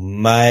 Oh,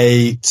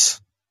 mate.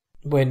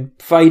 When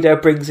Vader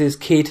brings his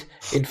kid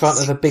in front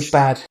of the big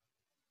bad.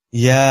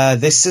 Yeah,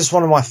 this is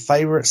one of my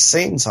favourite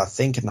scenes, I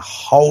think, in the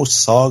whole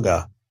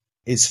saga.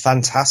 It's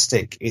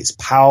fantastic. It's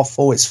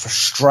powerful. It's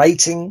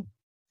frustrating.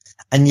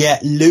 And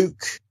yet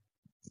Luke,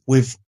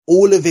 with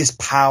all of his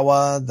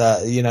power,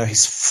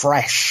 his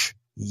fresh,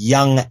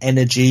 young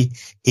energy,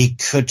 he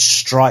could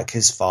strike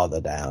his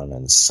father down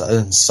and so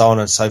on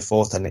and so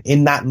forth. And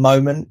in that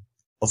moment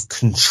of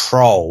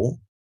control,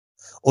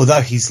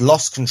 although he's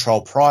lost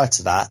control prior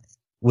to that,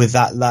 with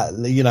that,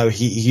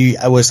 he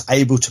was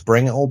able to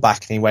bring it all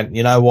back, and he went,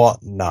 you know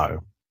what? No.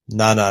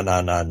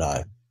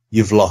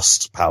 You've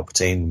lost,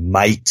 Palpatine,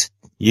 mate.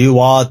 You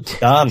are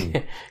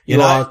done.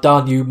 you are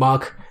done, you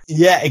mug.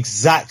 Yeah,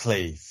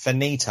 exactly.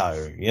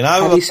 Finito.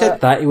 Had he said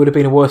that, it would have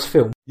been a worse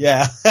film.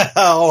 Yeah.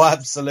 Oh,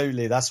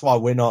 absolutely. That's why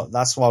we're not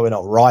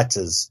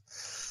writers.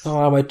 Oh,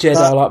 I'm a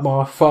Jedi like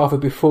my father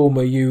before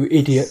me, you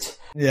idiot.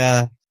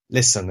 Yeah.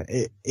 Listen,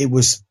 it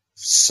was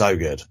so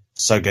good.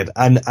 So good.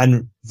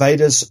 And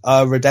Vader's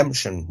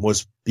redemption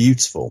was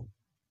beautiful.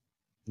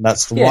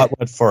 That's the right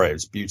word for it.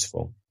 It's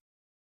beautiful.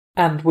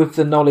 And with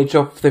the knowledge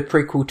of the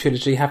prequel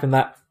trilogy, having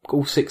that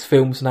all 6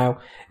 films now,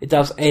 it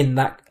does end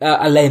that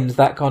lend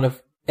that kind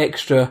of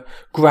extra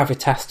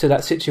gravitas to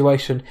that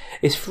situation.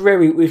 It's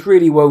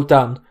really well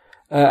done.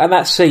 And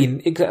that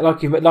scene,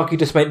 like you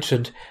just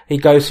mentioned, he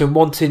goes from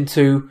wanting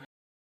to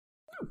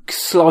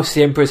slice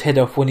the Emperor's head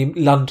off when he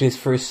lunges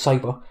for his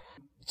saber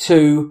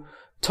to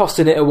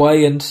tossing it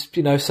away and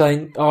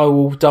saying, "I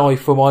will die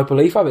for my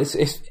belief." I mean,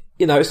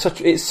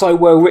 it's so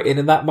well written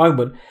in that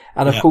moment.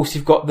 And of course,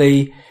 you've got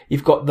the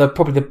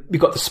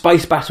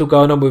space battle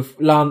going on with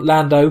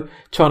Lando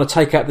trying to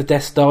take out the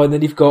Death Star, and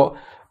then you've got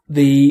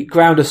the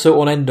ground assault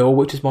on Endor,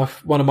 which is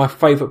one of my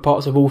favourite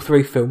parts of all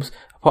 3 films,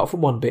 apart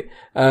from one bit.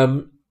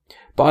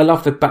 But I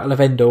love the Battle of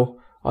Endor.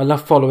 I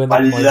love following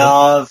that. I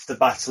love the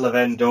Battle of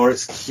Endor.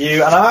 It's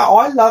cute. And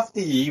I love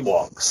the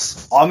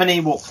Ewoks. I'm an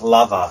Ewok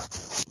lover.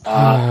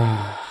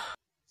 I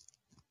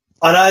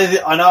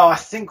know. I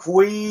think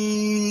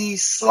we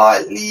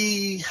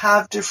slightly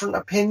have different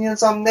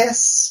opinions on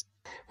this.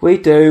 We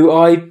do.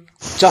 I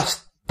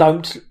just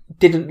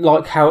didn't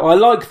like how... I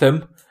like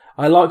them.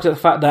 I liked the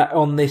fact that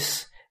on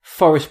this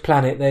forest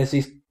planet there's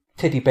these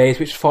teddy bears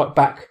which fight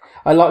back.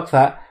 I liked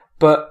that.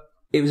 But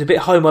it was a bit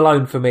Home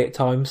Alone for me at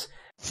times.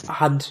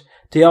 And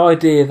the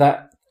idea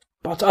that,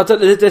 but I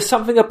don't know, there's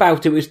something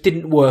about it which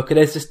didn't work, and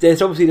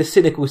there's obviously the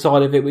cynical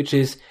side of it, which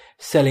is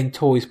selling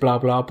toys, blah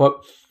blah.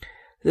 But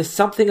there's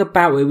something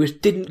about it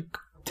which didn't,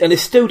 and it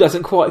still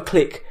doesn't quite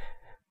click.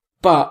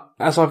 But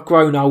as I've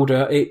grown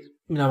older,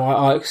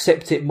 I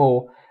accept it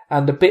more.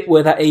 And the bit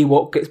where that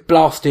Ewok gets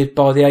blasted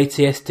by the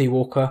AT-ST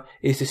Walker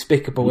is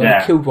despicable,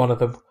 and he killed one of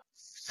them.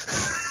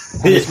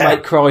 And his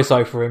mate cries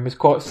over him. It's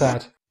quite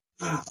sad.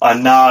 I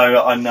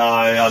know.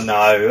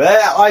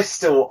 I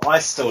still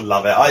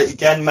love it.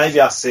 Maybe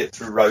I see it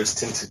through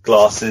rose-tinted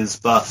glasses,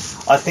 but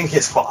I think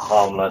it's quite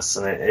harmless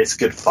and it's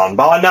good fun.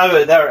 But I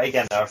know there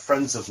are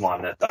friends of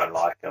mine that don't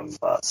like them,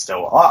 but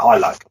still, I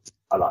like them.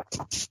 I like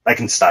them. They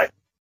can stay.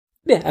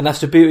 Yeah, and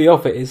that's the beauty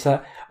of it, is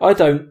that I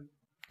don't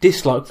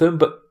dislike them,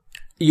 but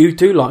you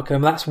do like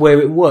them. That's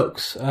where it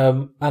works.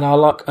 And I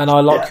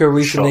like your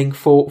reasoning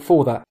for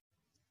that.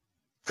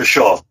 For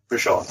sure.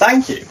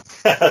 Thank you.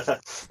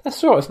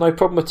 That's all right. It's no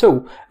problem at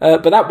all.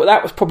 But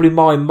that was probably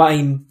my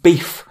main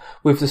beef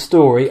with the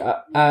story.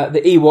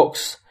 The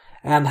Ewoks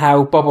and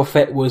how Boba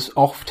Fett was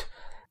offed.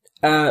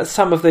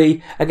 Some of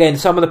the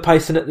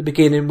pacing at the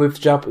beginning with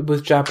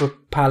Jabba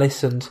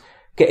Palace and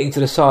getting to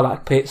the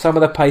Sarlacc pit. Some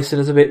of the pacing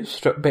is a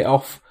bit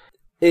off.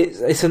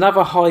 It's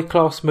another high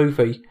class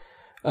movie.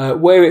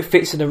 Where it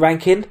fits in the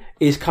ranking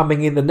is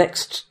coming in the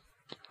next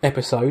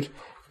episode.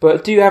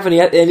 But do you have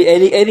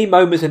any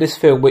moments in this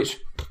film which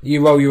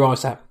you roll your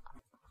eyes at,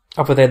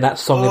 other than that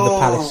song in the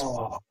palace?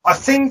 I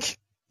think,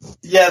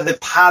 the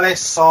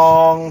palace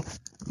song.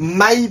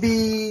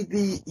 Maybe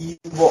the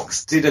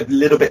Ewoks did a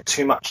little bit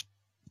too much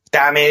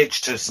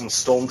damage to some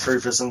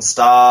stormtroopers and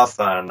stuff.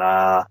 And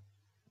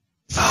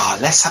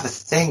let's have a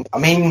think. I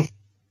mean,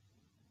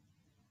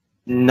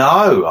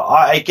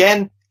 no.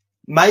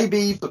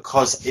 Maybe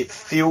because it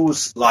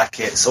feels like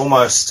it's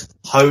almost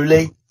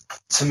holy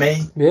to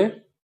me. Yeah.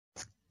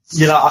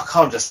 I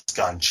can't just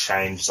go and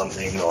change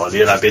something or,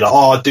 be like,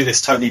 I'll do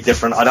this totally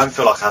different. I don't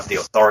feel like I have the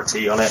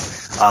authority on it.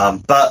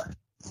 But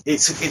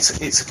it's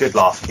a good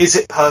laugh. Is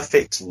it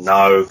perfect?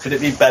 No. Could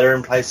it be better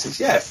in places?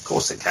 Yeah, of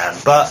course it can.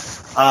 But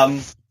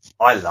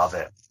I love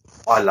it.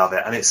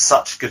 And it's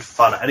such good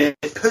fun. And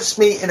it puts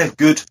me in a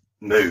good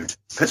mood.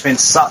 Puts me in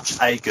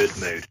such a good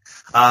mood.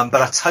 But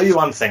I tell you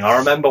one thing, I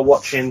remember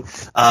watching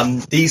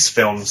these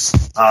films,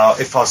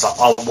 if I was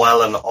like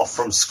unwell and off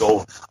from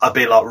school, I'd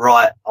be like,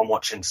 right, I'm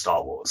watching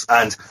Star Wars.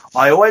 And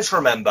I always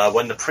remember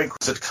when the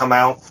prequels had come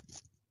out,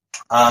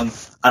 and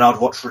I'd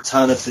watch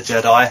Return of the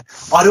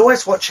Jedi, I'd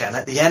always watch it, and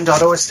at the end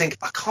I'd always think,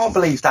 I can't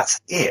believe that's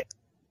it.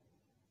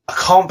 I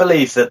can't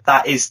believe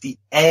that is the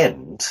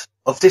end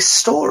of this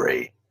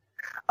story.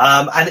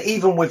 And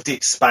even with the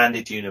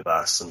expanded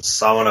universe and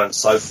so on and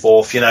so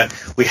forth, you know,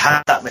 we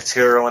had that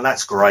material and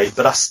that's great,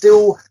 but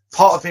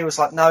part of me was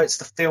like, no, it's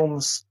the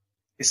films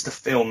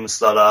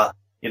that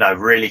you know,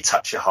 really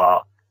touch your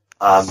heart.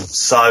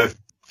 So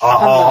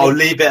I'll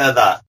leave it at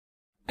that.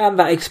 And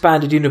that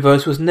expanded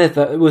universe was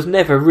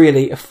never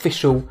really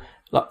official,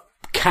 like,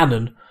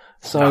 canon.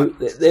 So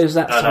there's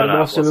that side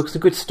of it. Because the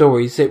good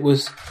stories, it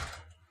was,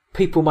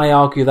 people may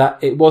argue that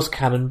it was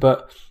canon,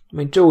 but I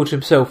mean, George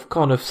himself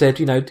kind of said,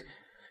 you know,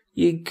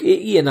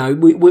 you know,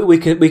 we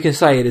can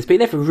say it is, but he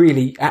never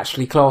really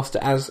actually classed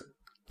it as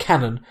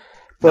canon.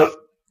 But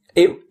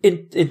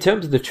in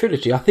terms of the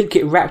trilogy, I think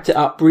it wrapped it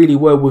up really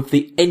well with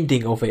the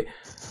ending of it,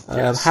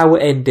 how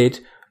it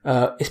ended,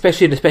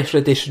 especially in the special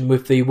edition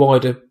with the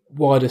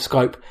wider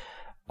scope.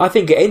 I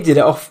think it ended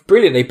it off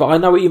brilliantly. But I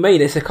know what you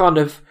mean. It's a kind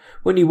of,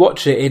 when you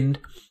watch it in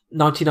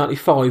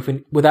 1995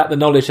 and without the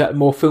knowledge that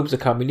more films are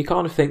coming, you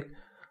kind of think,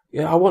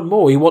 yeah, I want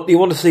more. You want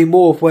to see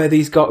more of where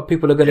these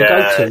people are going to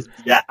go to.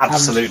 Yeah,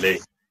 absolutely.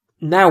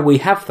 Now we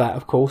have that,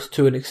 of course,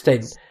 to an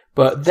extent,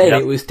 but then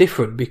it was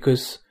different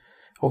because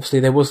obviously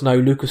there was no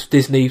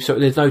Disney, so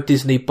there's no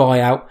Disney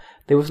buyout.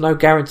 There was no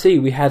guarantee.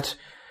 We had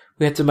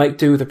to make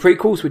do with the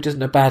prequels, which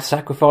isn't a bad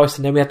sacrifice,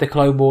 and then we had the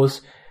Clone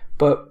Wars.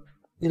 But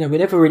you know, we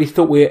never ever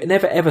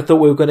thought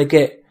we were going to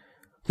get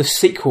the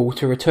sequel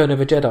to Return of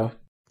the Jedi.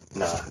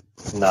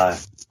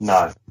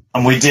 No,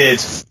 and we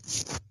did.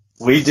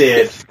 We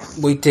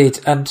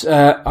did, and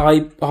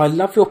I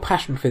love your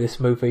passion for this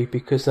movie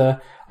because I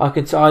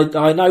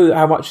know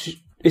how much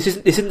this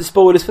isn't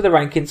spoilers for the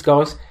rankings,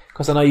 guys,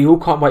 because I know you all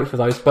can't wait for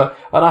those. But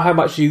I know how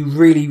much you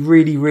really,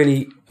 really,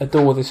 really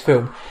adore this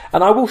film,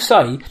 and I will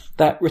say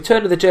that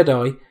Return of the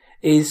Jedi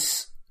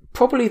is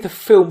probably the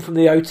film from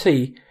the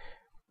OT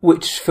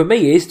which for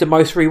me is the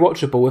most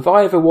rewatchable. If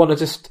I ever want to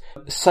just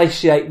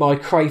satiate my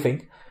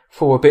craving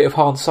for a bit of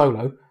Han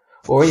Solo.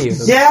 Or any of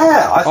them.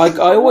 Yeah,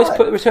 I always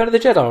put Return of the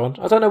Jedi on.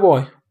 I don't know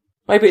why.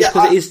 Maybe it's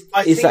because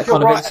it is that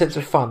kind of sense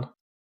of fun.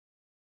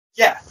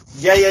 Yeah.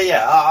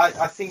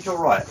 I think you're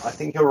right.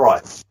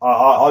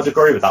 I'd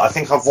agree with that. I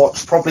think I've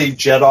watched probably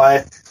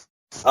Jedi.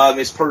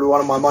 It's probably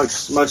one of my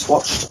most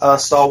watched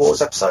Star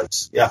Wars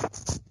episodes. Yeah.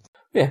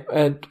 Yeah,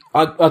 and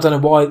I don't know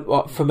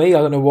why. For me,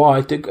 I don't know why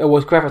I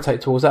always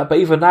gravitate towards that. But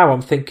even now,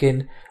 I'm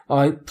thinking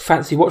I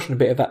fancy watching a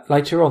bit of that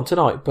later on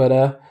tonight.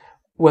 But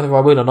whether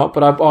I will or not,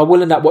 but I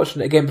will end up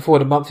watching it again before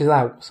the month is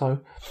out. So,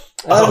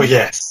 oh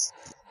yes.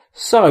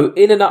 So,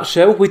 in a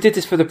nutshell, we did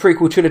this for the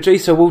prequel trilogy,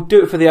 so we'll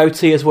do it for the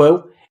OT as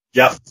well.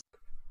 Yep.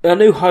 A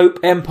New Hope,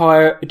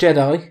 Empire,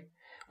 Jedi.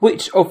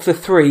 Which of the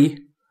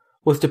three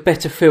was the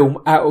better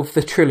film out of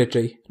the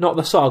trilogy? Not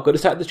the saga,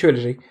 just out of the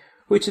trilogy.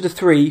 Which of the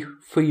three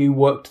for you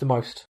worked the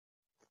most?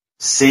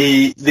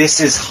 See,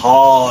 this is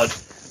hard.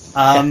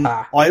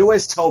 I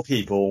always tell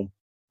people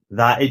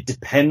that it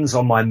depends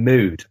on my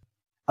mood.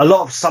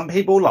 Some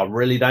people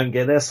really don't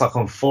get this, like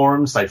on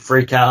forums, they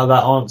freak out at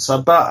that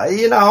answer. But,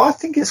 you know, I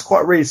think it's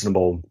quite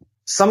reasonable.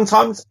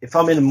 Sometimes, if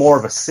I'm in more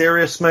of a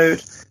serious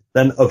mood,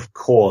 then of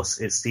course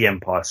it's The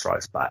Empire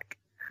Strikes Back.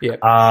 Yeah.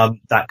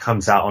 That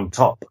comes out on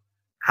top.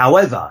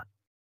 However,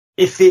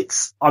 if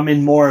I'm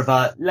in more of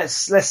a,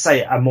 let's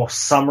say a more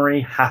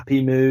summery,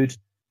 happy mood,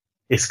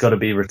 it's got to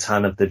be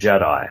Return of the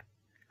Jedi.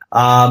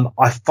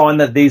 I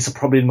find that these are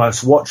probably the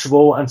most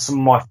watchable and some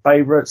of my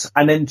favourites.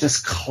 And then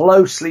just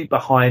closely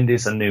behind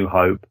is A New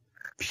Hope,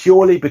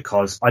 purely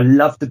because I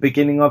love the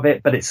beginning of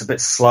it, but it's a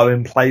bit slow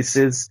in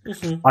places.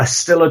 Mm-hmm. I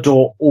still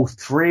adore all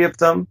three of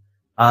them.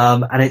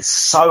 And it's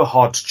so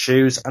hard to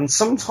choose. And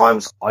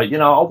sometimes I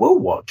will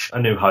watch A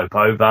New Hope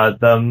over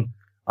them,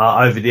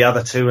 over the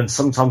other two. And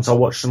sometimes I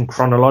watch them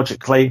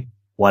chronologically,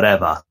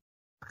 whatever.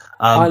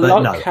 I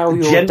like how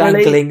you're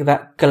dangling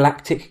that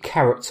galactic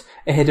carrot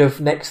ahead of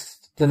the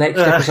next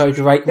episode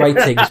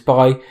ratings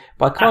by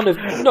kind of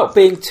not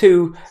being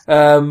too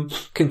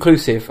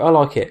conclusive. I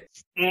like it.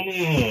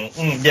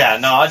 Yeah,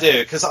 no, I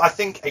do, because I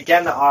think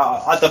again,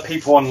 other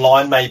people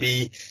online,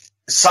 maybe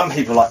some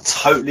people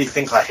totally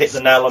think I hit the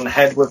nail on the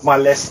head with my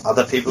list.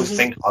 Other people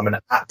think I'm an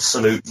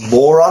absolute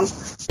moron.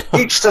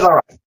 Each to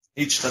their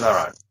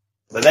own.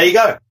 But there you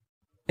go.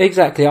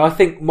 Exactly. I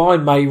think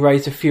mine may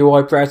raise a few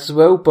eyebrows as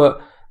well,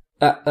 but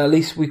at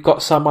least we've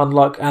got someone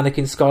like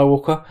Anakin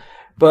Skywalker.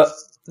 But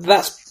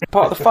that's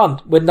part of the fun,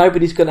 when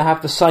nobody's going to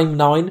have the same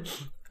 9.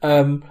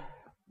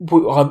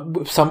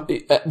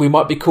 We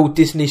might be called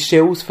Disney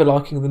shills for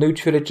liking the new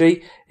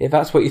trilogy. If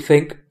that's what you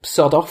think,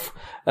 sod off.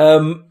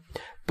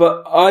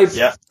 But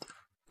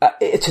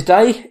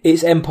today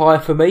it's Empire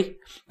for me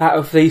out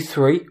of these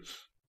three,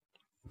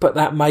 but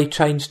that may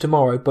change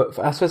tomorrow. But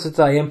as for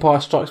today, Empire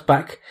Strikes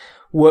Back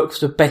works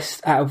the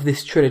best out of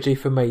this trilogy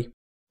for me.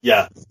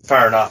 Yeah,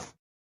 fair enough.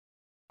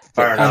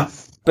 Fair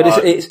enough.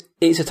 But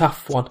it's a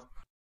tough one.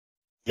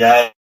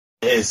 Yeah,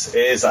 it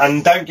is.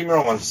 And don't get me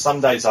wrong, on some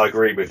days I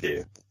agree with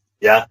you.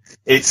 Yeah,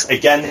 it's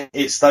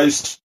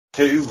those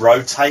two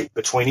rotate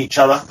between each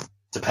other,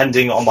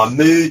 depending on my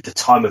mood, the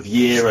time of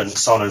year, and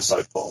so on and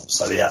so forth.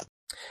 So, yeah.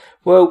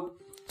 Well,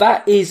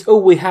 that is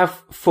all we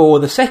have for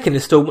the second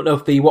instalment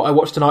of the What I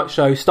Watched Tonight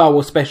show Star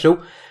Wars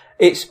special.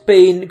 It's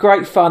been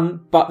great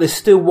fun, but there's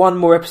still one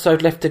more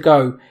episode left to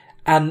go.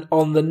 And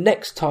on the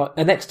next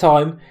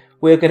time,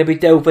 we're going to be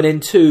delving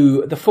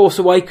into The Force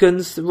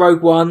Awakens,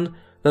 Rogue One,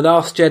 The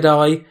Last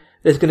Jedi.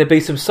 There's going to be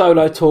some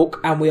solo talk,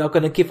 and we are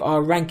going to give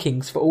our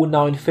rankings for all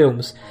 9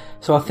 films.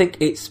 So I think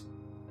it's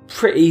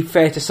pretty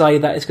fair to say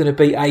that it's going to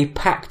be a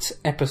packed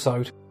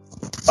episode.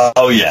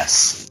 Oh,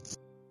 yes.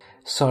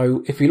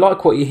 So if you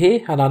like what you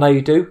hear, and I know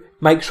you do,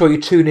 make sure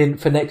you tune in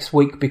for next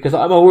week, because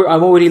I'm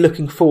already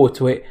looking forward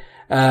to it,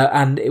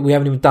 and we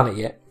haven't even done it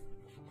yet.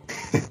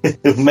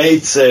 Me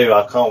too.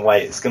 I can't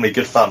wait. It's going to be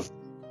good fun.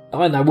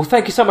 I know. Well,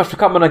 thank you so much for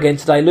coming on again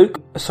today,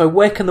 Luke. So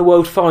where can the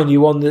world find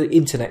you on the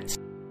internet?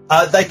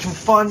 They can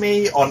find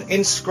me on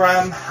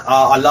Instagram.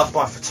 I love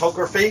my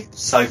photography,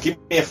 so give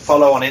me a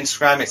follow on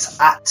Instagram. It's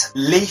at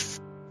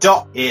leaf.it.out.luke.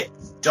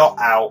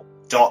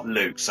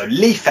 So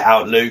leaf it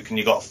out, Luke, and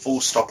you've got a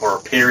full stop or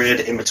a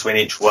period in between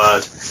each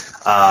word.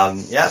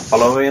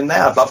 Follow me in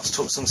there. I'd love to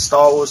talk some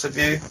Star Wars with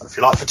you. If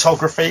you like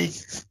photography,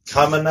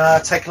 come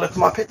and take a look at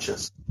my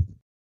pictures.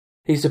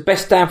 He's the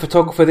best damn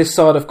photographer this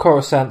side of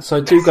Coruscant, so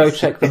do go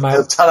check them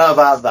out. Don't know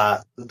about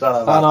that.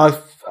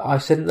 I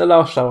said it in the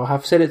last show, I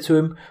have said it to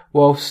him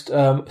whilst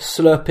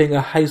slurping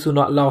a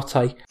hazelnut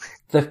latte.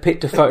 The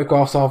picture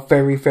photographs are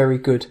very, very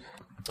good.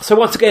 So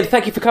once again,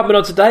 thank you for coming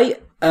on today,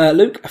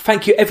 Luke.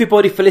 Thank you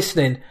everybody for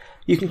listening.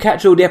 You can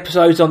catch all the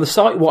episodes on the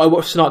site,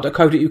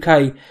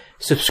 whatiwatchtonight.co.uk.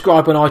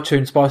 Subscribe on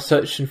iTunes by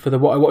searching for the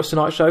What I Watched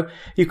Tonight show.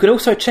 You can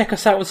also check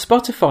us out on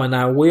Spotify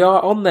now. We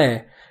are on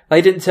there.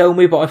 They didn't tell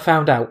me, but I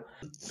found out.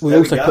 We're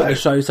also putting the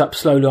shows up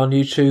slowly on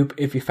YouTube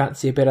if you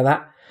fancy a bit of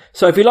that.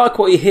 So if you like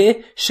what you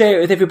hear, share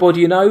it with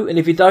everybody you know, and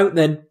if you don't,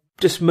 then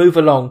just move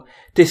along.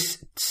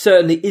 This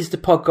certainly is the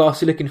podcast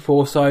you're looking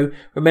for, so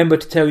remember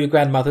to tell your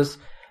grandmothers.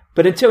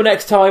 But until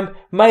next time,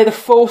 may the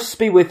Force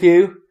be with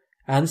you,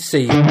 and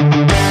see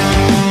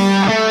you.